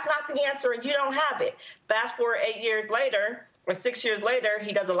 So that's not the answer, and you don't have it. Fast forward 8 years later, or 6 years later,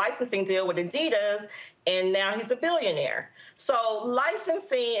 he does a licensing deal with Adidas, and now he's a billionaire. So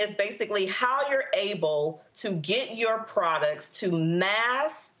licensing is basically how you're able to get your products to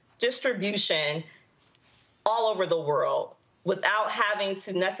mass distribution all over the world without having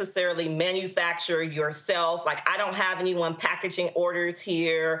to necessarily manufacture yourself. Like, I don't have anyone packaging orders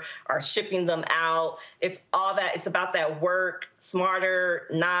here or shipping them out. It's all that. It's about that work smarter,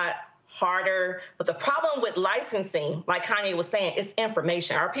 not harder. But the problem with licensing, like Kanye was saying, is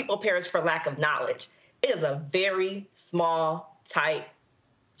information. Our people perish for lack of knowledge. It is a very small, tight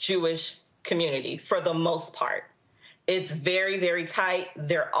Jewish community for the most part. It's very, very tight.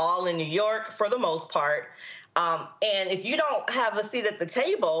 They're all in New York for the most part. And if you don't have a seat at the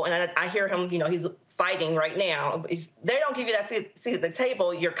table, and I hear him, he's fighting right now. If they don't give you that seat at the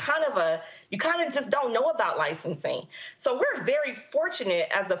table, you kind of just don't know about licensing. So we're very fortunate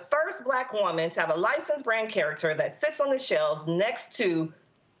as the first Black woman to have a licensed brand character that sits on the shelves next to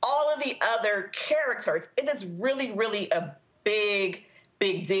all all of the other characters, it is really, really a big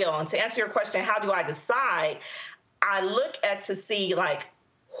deal. And to answer your question, how do I decide? I look at to see like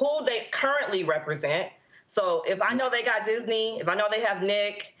who they currently represent. So if I know they got Disney, if I know they have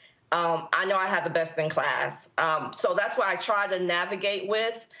Nick, I know I have the best in class. So that's why I try to navigate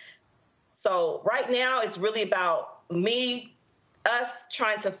with. So right now it's really about us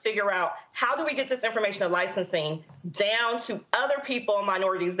trying to figure out how do we get this information of licensing down to other people and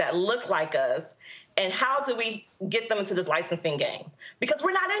minorities that look like us, and how do we get them into this licensing game? Because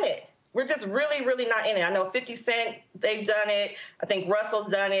we're not in it. We're just really, really not in it. I know 50 Cent, they've done it. I think Russell's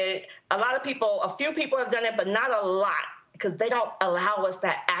done it. A few people have done it, but not a lot, because they don't allow us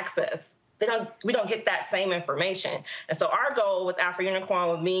that access. We don't get that same information. And so our goal with Afro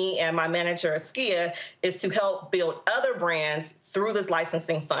Unicorn, with me and my manager, Askia, is to help build other brands through this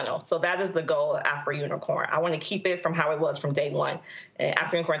licensing funnel. So that is the goal of Afro Unicorn. I want to keep it from how it was from day one. And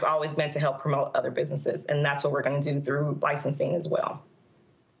Afro Unicorn's always been to help promote other businesses. And that's what we're going to do through licensing as well.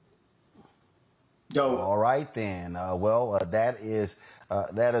 All right, then. That is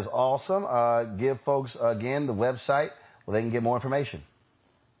awesome. Give folks, again, the website where they can get more information.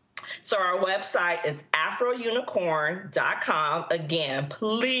 So our website is afrounicorn.com. Again,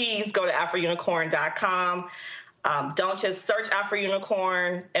 please go to afrounicorn.com. Don't just search Afro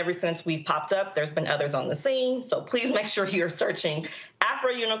Unicorn. Ever since we've popped up, there's been others on the scene. So please make sure you're searching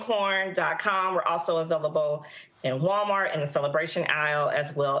afrounicorn.com. We're also available in Walmart in the celebration aisle,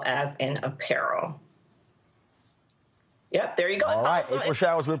 as well as in apparel. Yep, there you go. All right, April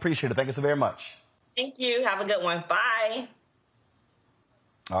Showers, we appreciate it. Thank you so very much. Thank you. Have a good one. Bye.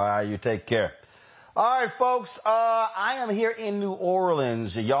 All right, you take care. All right, folks, I am here in New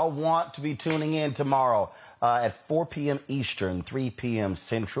Orleans. Y'all want to be tuning in tomorrow at 4 p.m. Eastern, 3 p.m.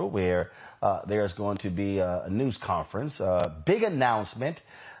 Central, where there's going to be a news conference, big announcement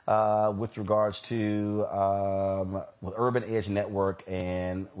with regards to with Urban Edge Network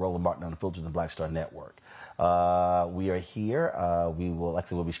and Roland Martin Unfiltered and the Black Star Network. We are here.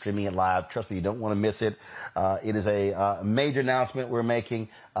 We'll be streaming it live. Trust me, you don't want to miss it. It is a major announcement we're making.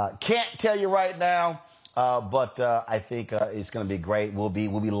 Can't tell you right now, but I think it's going to be great. We'll be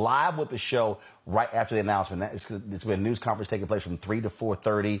live with the show right after the announcement. It's going to be a news conference taking place from 3 to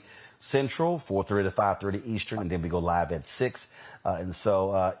 4:30 Central, 4:30 to 5:30 Eastern, and then we go live at 6. And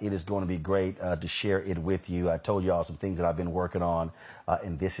so it is going to be great to share it with you. I told y'all some things that I've been working on,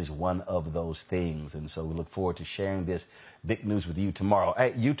 and this is one of those things. And so we look forward to sharing this big news with you tomorrow.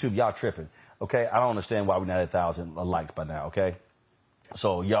 Hey, YouTube, y'all tripping, okay? I don't understand why we're not at 1,000 likes by now, okay?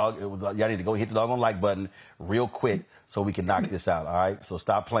 So y'all need to go hit the doggone like button real quick so we can knock this out, all right? So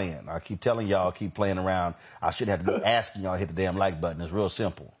stop playing. I keep telling y'all, keep playing around. I shouldn't have to be asking y'all to hit the damn like button. It's real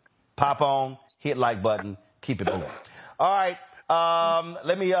simple. Pop on, hit like button, keep it moving. All right.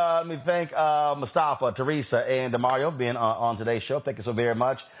 Let me thank Mustafa, Teresa, and Demario being on today's show. Thank you so very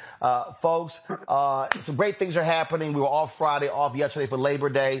much. Folks, some great things are happening. We were off Friday, off yesterday for Labor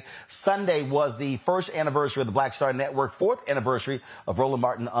Day. Sunday was the first anniversary of the Black Star Network, 4th anniversary of Roland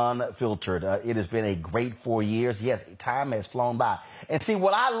Martin Unfiltered. It has been a great 4 years. Yes, time has flown by. And see,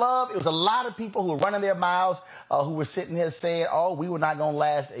 what I love, it was a lot of people who were running their mouths, who were sitting here saying, oh, we were not going to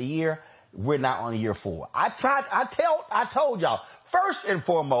last a year. We're not on year 4. I told y'all, first and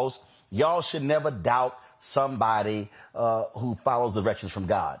foremost, y'all should never doubt somebody who follows directions from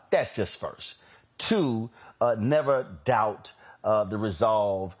God. That's just first. 2, never doubt the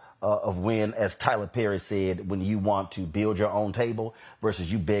resolve of when, as Tyler Perry said, when you want to build your own table versus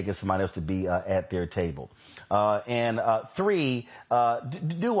you begging somebody else to be at their table. And 3,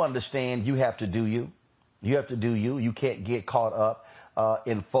 do understand you have to do you. You have to do you. You can't get caught up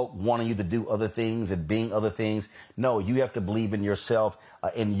in folk wanting you to do other things and being other things. No, you have to believe in yourself,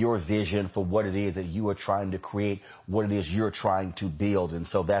 in your vision for what it is that you are trying to create, what it is you're trying to build. And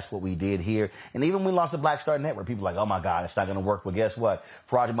so that's what we did here. And even when we launched the Black Star Network, people were like, oh my God, it's not going to work. Well, guess what?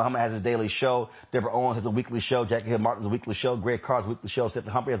 Faraji Muhammad has his daily show. Deborah Owens has a weekly show. Jackie Hill Martin has a weekly show. Greg Carr's a weekly show.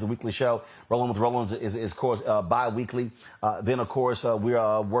 Stephen Humphrey has a weekly show. Rolling with Rollins is of course, bi-weekly. Then, of course, we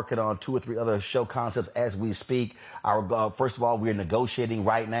are working on 2 or 3 other show concepts as we speak. First of all, we're negotiating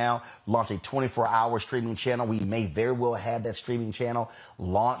right now, launch a 24-hour streaming channel. We may very well have that streaming channel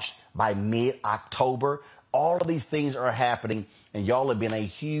launched by mid-October. All of these things are happening, and y'all have been a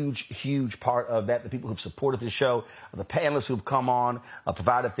huge, huge part of that. The people who've supported the show, the panelists who've come on,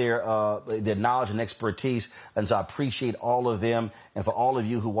 provided their knowledge and expertise, and so I appreciate all of them, and for all of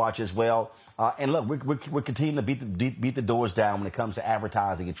you who watch as well. And look, we're continuing to beat the doors down when it comes to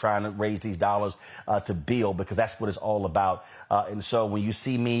advertising and trying to raise these dollars to build, because that's what it's all about. And so when you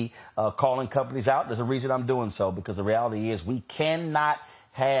see me calling companies out, there's a reason I'm doing so, because the reality is we cannot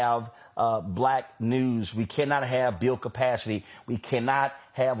have black news. We cannot have bill capacity. We cannot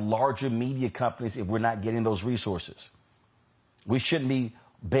have larger media companies if we're not getting those resources. We shouldn't be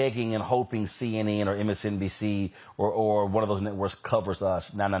begging and hoping CNN or MSNBC or one of those networks covers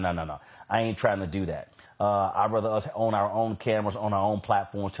us. No. I ain't trying to do that. I'd rather us own our own cameras, on our own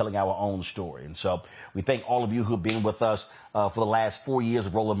platforms, telling our own story. And so we thank all of you who've been with us for the last 4 years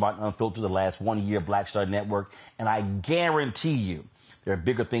of Roland Martin Unfiltered, the last 1 year Black Star Network. And I guarantee you there are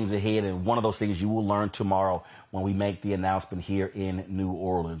bigger things ahead. And one of those things you will learn tomorrow when we make the announcement here in New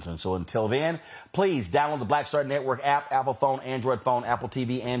Orleans. And so until then, please download the Black Star Network app, Apple phone, Android phone, Apple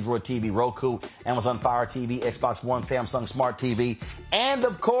TV, Android TV, Roku, Amazon Fire TV, Xbox One, Samsung Smart TV. And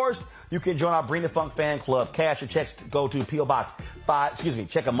of course, you can join our Bring the Funk fan club. Cash or checks go to P.O. Box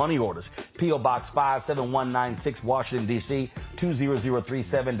check of money orders. P.O. Box 57196, Washington, D.C.,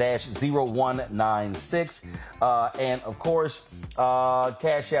 20037-0196. And of course,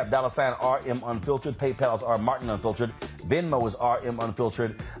 Cash App, $RM Unfiltered. PayPal is R Martin Unfiltered. Venmo is RM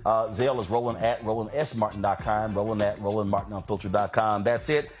Unfiltered. Zelle is Roland@RolandSMartin.com. Roland@RolandMartinUnfiltered.com. That's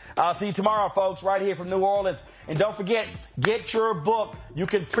it. I'll see you tomorrow, folks, right here from New Orleans. And don't forget, get your book. You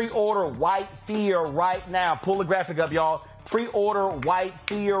can pre-order White Fear right now. Pull the graphic up, y'all. Pre-order White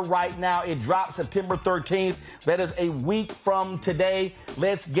Fear right now. It drops September 13th. That is a week from today.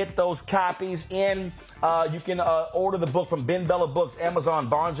 Let's get those copies in. You can order the book from Ben Bella Books, Amazon,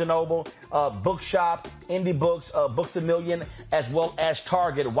 Barnes & Noble, Bookshop, Indie Books, Books A Million, as well as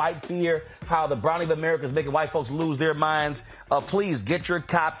Target. White Fear, How the Browning of America is Making White Folks Lose Their Minds. Please get your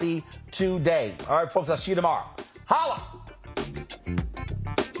copy today. All right, folks, I'll see you tomorrow. Holla!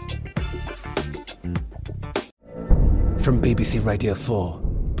 From BBC Radio 4,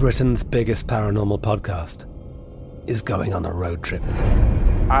 Britain's biggest paranormal podcast is going on a road trip.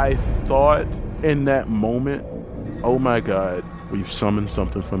 I thought in that moment, oh my God, we've summoned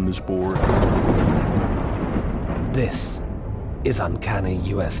something from this board. This is Uncanny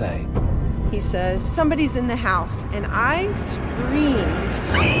USA. He says, somebody's in the house, and I screamed.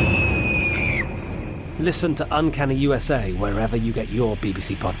 Listen to Uncanny USA wherever you get your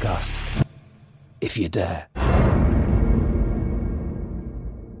BBC podcasts, if you dare.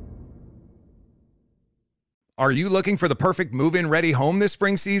 Are you looking for the perfect move-in ready home this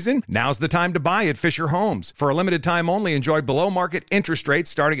spring season? Now's the time to buy at Fisher Homes. For a limited time only, enjoy below-market interest rates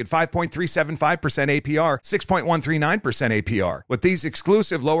starting at 5.375% APR, 6.139% APR. With these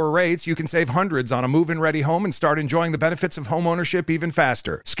exclusive lower rates, you can save hundreds on a move-in ready home and start enjoying the benefits of homeownership even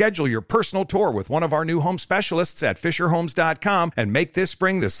faster. Schedule your personal tour with one of our new home specialists at FisherHomes.com and make this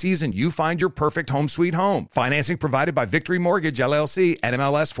spring the season you find your perfect home sweet home. Financing provided by Victory Mortgage, LLC,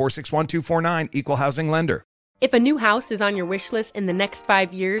 NMLS 461249, Equal Housing Lender. If a new house is on your wish list in the next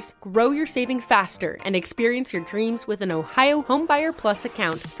 5 years, grow your savings faster and experience your dreams with an Ohio Homebuyer Plus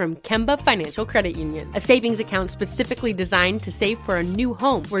account from Kemba Financial Credit Union. A savings account specifically designed to save for a new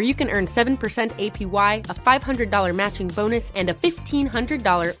home where you can earn 7% APY, a $500 matching bonus, and a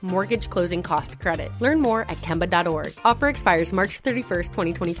 $1,500 mortgage closing cost credit. Learn more at Kemba.org. Offer expires March 31st,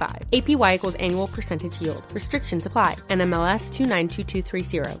 2025. APY equals annual percentage yield. Restrictions apply. NMLS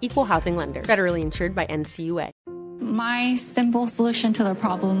 292230. Equal Housing Lender. Federally insured by NCUA. My simple solution to the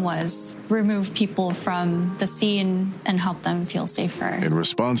problem was remove people from the scene and help them feel safer. In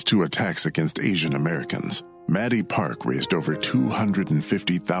response to attacks against Asian Americans, Maddie Park raised over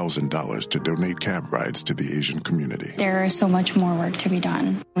 $250,000 to donate cab rides to the Asian community. There is so much more work to be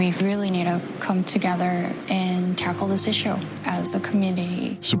done. We really need to come together and tackle this issue as a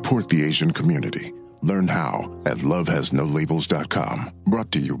community. Support the Asian community. Learn how at lovehasnolabels.com.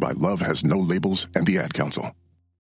 Brought to you by Love Has No Labels and the Ad Council.